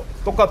돌아간다고 해도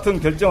똑같은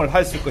결정을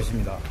하였을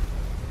것입니다.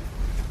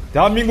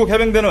 대한민국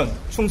해병대는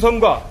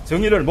충성과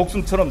정의를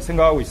목숨처럼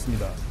생각하고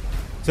있습니다.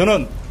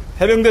 저는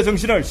해병대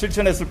정신을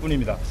실천했을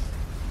뿐입니다.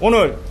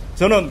 오늘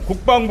저는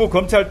국방부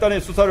검찰단의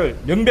수사를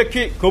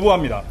명백히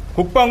거부합니다.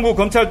 국방부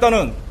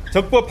검찰단은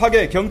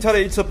적법하게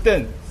경찰에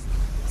이첩된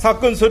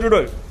사건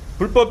서류를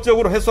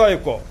불법적으로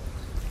회수하였고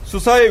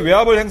수사에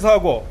외압을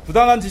행사하고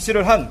부당한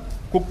지시를 한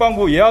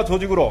국방부 예하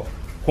조직으로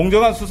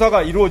공정한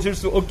수사가 이루어질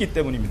수 없기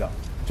때문입니다.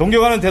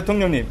 존경하는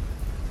대통령님,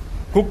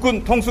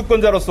 국군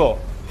통수권자로서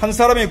한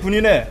사람의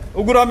군인의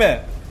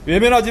억울함에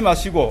외면하지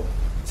마시고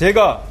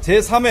제가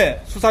제3회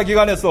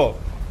수사기관에서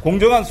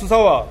공정한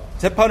수사와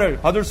재판을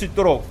받을 수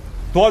있도록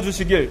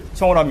도와주시길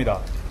청원합니다.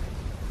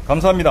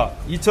 감사합니다.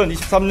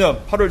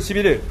 2023년 8월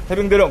 11일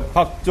해병대령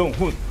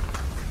박정훈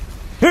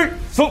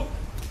필승!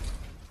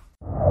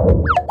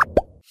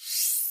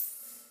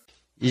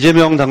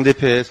 이재명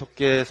당대표의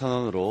속개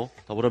선언으로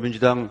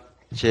더불어민주당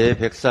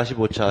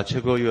제145차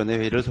최고위원회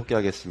회의를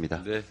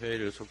속개하겠습니다. 네,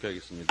 회의를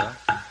속개하겠습니다.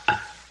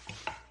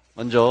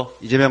 먼저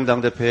이재명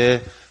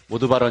당대표의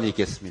모두 발언이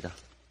있겠습니다.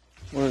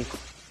 오늘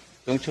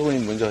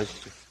정책원님 먼저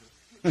하시죠.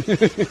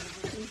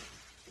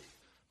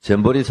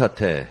 잼버리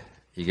사태,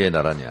 이게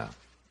나라냐.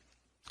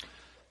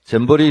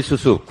 잼버리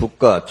수습,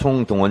 국가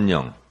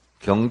총동원령,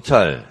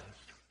 경찰,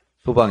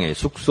 소방의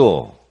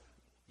숙소,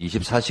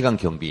 24시간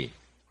경비,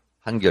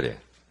 한겨레.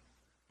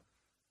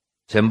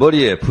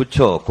 잼버리에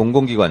부처,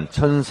 공공기관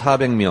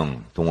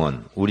 1,400명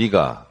동원,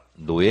 우리가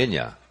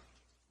노예냐.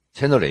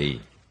 채널A.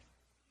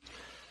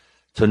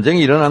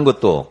 전쟁이 일어난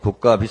것도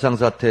국가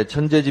비상사태,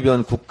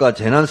 천재지변, 국가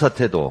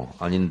재난사태도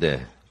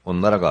아닌데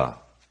온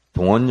나라가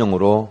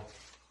동원령으로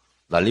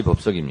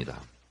난리법석입니다.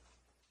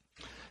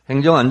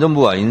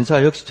 행정안전부와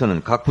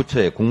인사혁신처는 각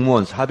부처에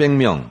공무원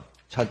 400명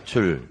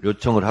차출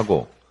요청을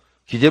하고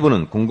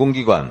기재부는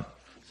공공기관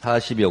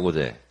 40여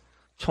곳에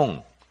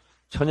총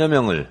 1,000여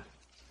명을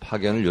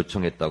파견을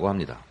요청했다고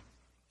합니다.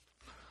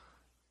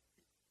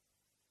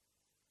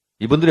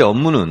 이분들의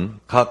업무는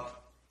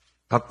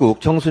각국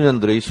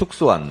청소년들의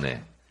숙소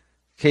안내,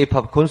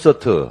 K-팝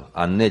콘서트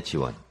안내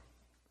지원,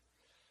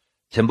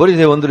 잼버리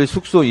대원들의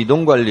숙소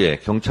이동 관리에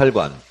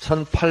경찰관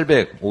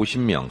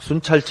 1,850명,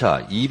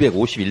 순찰차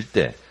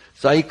 251대,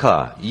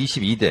 사이카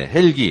 22대,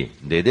 헬기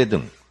 4대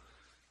등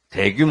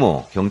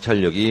대규모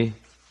경찰력이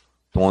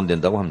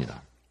동원된다고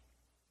합니다.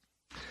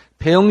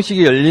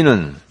 폐영식이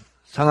열리는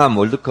상암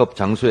월드컵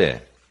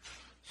장소에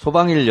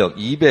소방인력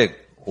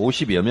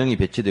 250여 명이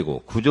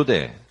배치되고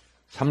구조대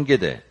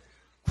 3개대,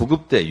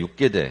 구급대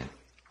 6개대,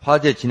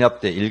 화재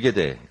진압대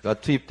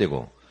 1개대가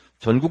투입되고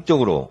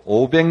전국적으로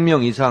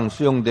 500명 이상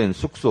수용된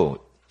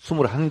숙소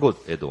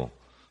 21곳에도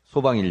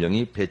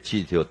소방인력이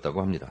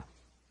배치되었다고 합니다.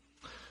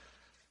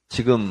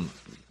 지금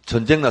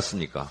전쟁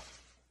났습니까?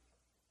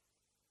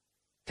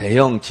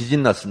 대형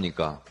지진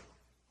났습니까?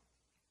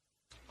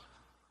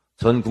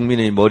 전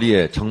국민의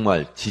머리에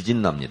정말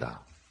지진 납니다.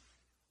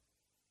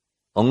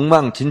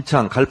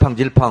 엉망진창,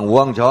 갈팡질팡,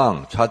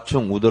 우왕좌왕,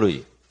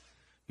 좌충우돌의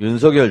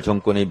윤석열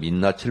정권의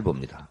민낯을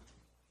봅니다.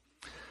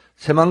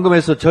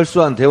 새만금에서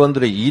철수한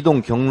대원들의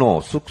이동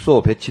경로,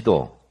 숙소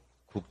배치도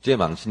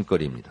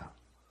국제망신거리입니다.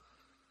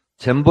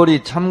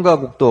 잼버리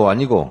참가국도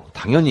아니고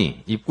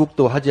당연히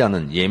입국도 하지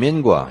않은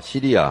예멘과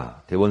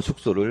시리아 대원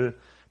숙소를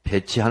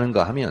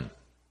배치하는가 하면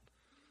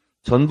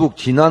전북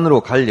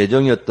진안으로 갈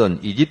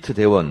예정이었던 이집트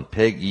대원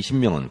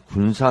 120명은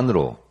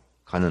군산으로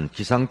가는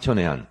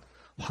기상천외한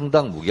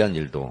황당무계한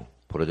일도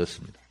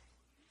벌어졌습니다.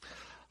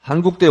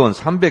 한국 대원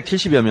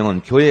 370여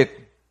명은 교회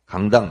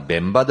강당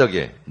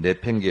맨바닥에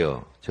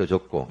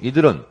내팽개쳐졌고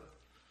이들은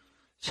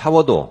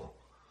샤워도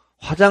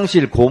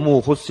화장실 고무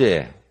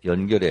호스에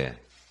연결해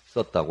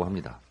썼다고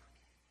합니다.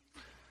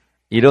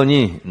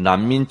 이러니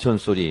난민촌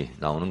소리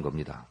나오는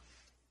겁니다.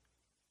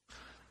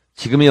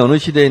 지금이 어느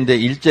시대인데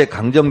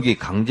일제강점기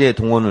강제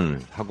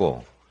동원을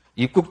하고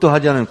입국도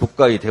하지 않은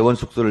국가의 대원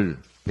숙소를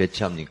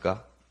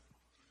배치합니까?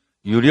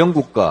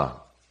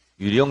 유령국가,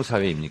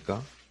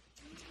 유령사회입니까?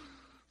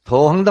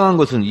 더 황당한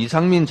것은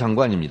이상민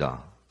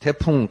장관입니다.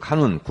 태풍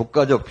카눈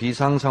국가적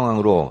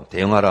비상상황으로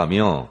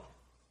대응하라며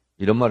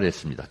이런 말을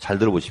했습니다. 잘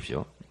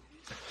들어보십시오.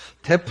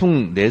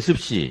 태풍 내습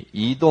시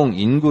이동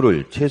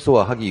인구를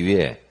최소화하기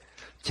위해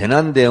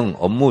재난대응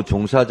업무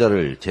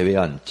종사자를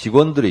제외한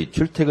직원들의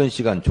출퇴근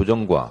시간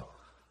조정과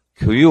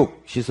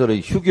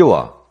교육시설의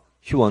휴교와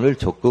휴원을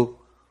적극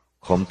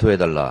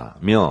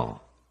검토해달라며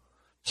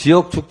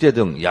지역축제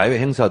등 야외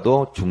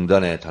행사도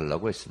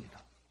중단해달라고 했습니다.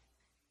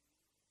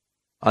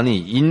 아니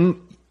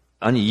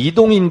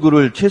이동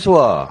인구를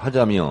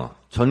최소화하자며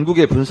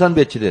전국에 분산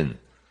배치된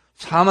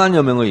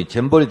 4만여 명의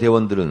잼버리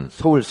대원들은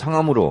서울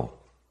상암으로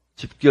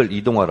집결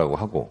이동하라고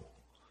하고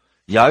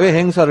야외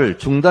행사를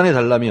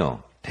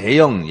중단해달라며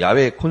대형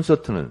야외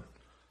콘서트는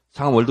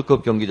상암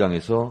월드컵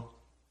경기장에서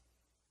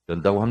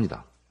연다고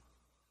합니다.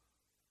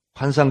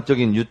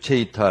 환상적인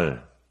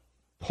유체이탈,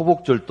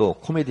 포복절도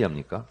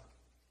코미디합니까?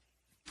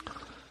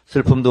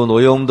 슬픔도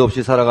노여움도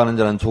없이 살아가는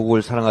자는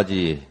조국을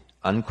사랑하지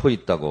않고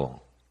있다고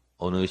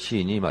어느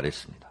시인이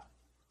말했습니다.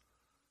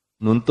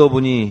 눈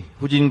떠보니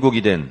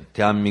후진국이 된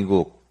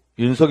대한민국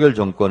윤석열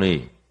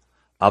정권의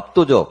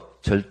압도적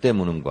절대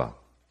무능과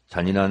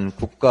잔인한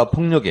국가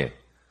폭력에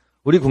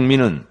우리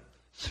국민은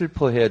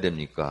슬퍼해야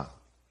됩니까?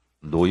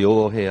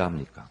 노여워해야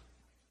합니까?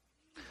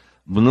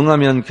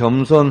 무능하면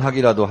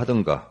겸손하기라도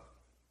하든가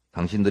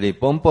당신들의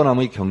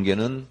뻔뻔함의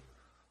경계는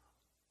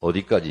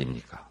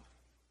어디까지입니까?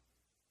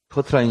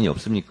 커트라인이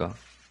없습니까?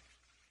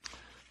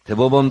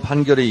 대법원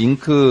판결의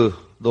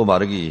잉크도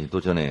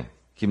마르기도 전에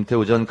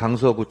김태우 전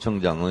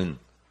강서구청장은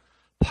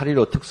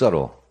 8.15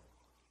 특사로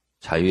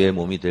자유의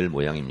몸이 될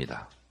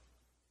모양입니다.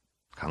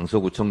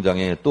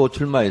 강서구청장에 또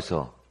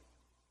출마해서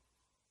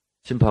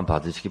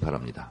심판받으시기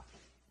바랍니다.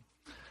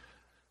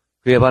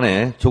 그에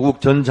반해 조국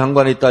전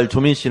장관의 딸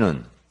조민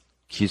씨는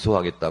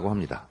기소하겠다고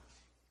합니다.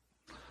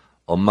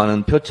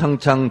 엄마는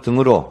표창장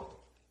등으로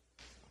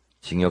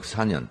징역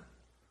 4년,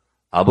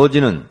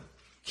 아버지는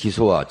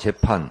기소와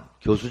재판,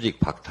 교수직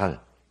박탈,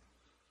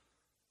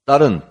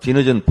 딸은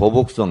뒤늦은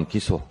보복성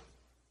기소.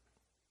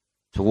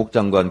 조국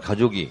장관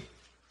가족이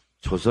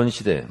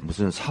조선시대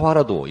무슨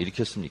사화라도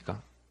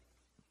일으켰습니까?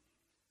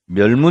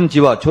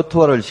 멸문지와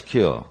초토화를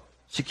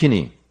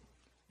시키니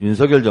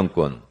윤석열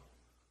정권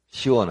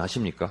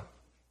시원하십니까?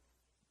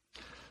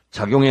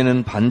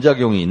 작용에는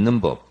반작용이 있는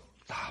법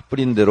다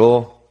뿌린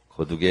대로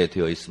거두게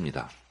되어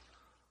있습니다.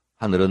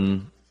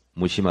 하늘은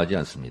무심하지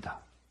않습니다.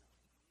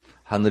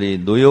 하늘이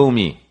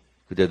노여움이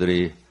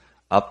그대들의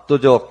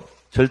압도적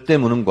절대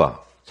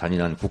무능과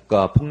잔인한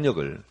국가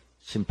폭력을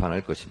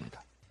심판할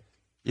것입니다.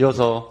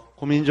 이어서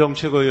고민정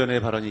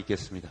최고위원의 발언이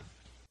있겠습니다.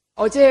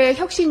 어제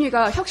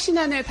혁신위가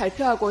혁신안을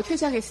발표하고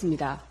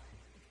퇴장했습니다.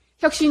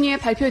 혁신위의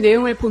발표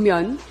내용을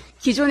보면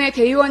기존의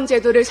대의원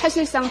제도를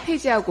사실상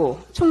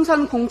폐지하고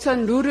총선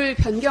공천 룰을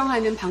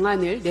변경하는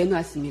방안을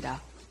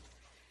내놓았습니다.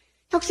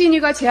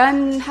 혁신위가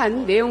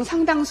제안한 내용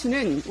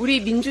상당수는 우리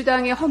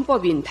민주당의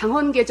헌법인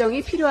당헌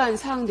개정이 필요한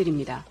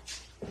사항들입니다.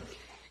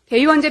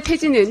 대의원제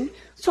폐지는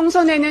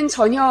총선에는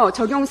전혀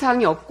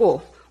적용사항이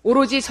없고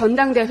오로지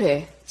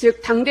전당대회,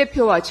 즉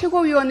당대표와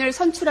최고위원을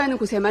선출하는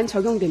곳에만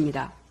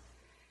적용됩니다.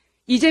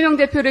 이재명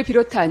대표를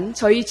비롯한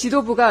저희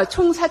지도부가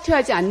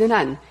총사퇴하지 않는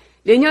한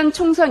내년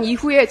총선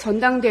이후에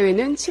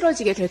전당대회는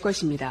치러지게 될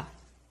것입니다.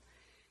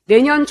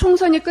 내년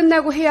총선이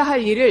끝나고 해야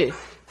할 일을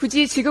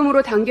굳이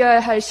지금으로 당겨야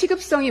할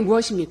시급성이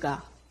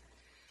무엇입니까?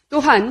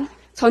 또한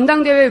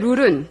전당대회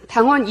룰은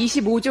당원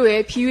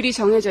 25조의 비율이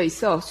정해져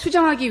있어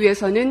수정하기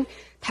위해서는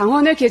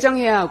당헌을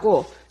개정해야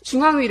하고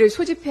중앙위를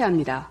소집해야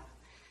합니다.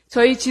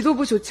 저희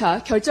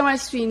지도부조차 결정할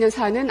수 있는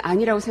사안은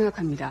아니라고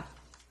생각합니다.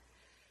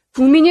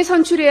 국민이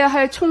선출해야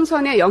할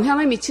총선에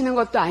영향을 미치는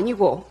것도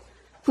아니고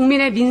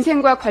국민의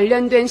민생과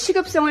관련된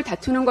시급성을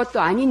다투는 것도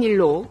아닌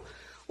일로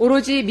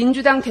오로지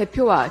민주당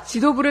대표와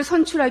지도부를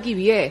선출하기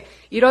위해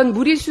이런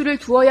무리수를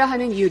두어야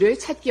하는 이유를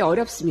찾기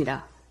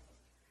어렵습니다.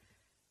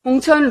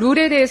 공천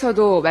룰에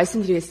대해서도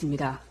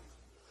말씀드리겠습니다.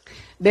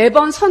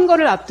 매번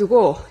선거를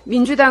앞두고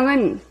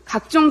민주당은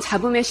각종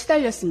잡음에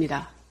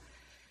시달렸습니다.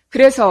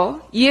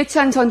 그래서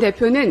이해찬 전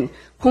대표는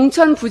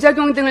공천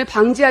부작용 등을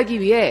방지하기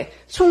위해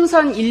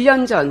총선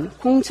 1년 전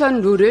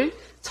공천 룰을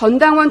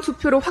전당원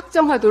투표로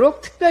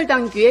확정하도록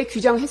특별당규에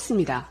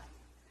규정했습니다.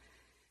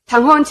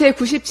 당헌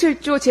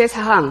제97조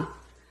제4항,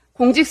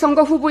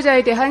 공직선거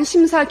후보자에 대한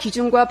심사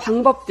기준과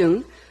방법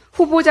등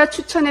후보자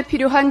추천에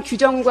필요한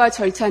규정과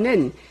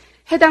절차는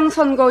해당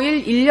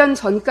선거일 1년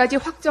전까지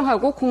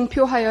확정하고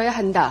공표하여야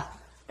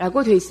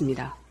한다라고 되어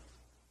있습니다.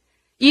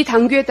 이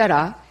당규에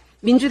따라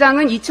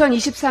민주당은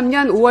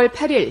 2023년 5월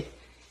 8일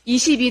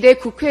 22대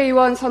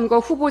국회의원 선거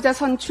후보자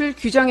선출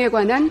규정에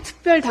관한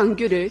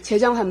특별당규를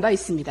제정한 바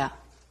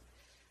있습니다.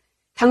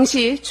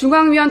 당시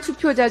중앙위원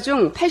투표자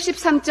중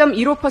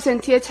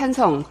 83.15%의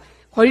찬성,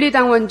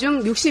 권리당원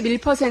중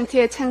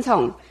 61%의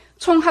찬성,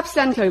 총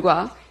합산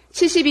결과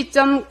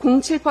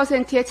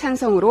 72.07%의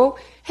찬성으로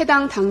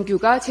해당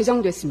당규가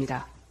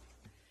제정됐습니다.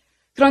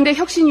 그런데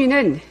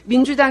혁신위는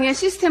민주당의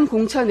시스템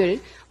공천을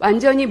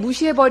완전히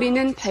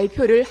무시해버리는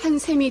발표를 한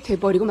셈이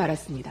돼버리고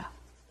말았습니다.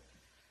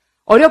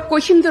 어렵고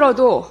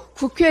힘들어도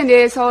국회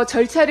내에서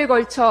절차를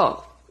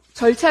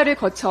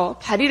거쳐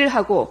발의를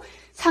하고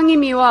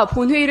상임위와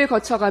본회의를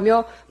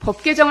거쳐가며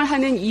법 개정을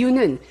하는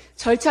이유는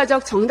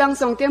절차적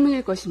정당성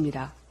때문일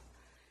것입니다.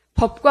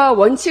 법과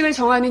원칙을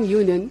정하는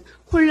이유는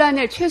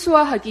혼란을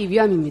최소화하기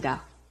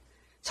위함입니다.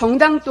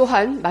 정당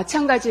또한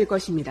마찬가지일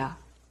것입니다.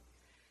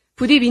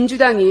 부디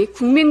민주당이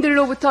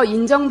국민들로부터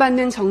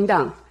인정받는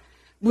정당,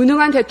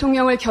 무능한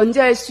대통령을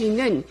견제할 수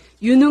있는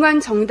유능한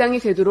정당이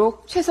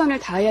되도록 최선을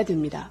다해야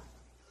됩니다.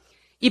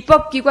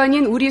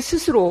 입법기관인 우리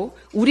스스로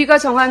우리가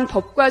정한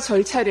법과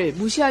절차를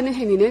무시하는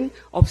행위는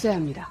없어야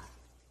합니다.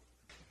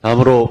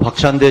 다음으로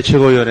박찬대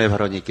최고위원의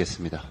발언이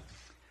있겠습니다.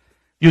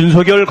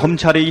 윤석열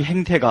검찰의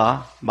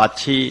행태가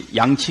마치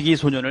양치기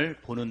소년을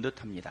보는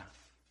듯합니다.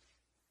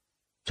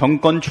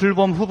 정권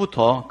출범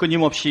후부터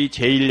끊임없이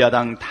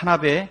제1야당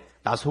탄압에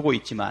나서고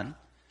있지만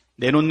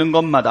내놓는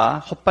것마다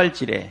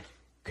헛발질에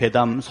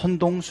괴담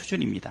선동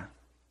수준입니다.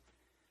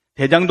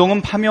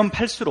 대장동은 파면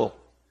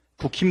팔수록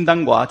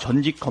국힘당과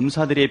전직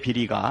검사들의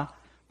비리가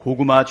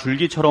고구마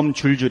줄기처럼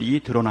줄줄이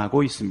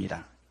드러나고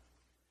있습니다.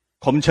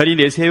 검찰이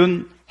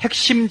내세운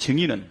핵심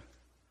증인은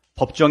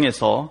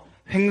법정에서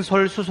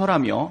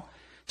횡설수설하며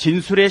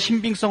진술의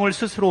신빙성을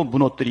스스로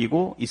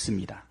무너뜨리고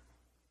있습니다.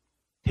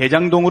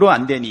 대장동으로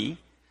안 되니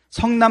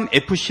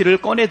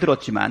성남FC를 꺼내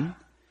들었지만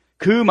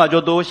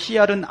그마저도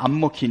CR은 안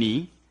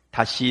먹히니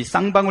다시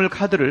쌍방울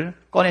카드를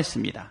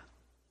꺼냈습니다.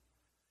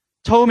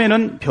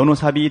 처음에는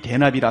변호사비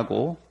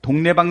대납이라고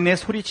동네방네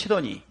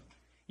소리치더니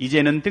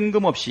이제는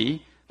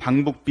뜬금없이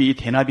방북비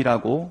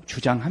대납이라고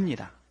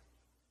주장합니다.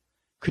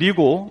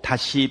 그리고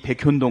다시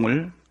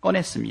백현동을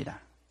꺼냈습니다.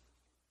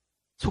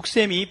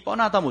 속셈이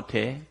뻔하다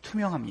못해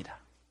투명합니다.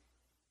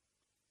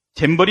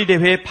 잼버리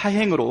대회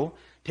파행으로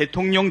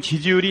대통령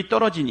지지율이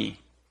떨어지니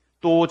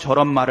또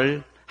저런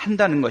말을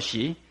한다는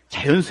것이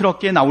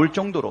자연스럽게 나올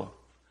정도로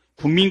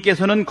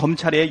국민께서는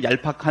검찰의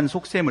얄팍한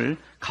속셈을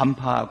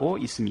간파하고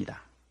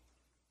있습니다.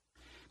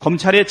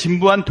 검찰의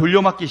진부한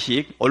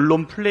돌려막기식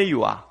언론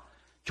플레이와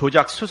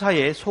조작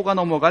수사에 속아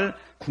넘어갈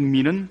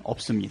국민은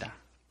없습니다.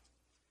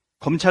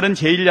 검찰은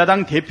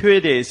제1야당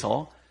대표에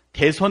대해서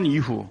대선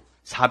이후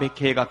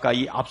 400회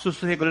가까이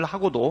압수수색을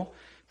하고도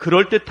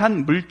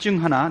그럴듯한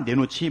물증 하나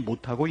내놓지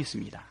못하고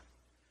있습니다.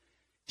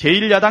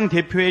 제1야당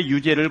대표의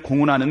유죄를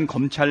공언하는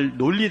검찰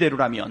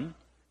논리대로라면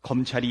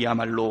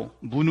검찰이야말로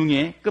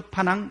무능의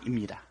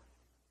끝판왕입니다.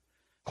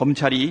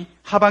 검찰이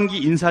하반기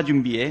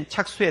인사준비에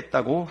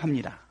착수했다고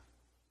합니다.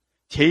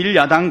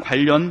 제1야당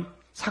관련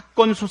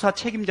사건 수사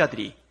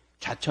책임자들이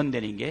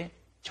좌천되는 게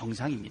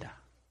정상입니다.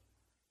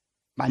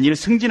 만일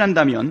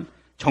승진한다면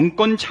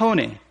정권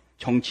차원의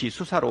정치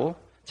수사로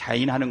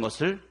자인하는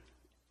것으로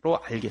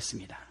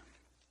알겠습니다.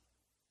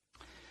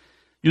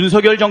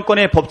 윤석열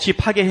정권의 법치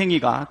파괴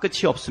행위가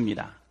끝이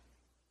없습니다.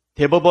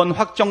 대법원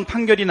확정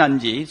판결이 난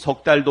지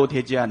석 달도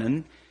되지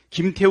않은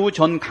김태우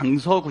전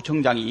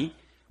강서구청장이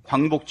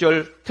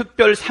광복절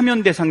특별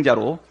사면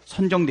대상자로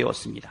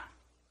선정되었습니다.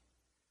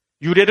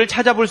 유례를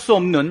찾아볼 수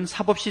없는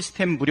사법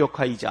시스템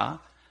무력화이자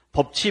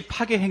법치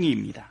파괴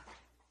행위입니다.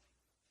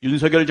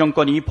 윤석열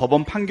정권이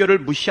법원 판결을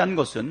무시한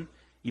것은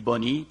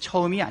이번이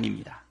처음이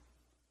아닙니다.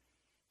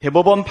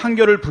 대법원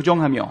판결을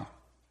부정하며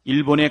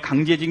일본의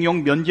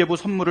강제징용 면죄부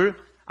선물을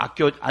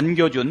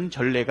안겨준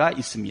전례가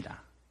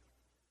있습니다.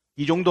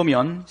 이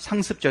정도면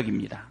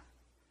상습적입니다.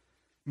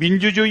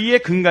 민주주의의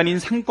근간인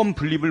상권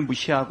분립을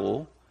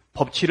무시하고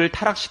법치를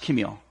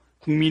타락시키며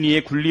국민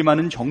위에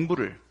군림하는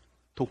정부를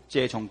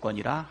독재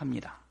정권이라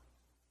합니다.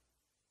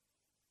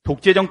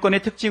 독재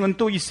정권의 특징은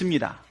또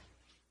있습니다.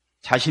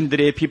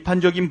 자신들의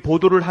비판적인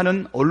보도를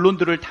하는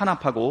언론들을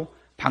탄압하고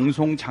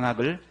방송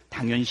장악을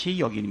당연시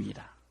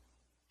여깁니다.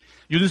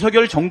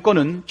 윤석열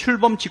정권은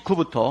출범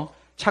직후부터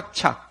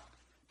착착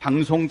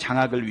방송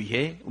장악을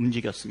위해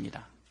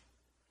움직였습니다.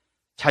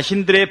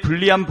 자신들의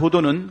불리한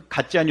보도는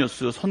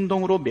가짜뉴스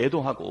선동으로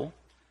매도하고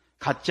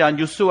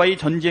가짜뉴스와의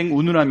전쟁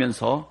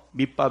운운하면서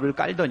밑밥을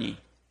깔더니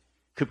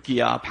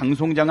급기야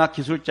방송장악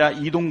기술자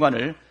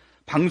이동관을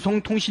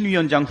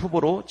방송통신위원장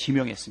후보로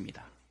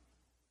지명했습니다.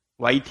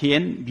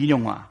 YTN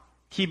민영화,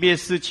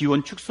 TBS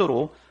지원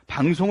축소로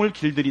방송을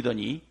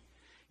길들이더니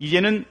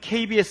이제는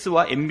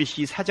KBS와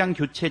MBC 사장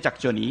교체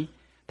작전이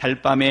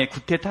달밤의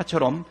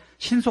쿠데타처럼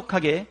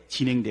신속하게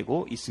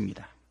진행되고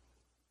있습니다.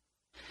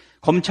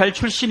 검찰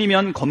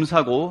출신이면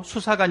검사고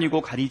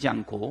수사관이고 가리지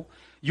않고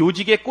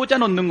요직에 꽂아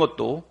넣는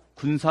것도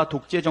군사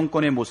독재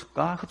정권의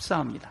모습과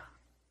흡사합니다.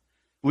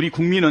 우리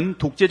국민은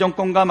독재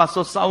정권과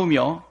맞서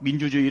싸우며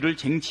민주주의를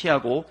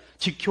쟁취하고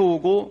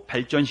지켜오고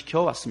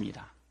발전시켜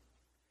왔습니다.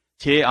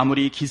 제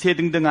아무리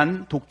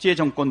기세등등한 독재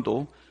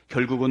정권도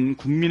결국은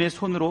국민의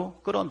손으로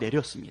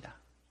끌어내렸습니다.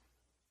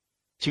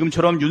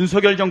 지금처럼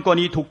윤석열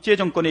정권이 독재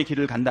정권의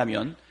길을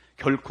간다면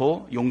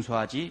결코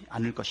용서하지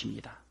않을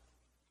것입니다.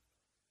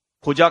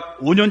 고작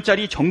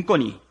 5년짜리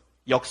정권이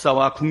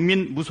역사와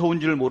국민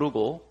무서운 줄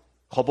모르고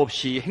겁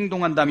없이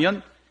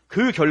행동한다면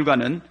그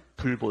결과는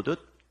불보듯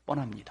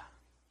뻔합니다.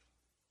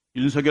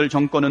 윤석열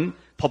정권은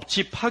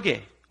법치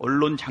파괴,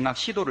 언론 장악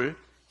시도를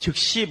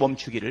즉시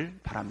멈추기를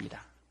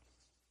바랍니다.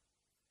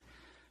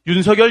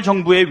 윤석열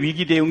정부의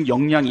위기 대응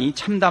역량이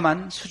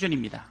참담한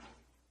수준입니다.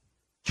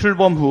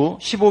 출범 후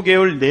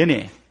 15개월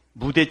내내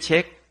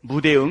무대책,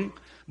 무대응,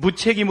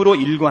 무책임으로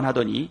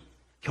일관하더니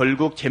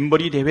결국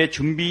잼버리 대회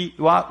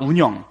준비와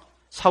운영,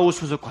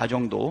 사후수습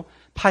과정도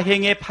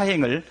파행의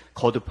파행을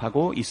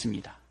거듭하고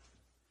있습니다.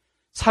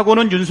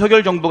 사고는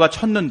윤석열 정부가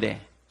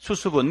쳤는데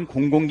수습은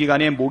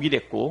공공기관의 몫이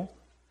됐고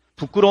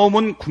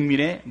부끄러움은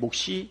국민의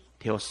몫이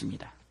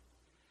되었습니다.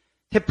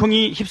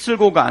 태풍이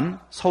휩쓸고 간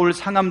서울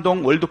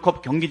상암동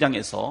월드컵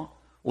경기장에서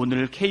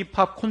오늘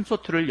K-팝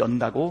콘서트를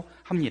연다고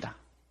합니다.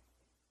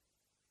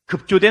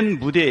 급조된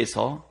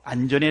무대에서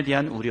안전에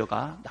대한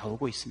우려가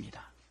나오고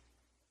있습니다.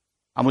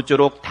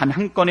 아무쪼록 단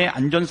한 건의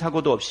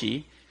안전사고도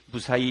없이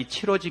무사히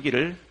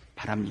치러지기를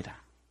바랍니다.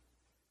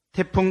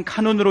 태풍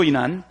카눈으로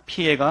인한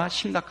피해가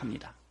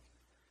심각합니다.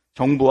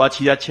 정부와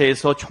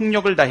지자체에서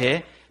총력을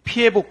다해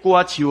피해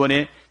복구와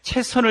지원에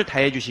최선을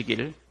다해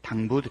주시길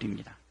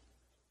당부드립니다.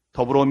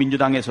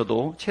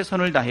 더불어민주당에서도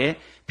최선을 다해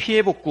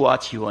피해 복구와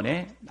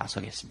지원에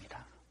나서겠습니다.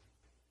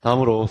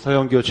 다음으로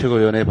서영교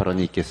최고위원의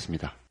발언이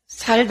있겠습니다.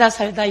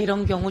 살다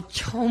이런 경우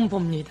처음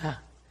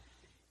봅니다.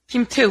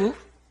 김태우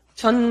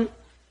전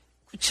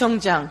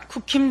구청장,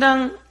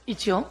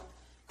 국힘당이죠.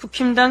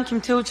 국힘당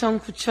김태우 전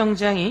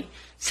구청장이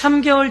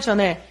 3개월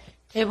전에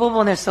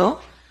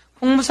대법원에서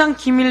공무상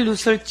기밀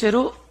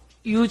누설죄로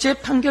유죄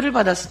판결을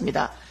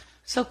받았습니다.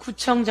 그래서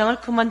구청장을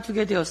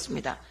그만두게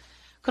되었습니다.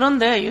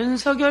 그런데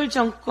윤석열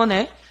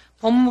정권의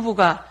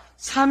법무부가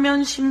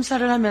사면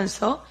심사를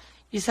하면서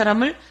이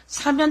사람을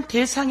사면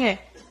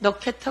대상에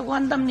넣겠다고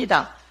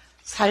한답니다.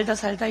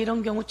 살다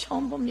이런 경우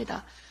처음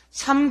봅니다.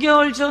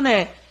 3개월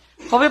전에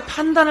법의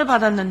판단을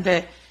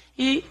받았는데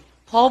이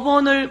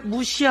법원을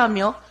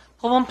무시하며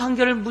법원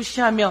판결을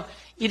무시하며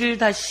이를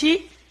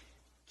다시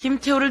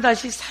김태우를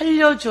다시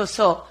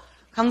살려줘서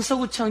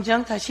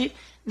강서구청장 다시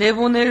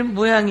내보낼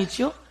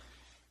모양이죠.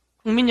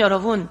 국민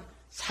여러분,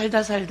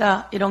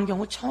 살다 이런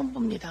경우 처음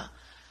봅니다.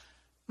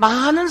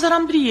 많은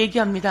사람들이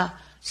얘기합니다.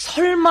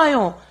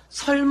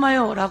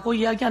 설마요 라고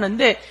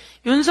이야기하는데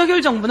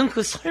윤석열 정부는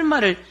그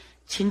설마를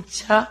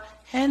진짜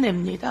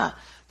해냅니다.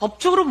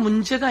 법적으로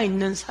문제가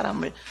있는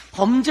사람을,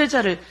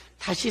 범죄자를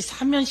다시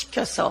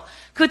사면시켜서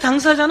그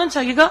당사자는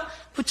자기가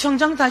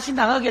구청장 다시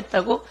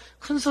나가겠다고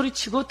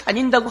큰소리치고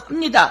다닌다고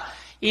합니다.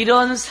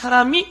 이런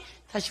사람이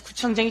다시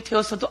구청장이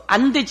되어서도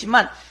안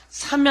되지만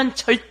사면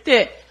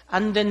절대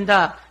안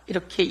된다,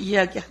 이렇게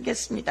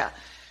이야기하겠습니다.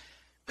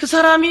 그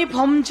사람이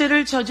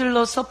범죄를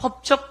저질러서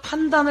법적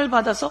판단을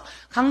받아서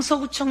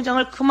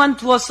강서구청장을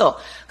그만두어서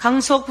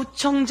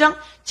강서구청장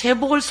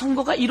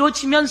재보궐선거가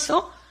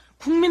이루어지면서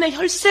국민의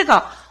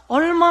혈세가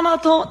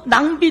얼마나 더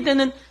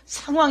낭비되는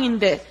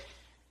상황인데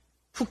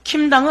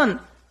국힘당은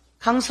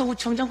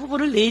강서구청장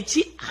후보를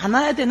내지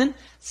않아야 되는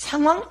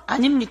상황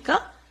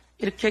아닙니까?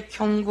 이렇게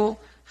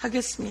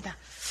경고하겠습니다.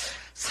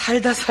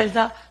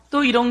 살다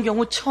또 이런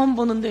경우 처음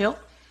보는데요.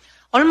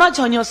 얼마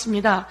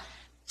전이었습니다.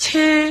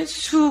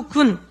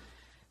 최수근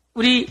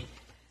우리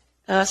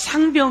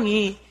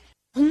상병이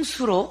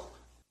홍수로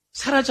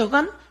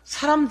사라져간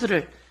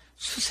사람들을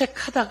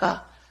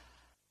수색하다가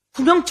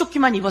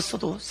구명조끼만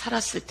입었어도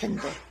살았을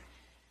텐데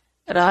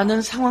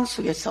라는 상황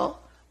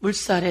속에서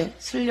물살에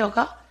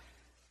쓸려가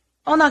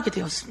떠나게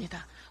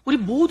되었습니다. 우리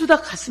모두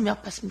다 가슴이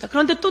아팠습니다.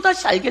 그런데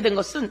또다시 알게 된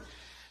것은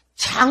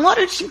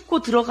장화를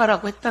신고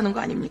들어가라고 했다는 거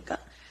아닙니까?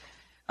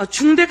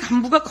 중대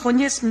간부가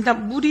건의했습니다.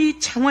 물이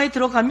장화에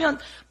들어가면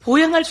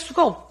보행할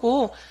수가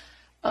없고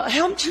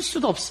헤엄칠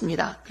수도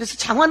없습니다. 그래서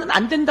장화는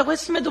안 된다고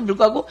했음에도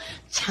불구하고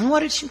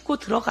장화를 신고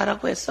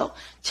들어가라고 해서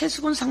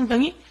최수근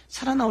상병이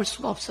살아나올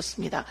수가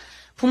없었습니다.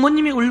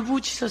 부모님이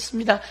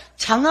울부짖었습니다.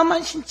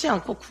 장화만 신지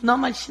않고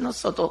군화만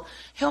신었어도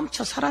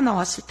헤엄쳐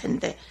살아나왔을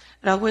텐데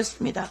라고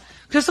했습니다.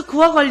 그래서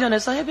그와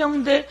관련해서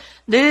해병대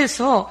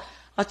내에서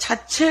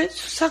자체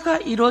수사가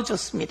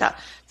이루어졌습니다.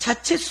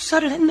 자체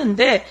수사를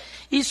했는데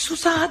이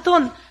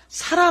수사하던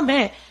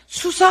사람의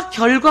수사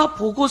결과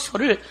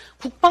보고서를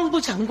국방부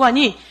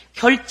장관이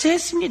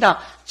결재했습니다.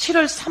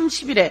 7월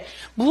 30일에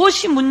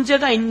무엇이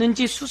문제가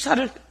있는지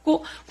수사를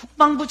했고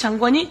국방부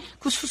장관이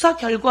그 수사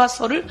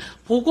결과서를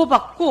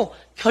보고받고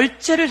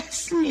결재를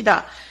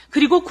했습니다.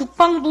 그리고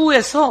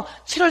국방부에서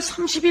 7월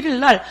 31일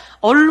날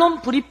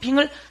언론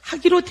브리핑을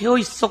하기로 되어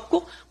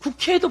있었고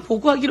국회에도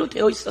보고하기로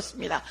되어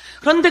있었습니다.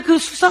 그런데 그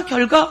수사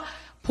결과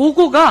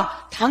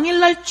보고가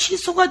당일날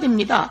취소가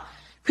됩니다.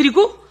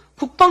 그리고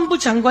국방부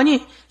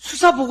장관이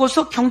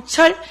수사보고서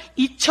경찰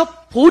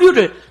이첩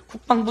보류를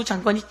국방부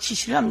장관이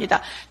지시를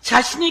합니다.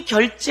 자신이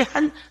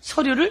결재한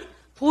서류를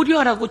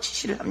보류하라고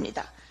지시를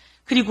합니다.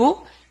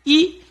 그리고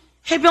이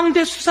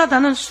해병대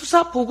수사단은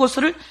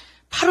수사보고서를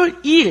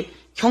 8월 2일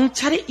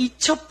경찰에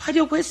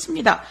이첩하려고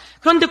했습니다.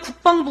 그런데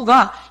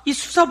국방부가 이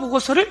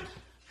수사보고서를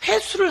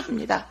회수를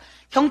합니다.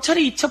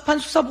 경찰에 이첩한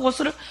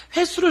수사보고서를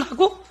회수를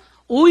하고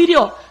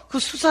오히려 그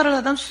수사를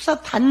하던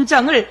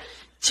수사단장을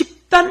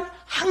집단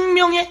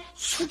항명의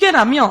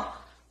수괴라며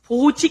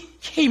보직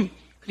해임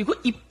그리고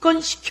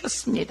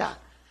입건시켰습니다.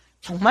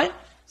 정말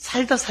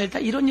살다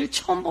이런 일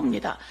처음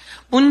봅니다.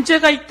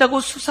 문제가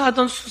있다고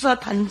수사하던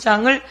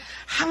수사단장을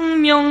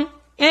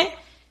항명의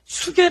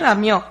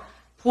수괴라며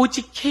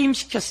보직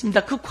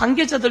해임시켰습니다. 그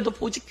관계자들도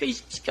보직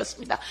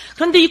해임시켰습니다.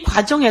 그런데 이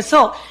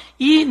과정에서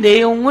이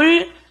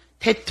내용을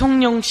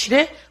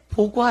대통령실에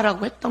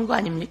보고하라고 했던 거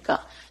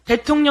아닙니까?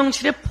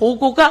 대통령실에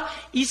보고가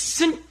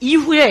있은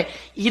이후에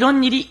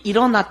이런 일이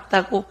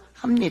일어났다고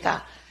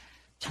합니다.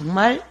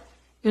 정말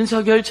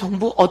윤석열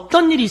정부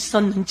어떤 일이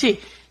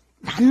있었는지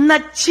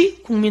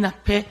낱낱이 국민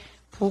앞에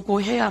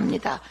보고해야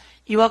합니다.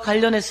 이와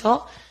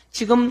관련해서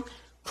지금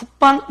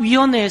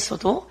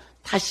국방위원회에서도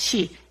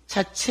다시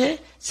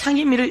자체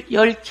상임위를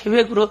열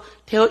계획으로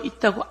되어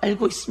있다고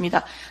알고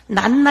있습니다.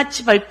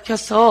 낱낱이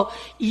밝혀서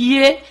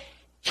이에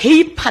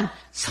개입한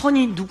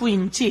선이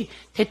누구인지,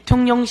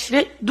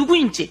 대통령실의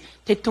누구인지,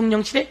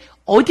 대통령실의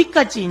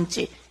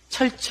어디까지인지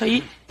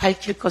철저히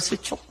밝힐 것을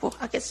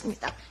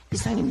촉구하겠습니다.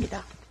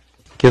 이상입니다.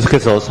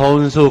 계속해서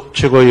서은숙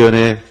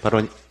최고위원의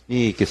발언이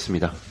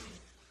있겠습니다.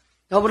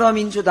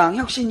 더불어민주당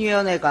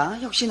혁신위원회가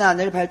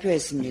혁신안을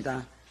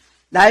발표했습니다.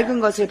 낡은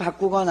것을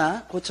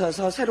바꾸거나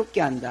고쳐서 새롭게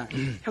한다.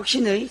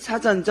 혁신의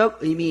사전적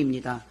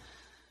의미입니다.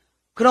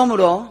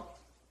 그러므로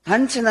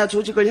단체나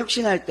조직을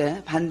혁신할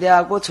때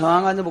반대하고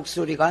저항하는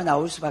목소리가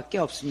나올 수밖에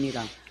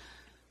없습니다.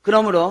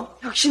 그러므로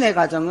혁신의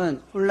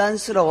과정은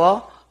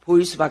혼란스러워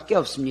보일 수밖에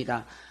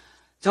없습니다.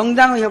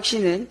 정당의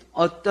혁신은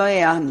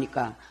어떠해야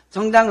합니까?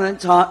 정당은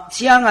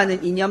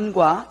지향하는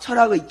이념과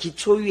철학의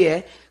기초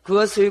위에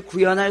그것을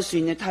구현할 수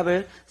있는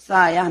탑을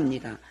쌓아야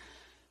합니다.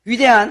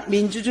 위대한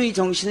민주주의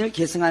정신을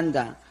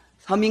계승한다.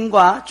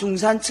 서민과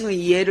중산층의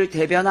이해를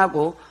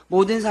대변하고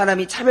모든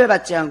사람이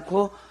차별받지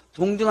않고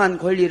동등한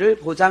권리를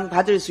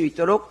보장받을 수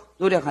있도록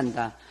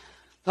노력한다.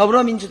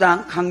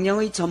 더불어민주당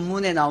강령의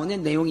전문에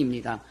나오는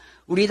내용입니다.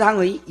 우리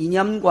당의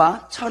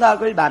이념과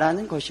철학을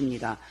말하는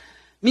것입니다.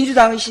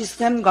 민주당의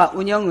시스템과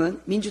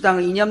운영은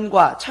민주당의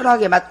이념과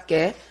철학에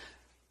맞게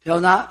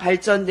변화,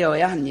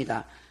 발전되어야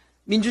합니다.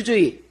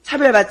 민주주의,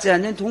 차별받지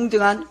않는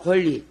동등한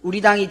권리,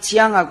 우리 당이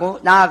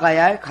지향하고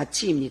나아가야 할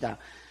가치입니다.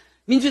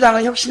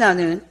 민주당은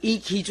혁신하는 이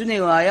기준에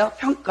의하여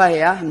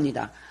평가해야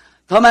합니다.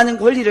 더 많은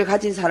권리를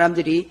가진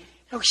사람들이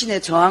혁신에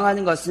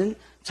저항하는 것은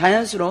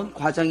자연스러운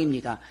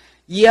과정입니다.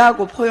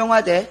 이해하고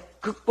포용하되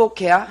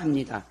극복해야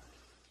합니다.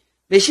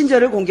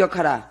 메신저를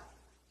공격하라.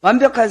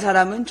 완벽한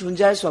사람은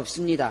존재할 수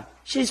없습니다.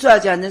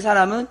 실수하지 않는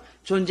사람은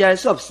존재할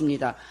수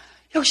없습니다.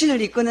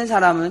 혁신을 이끄는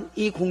사람은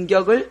이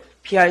공격을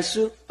피할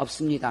수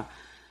없습니다.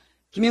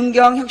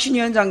 김윤경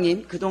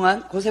혁신위원장님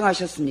그동안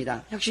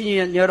고생하셨습니다.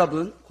 혁신위원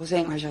여러분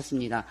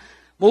고생하셨습니다.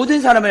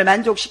 모든 사람을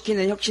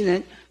만족시키는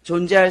혁신은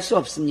존재할 수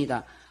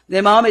없습니다.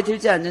 내 마음에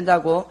들지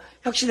않는다고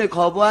혁신을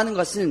거부하는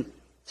것은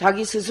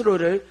자기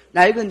스스로를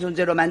낡은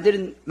존재로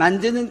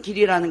만드는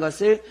길이라는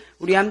것을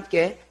우리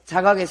함께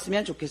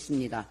자각했으면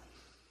좋겠습니다.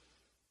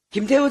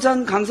 김태우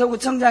전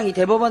강서구청장이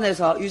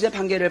대법원에서 유죄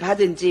판결을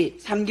받은 지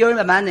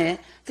 3개월 만에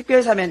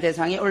특별사면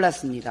대상에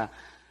올랐습니다.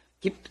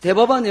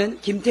 대법원은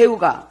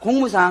김태우가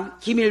공무상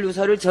기밀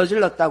누설을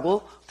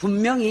저질렀다고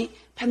분명히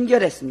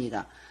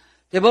판결했습니다.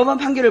 대법원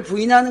판결을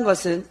부인하는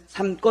것은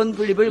삼권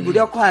분립을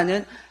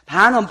무력화하는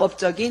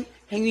반헌법적인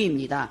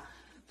행위입니다.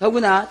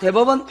 더구나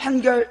대법원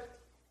판결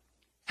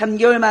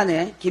 3개월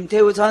만에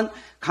김태우 전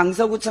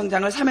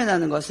강서구청장을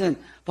사면하는 것은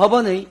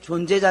법원의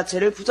존재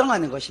자체를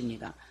부정하는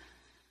것입니다.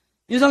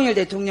 윤석열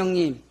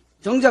대통령님,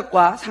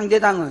 정적과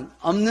상대당은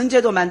없는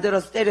제도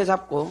만들어서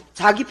때려잡고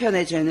자기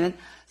편의 죄는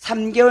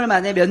 3개월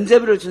만에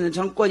면죄부를 주는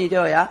정권이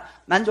되어야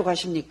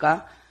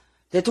만족하십니까?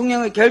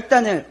 대통령의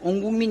결단을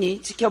온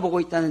국민이 지켜보고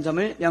있다는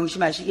점을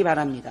명심하시기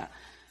바랍니다.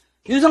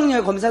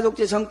 윤석열 검사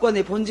독재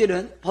정권의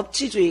본질은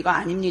법치주의가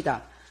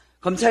아닙니다.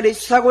 검찰의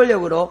수사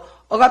권력으로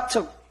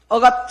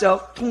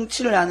억압적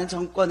통치를 하는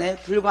정권에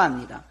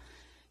불과합니다.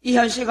 이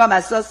현실과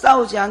맞서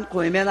싸우지 않고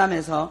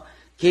외면하면서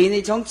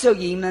개인의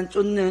정치적 이익만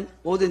쫓는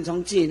모든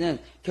정치인은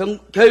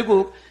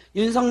결국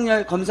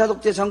윤석열 검사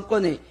독재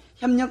정권의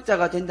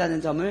협력자가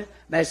된다는 점을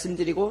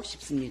말씀드리고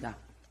싶습니다.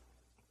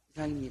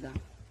 이상입니다.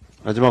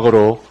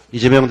 마지막으로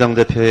이재명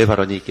당대표의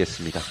발언이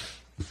있겠습니다.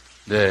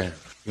 네,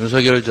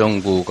 윤석열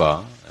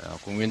정부가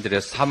국민들의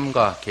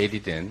삶과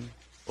괴리된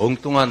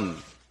엉뚱한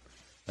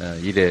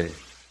일에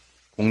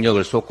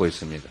공력을 쏟고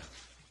있습니다.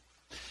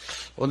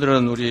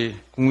 오늘은 우리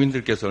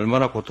국민들께서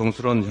얼마나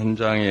고통스러운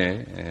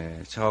현장에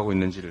처하고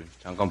있는지를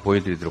잠깐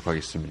보여드리도록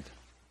하겠습니다.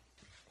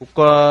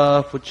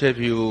 국가 부채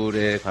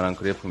비율에 관한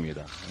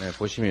그래프입니다.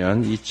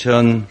 보시면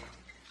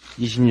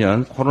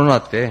 2020년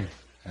코로나 때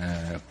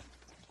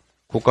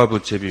국가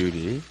부채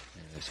비율이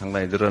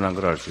상당히 늘어난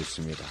걸 알 수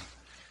있습니다.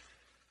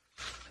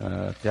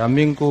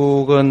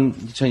 대한민국은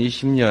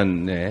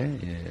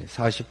 2020년에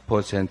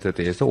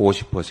 40%대에서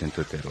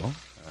 50%대로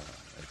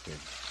이렇게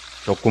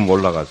조금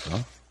올라가서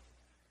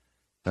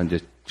현재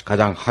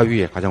가장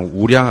하위에 가장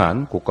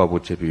우량한 국가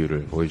부채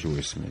비율을 보여주고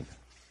있습니다.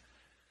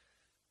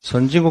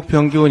 선진국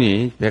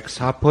평균이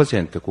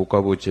 104%,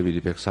 국가 부채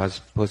비율이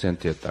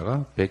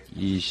 140%였다가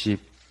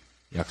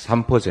약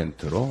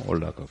 3%로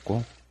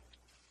올라갔고,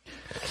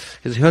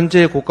 그래서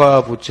현재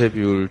국가 부채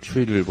비율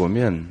추이를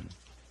보면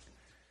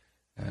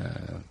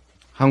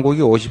한국이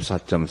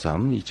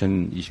 54.3,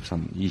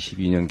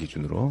 2022년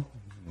기준으로,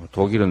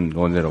 독일은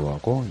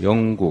노내려가고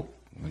영국,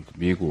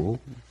 미국,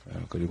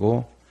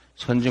 그리고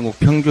선진국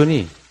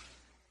평균이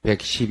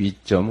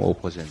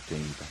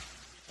 112.5%입니다.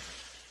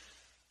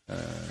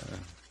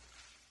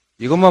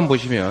 이것만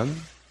보시면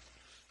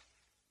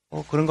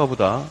그런가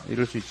보다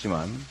이럴 수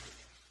있지만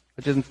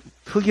어쨌든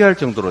특이할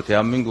정도로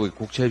대한민국의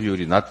국채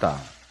비율이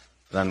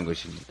낮다라는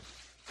것입니다.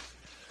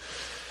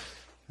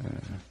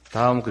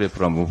 다음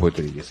그래프를 한번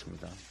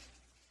보여드리겠습니다.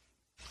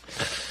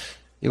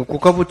 이건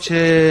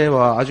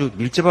국가부채와 아주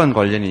밀접한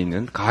관련이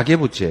있는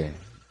가계부채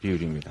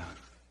비율입니다.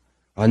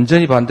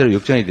 완전히 반대로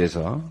역전이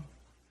돼서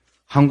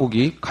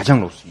한국이 가장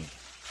높습니다.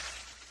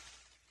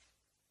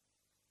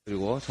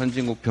 그리고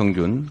선진국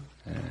평균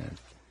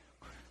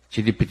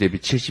GDP 대비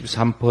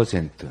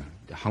 73%,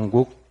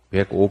 한국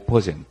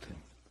 105%,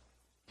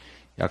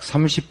 약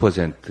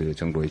 30%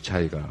 정도의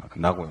차이가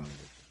나고 있는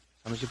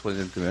거죠.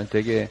 30%면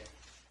되게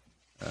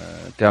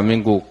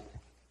대한민국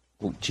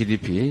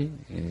GDP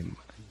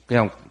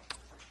그냥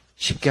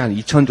쉽게 한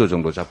 2,000조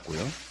정도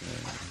잡고요.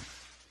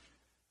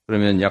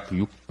 그러면 약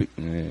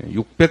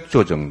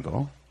 600조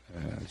정도,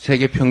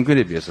 세계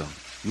평균에 비해서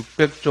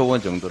 600조 원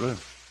정도를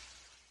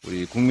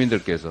우리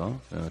국민들께서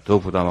더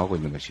부담하고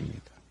있는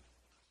것입니다.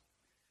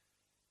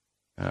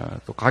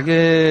 또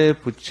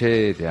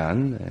가계부채에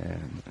대한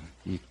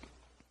이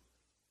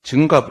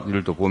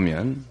증가율도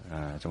보면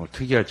정말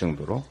특이할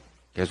정도로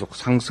계속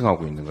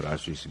상승하고 있는 걸 알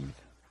수 있습니다.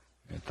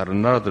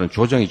 다른 나라들은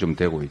조정이 좀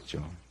되고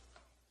있죠.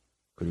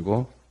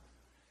 그리고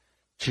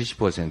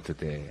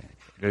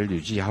 70%대를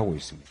유지하고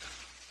있습니다.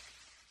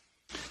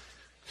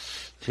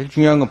 제일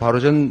중요한 건 바로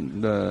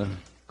전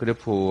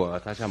그래프와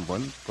다시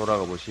한번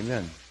돌아가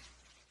보시면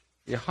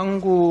이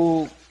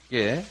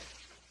한국의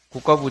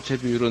국가부채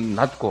비율은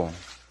낮고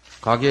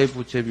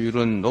가계부채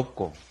비율은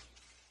높고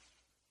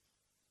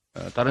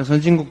다른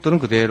선진국들은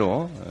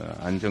그대로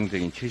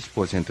안정적인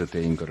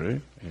 70%대인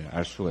것을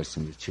알 수가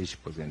있습니다.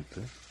 70%.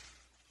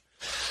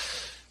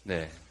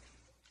 네.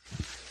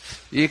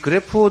 이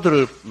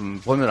그래프들을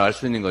보면 알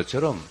수 있는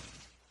것처럼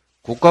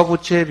국가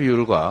부채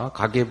비율과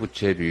가계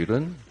부채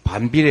비율은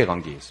반비례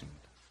관계에 있습니다.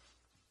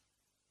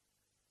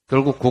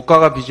 결국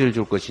국가가 빚을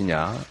줄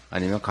것이냐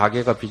아니면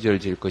가계가 빚을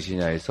질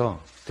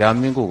것이냐에서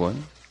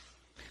대한민국은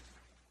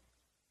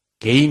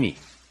개인이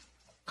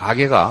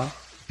가계가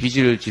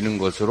빚을 지는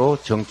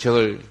것으로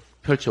정책을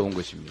펼쳐온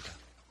것입니다.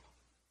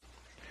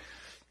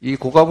 이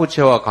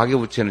고가부채와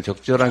가계부채는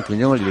적절한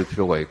균형을 이룰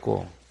필요가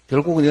있고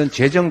결국은 이건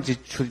재정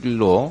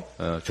지출로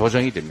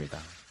조정이 됩니다.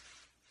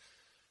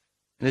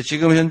 근데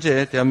지금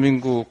현재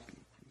대한민국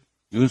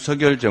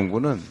윤석열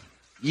정부는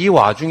이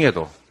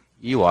와중에도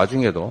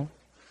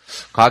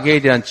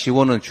가계에 대한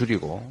지원은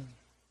줄이고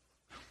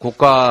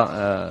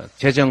국가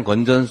재정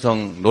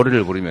건전성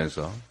노래를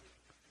부르면서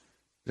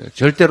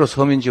절대로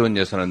서민 지원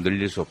예산은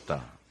늘릴 수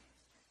없다.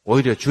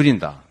 오히려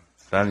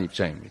줄인다라는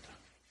입장입니다.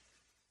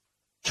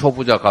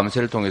 초부자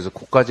감세를 통해서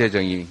국가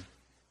재정이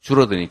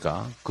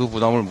줄어드니까 그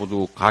부담을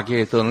모두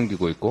가계에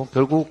떠넘기고 있고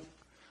결국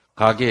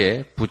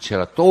가계의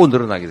부채가 또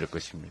늘어나게 될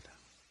것입니다.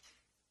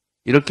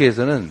 이렇게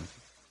해서는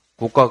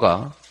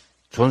국가가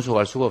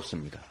존속할 수가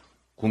없습니다.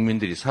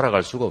 국민들이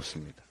살아갈 수가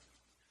없습니다.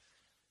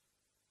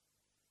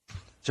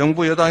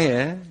 정부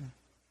여당의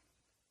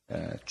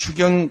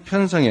추경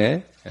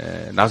편성에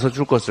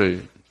나서줄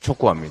것을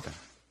촉구합니다.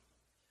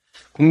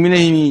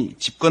 국민의힘이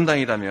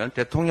집권당이라면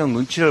대통령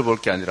눈치를 볼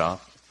게 아니라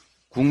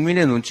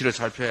국민의 눈치를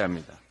살펴야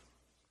합니다.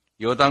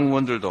 여당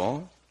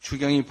의원들도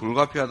추경이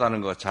불가피하다는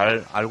거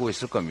잘 알고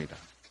있을 겁니다.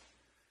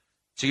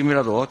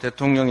 지금이라도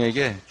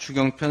대통령에게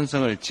추경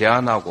편성을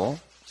제안하고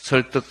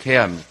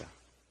설득해야 합니다.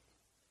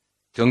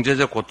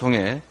 경제적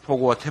고통에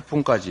폭우와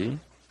태풍까지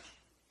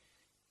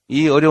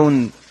이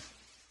어려운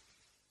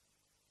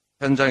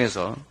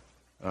현장에서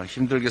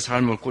힘들게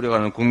삶을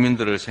꾸려가는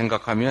국민들을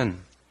생각하면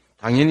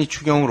당연히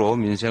추경으로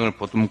민생을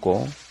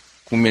보듬고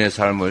국민의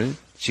삶을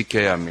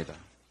지켜야 합니다.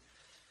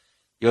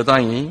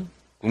 여당이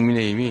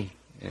국민의힘이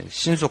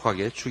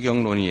신속하게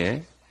추경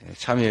논의에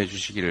참여해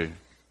주시기를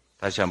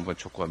다시 한번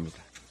촉구합니다.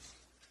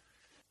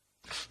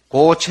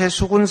 고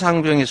최수근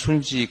상병의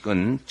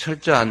순직은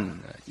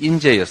철저한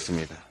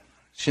인재였습니다.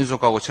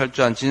 신속하고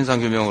철저한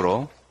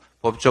진상규명으로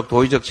법적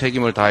도의적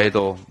책임을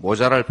다해도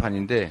모자랄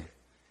판인데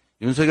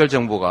윤석열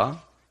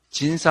정부가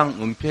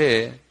진상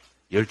은폐에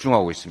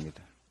열중하고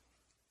있습니다.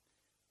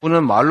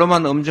 그는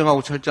말로만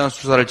엄정하고 철저한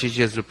수사를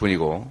지시했을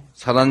뿐이고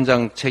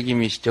사단장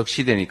책임이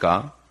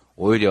적시되니까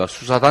오히려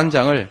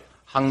수사단장을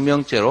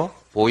항명죄로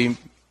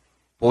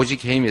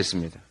보직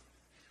해임했습니다.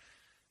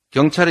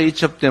 경찰에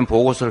이첩된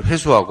보고서를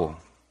회수하고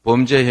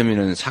범죄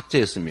혐의는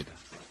삭제했습니다.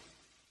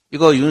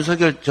 이거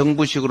윤석열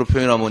정부식으로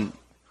표현하면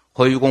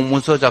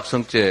허위공문서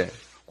작성죄,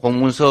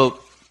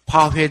 공문서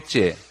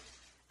파회죄,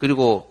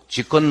 그리고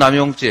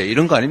직권남용죄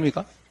이런 거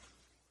아닙니까?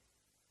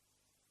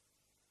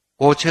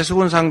 고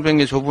최수근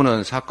상병의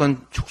조부는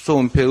사건 축소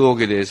은폐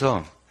의혹에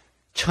대해서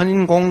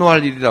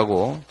천인공노할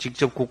일이라고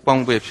직접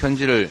국방부에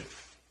편지를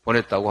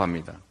보냈다고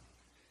합니다.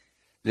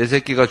 내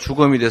새끼가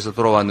주검이 돼서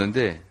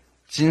돌아왔는데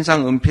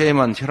진상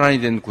은폐에만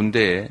혈안이 된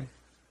군대에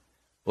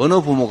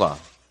어느 부모가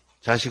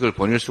자식을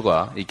보낼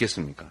수가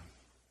있겠습니까?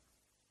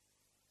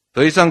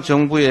 더 이상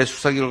정부의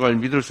수사 결과를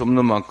믿을 수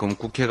없는 만큼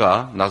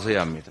국회가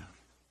나서야 합니다.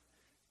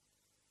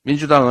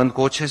 민주당은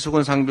고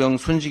최수근 상병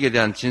순직에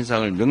대한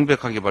진상을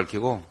명백하게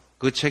밝히고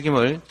그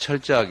책임을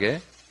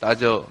철저하게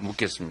따져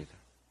묻겠습니다.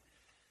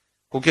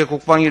 국회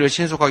국방위를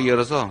신속하게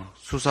열어서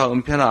수사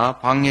은폐나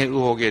방해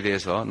의혹에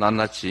대해서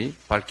낱낱이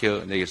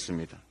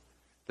밝혀내겠습니다.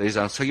 더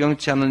이상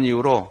석영치 않은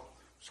이유로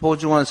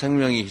소중한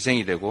생명이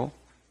희생이 되고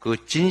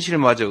그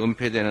진실마저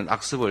은폐되는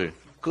악습을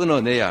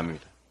끊어내야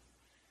합니다.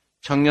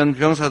 청년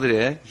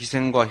병사들의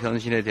희생과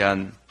헌신에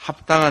대한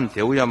합당한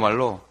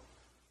대우야말로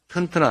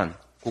튼튼한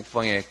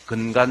국방의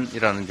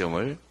근간이라는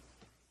점을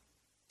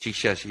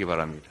직시하시기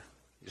바랍니다.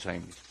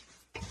 이상입니다.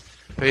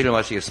 회의를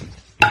마치겠습니다.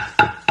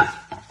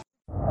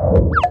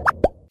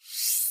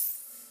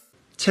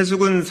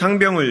 최수근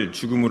상병을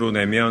죽음으로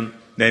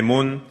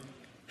내몬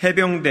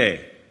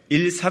해병대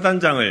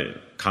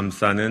 1사단장을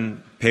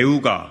감싸는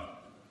배우가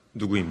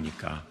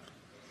누구입니까?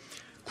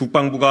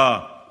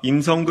 국방부가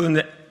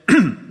임성근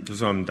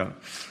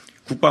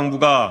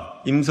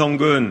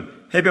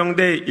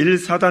해병대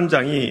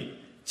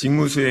 1사단장이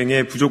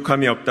직무수행에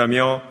부족함이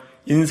없다며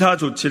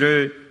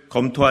인사조치를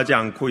검토하지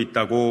않고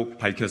있다고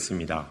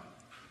밝혔습니다.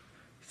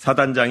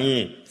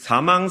 사단장이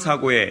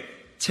사망사고에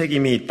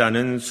책임이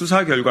있다는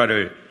수사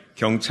결과를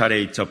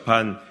경찰에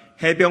이첩한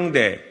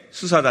해병대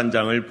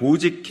수사단장을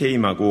보직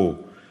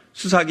해임하고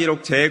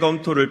수사기록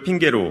재검토를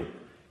핑계로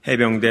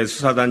해병대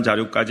수사단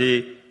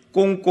자료까지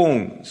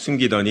꽁꽁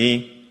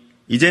숨기더니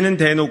이제는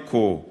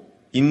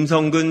대놓고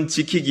임성근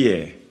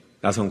지키기에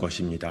나선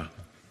것입니다.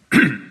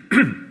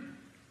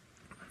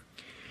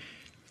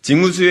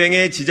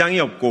 직무수행에 지장이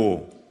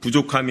없고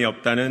부족함이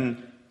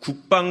없다는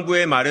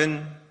국방부의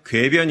말은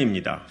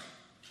궤변입니다.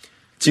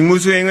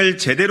 직무수행을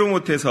제대로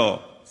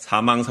못해서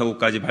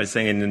사망사고까지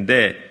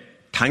발생했는데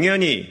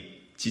당연히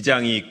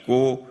지장이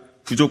있고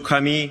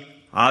부족함이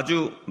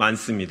아주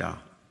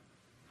많습니다.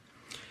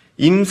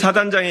 임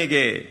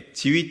사단장에게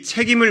지휘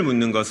책임을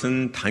묻는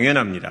것은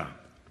당연합니다.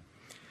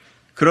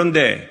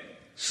 그런데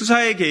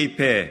수사에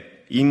개입해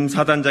임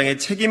사단장의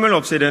책임을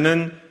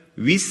없애려는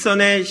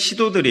윗선의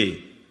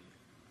시도들이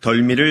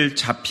덜미를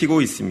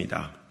잡히고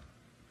있습니다.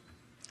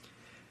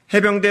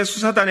 해병대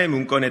수사단의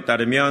문건에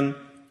따르면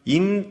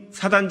임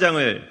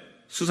사단장을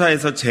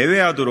수사에서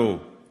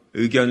제외하도록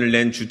의견을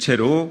낸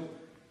주체로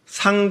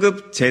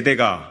상급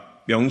제대가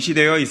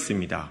명시되어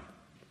있습니다.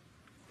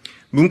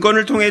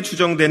 문건을 통해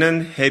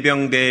추정되는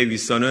해병대의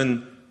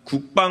윗선은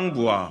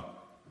국방부와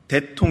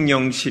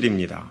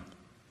대통령실입니다.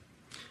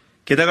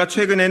 게다가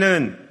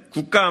최근에는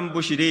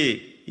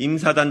국가안보실이 임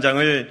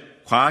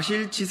사단장을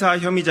과실치사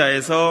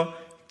혐의자에서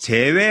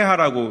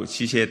제외하라고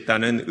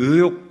지시했다는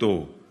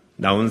의혹도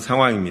나온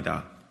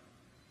상황입니다.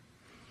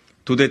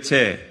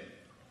 도대체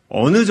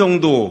어느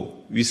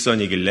정도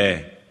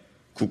윗선이길래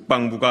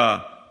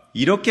국방부가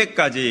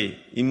이렇게까지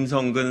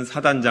임성근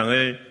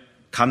사단장을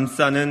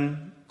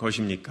감싸는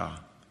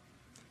것입니까?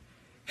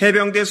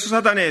 해병대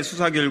수사단의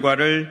수사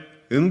결과를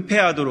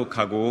은폐하도록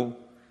하고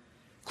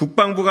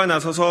국방부가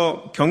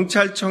나서서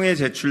경찰청에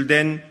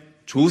제출된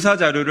조사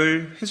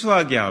자료를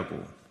회수하게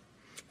하고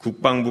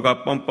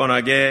국방부가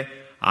뻔뻔하게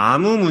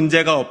아무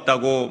문제가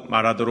없다고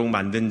말하도록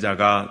만든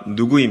자가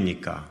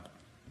누구입니까?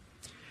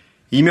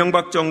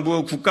 이명박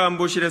정부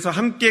국가안보실에서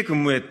함께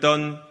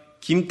근무했던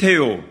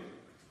김태효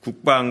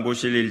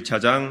국가안보실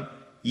 1차장,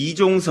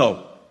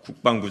 이종섭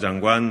국방부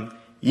장관,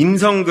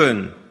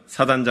 임성근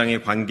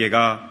사단장의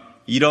관계가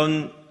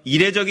이런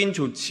이례적인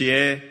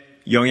조치에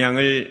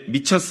영향을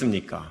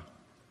미쳤습니까?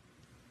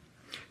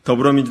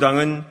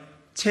 더불어민주당은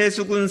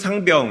최수근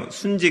상병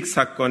순직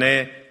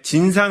사건의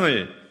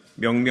진상을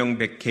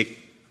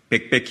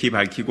명명백백히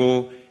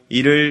밝히고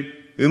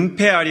이를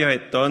은폐하려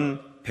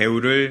했던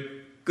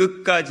배후를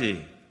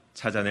끝까지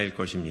찾아낼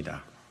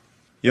것입니다.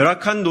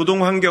 열악한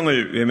노동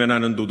환경을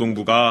외면하는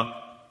노동부가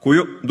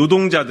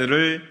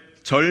노동자들을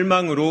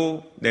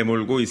절망으로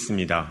내몰고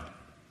있습니다.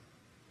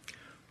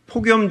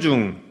 폭염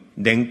중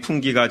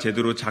냉풍기가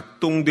제대로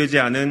작동되지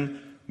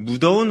않은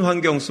무더운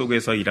환경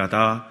속에서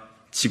일하다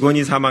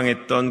직원이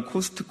사망했던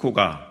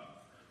코스트코가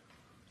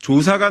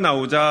조사가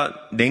나오자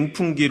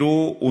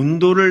냉풍기로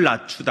온도를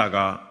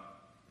낮추다가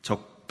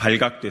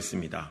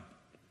발각됐습니다.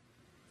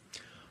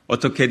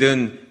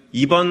 어떻게든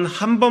이번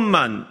한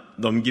번만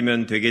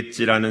넘기면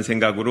되겠지라는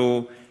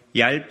생각으로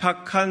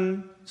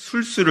얄팍한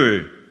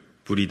술수를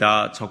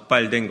부리다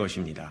적발된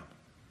것입니다.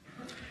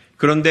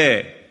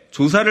 그런데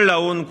조사를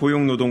나온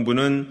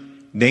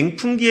고용노동부는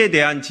냉풍기에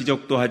대한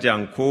지적도 하지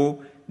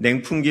않고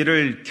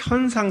냉풍기를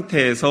켠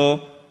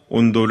상태에서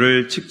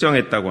온도를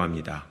측정했다고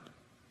합니다.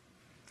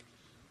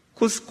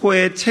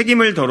 코스코에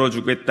책임을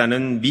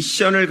덜어주겠다는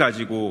미션을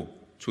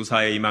가지고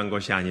조사에 임한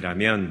것이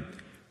아니라면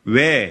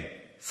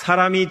왜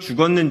사람이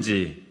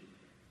죽었는지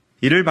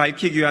이를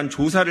밝히기 위한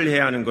조사를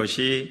해야 하는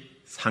것이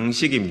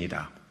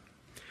상식입니다.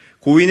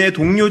 고인의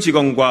동료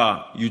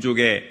직원과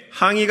유족의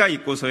항의가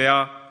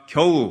있고서야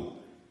겨우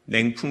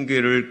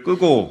냉풍기를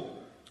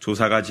끄고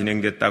조사가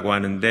진행됐다고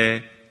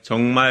하는데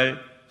정말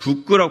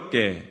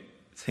부끄럽게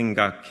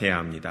생각해야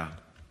합니다.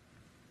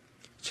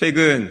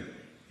 최근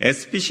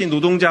SPC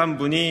노동자 한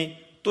분이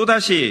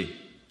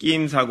또다시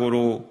끼임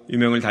사고로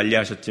유명을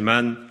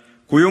달리하셨지만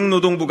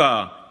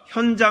고용노동부가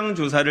현장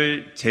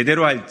조사를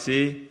제대로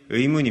할지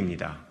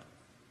의문입니다.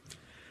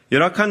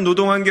 열악한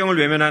노동 환경을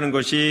외면하는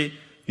것이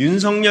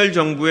윤석열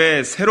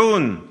정부의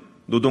새로운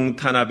노동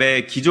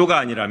탄압의 기조가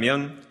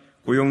아니라면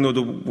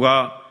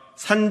고용노동부가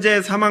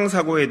산재 사망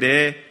사고에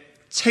대해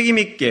책임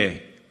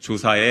있게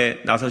조사에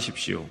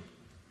나서십시오.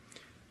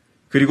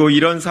 그리고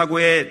이런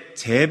사고의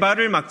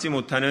재발을 막지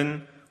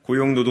못하는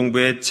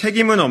고용노동부의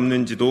책임은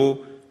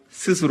없는지도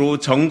스스로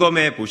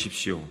점검해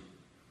보십시오.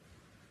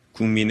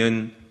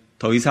 국민은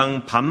더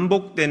이상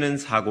반복되는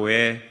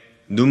사고에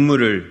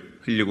눈물을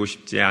흘리고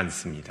싶지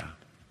않습니다.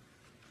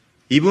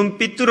 입은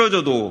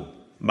삐뚤어져도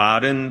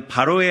말은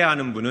바로 해야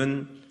하는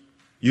분은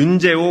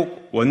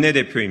윤재옥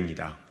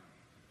원내대표입니다.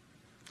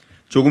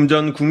 조금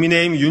전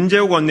국민의힘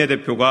윤재옥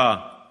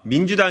원내대표가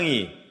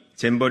민주당이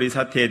잼버리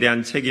사태에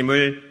대한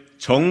책임을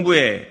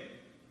정부에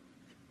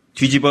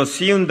뒤집어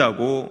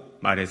씌운다고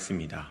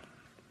말했습니다.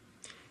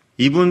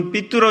 입은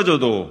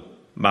삐뚤어져도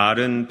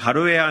말은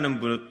바로 해야 하는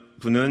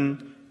분은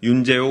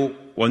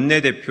윤재옥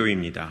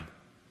원내대표입니다.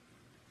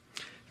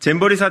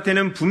 잼버리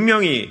사태는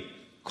분명히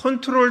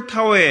컨트롤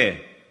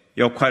타워의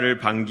역할을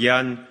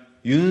방기한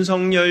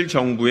윤석열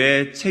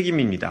정부의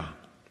책임입니다.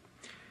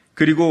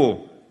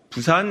 그리고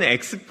부산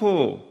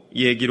엑스포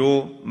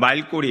얘기로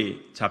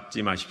말꼬리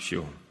잡지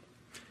마십시오.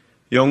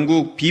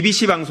 영국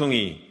BBC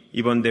방송이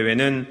이번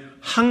대회는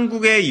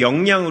한국의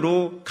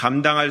역량으로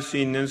감당할 수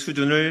있는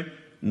수준을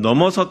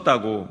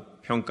넘어섰다고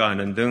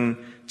평가하는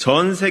등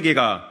전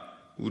세계가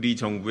우리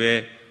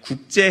정부의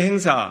국제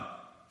행사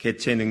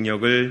개최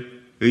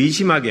능력을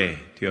의심하게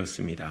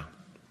되었습니다.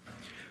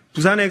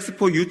 부산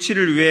엑스포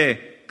유치를 위해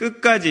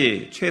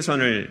끝까지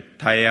최선을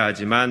다해야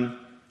하지만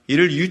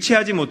이를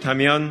유치하지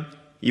못하면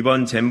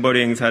이번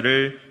잼버리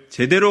행사를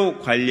제대로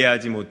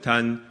관리하지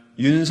못한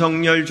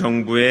윤석열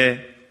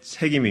정부의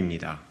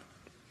책임입니다.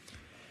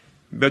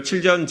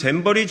 며칠 전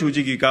잼버리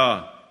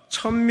조직위가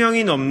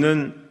 1000명이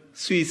넘는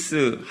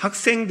스위스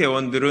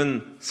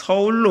학생대원들은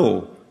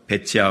서울로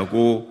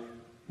배치하고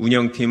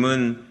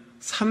운영팀은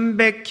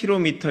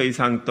 300km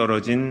이상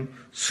떨어진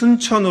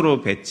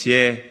순천으로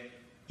배치해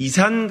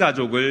이산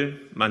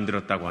가족을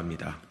만들었다고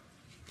합니다.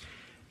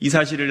 이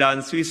사실을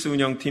안 스위스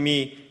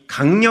운영팀이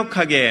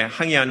강력하게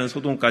항의하는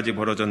소동까지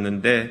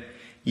벌어졌는데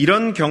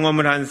이런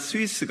경험을 한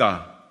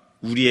스위스가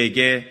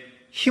우리에게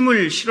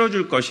힘을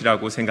실어줄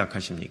것이라고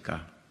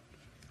생각하십니까?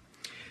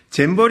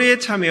 잼버리에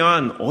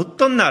참여한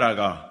어떤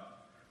나라가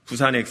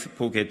부산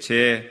엑스포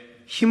개최에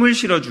힘을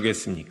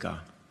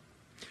실어주겠습니까?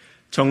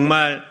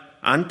 정말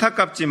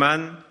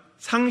안타깝지만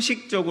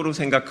상식적으로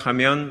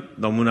생각하면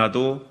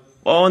너무나도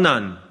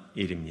뻔한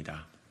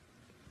일입니다.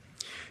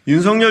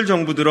 윤석열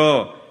정부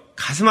들어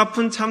가슴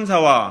아픈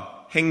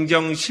참사와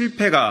행정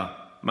실패가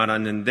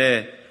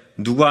많았는데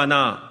누구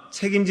하나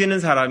책임지는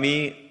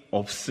사람이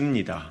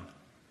없습니다.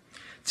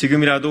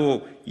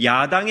 지금이라도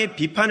야당의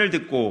비판을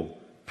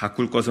듣고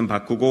바꿀 것은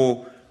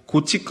바꾸고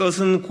고칠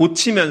것은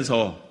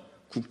고치면서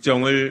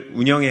국정을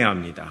운영해야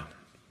합니다.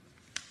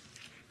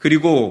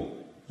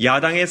 그리고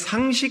야당의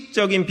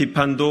상식적인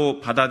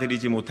비판도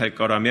받아들이지 못할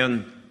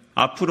거라면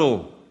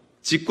앞으로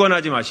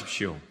집권하지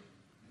마십시오.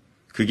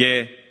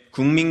 그게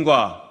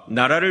국민과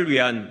나라를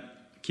위한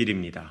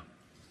길입니다.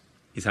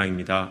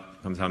 이상입니다.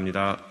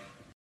 감사합니다.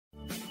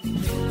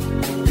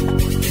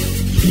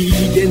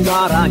 이게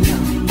나라냐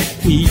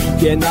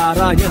이게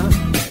나라냐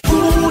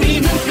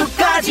우리는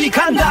끝까지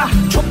간다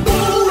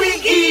촛불이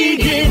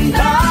이길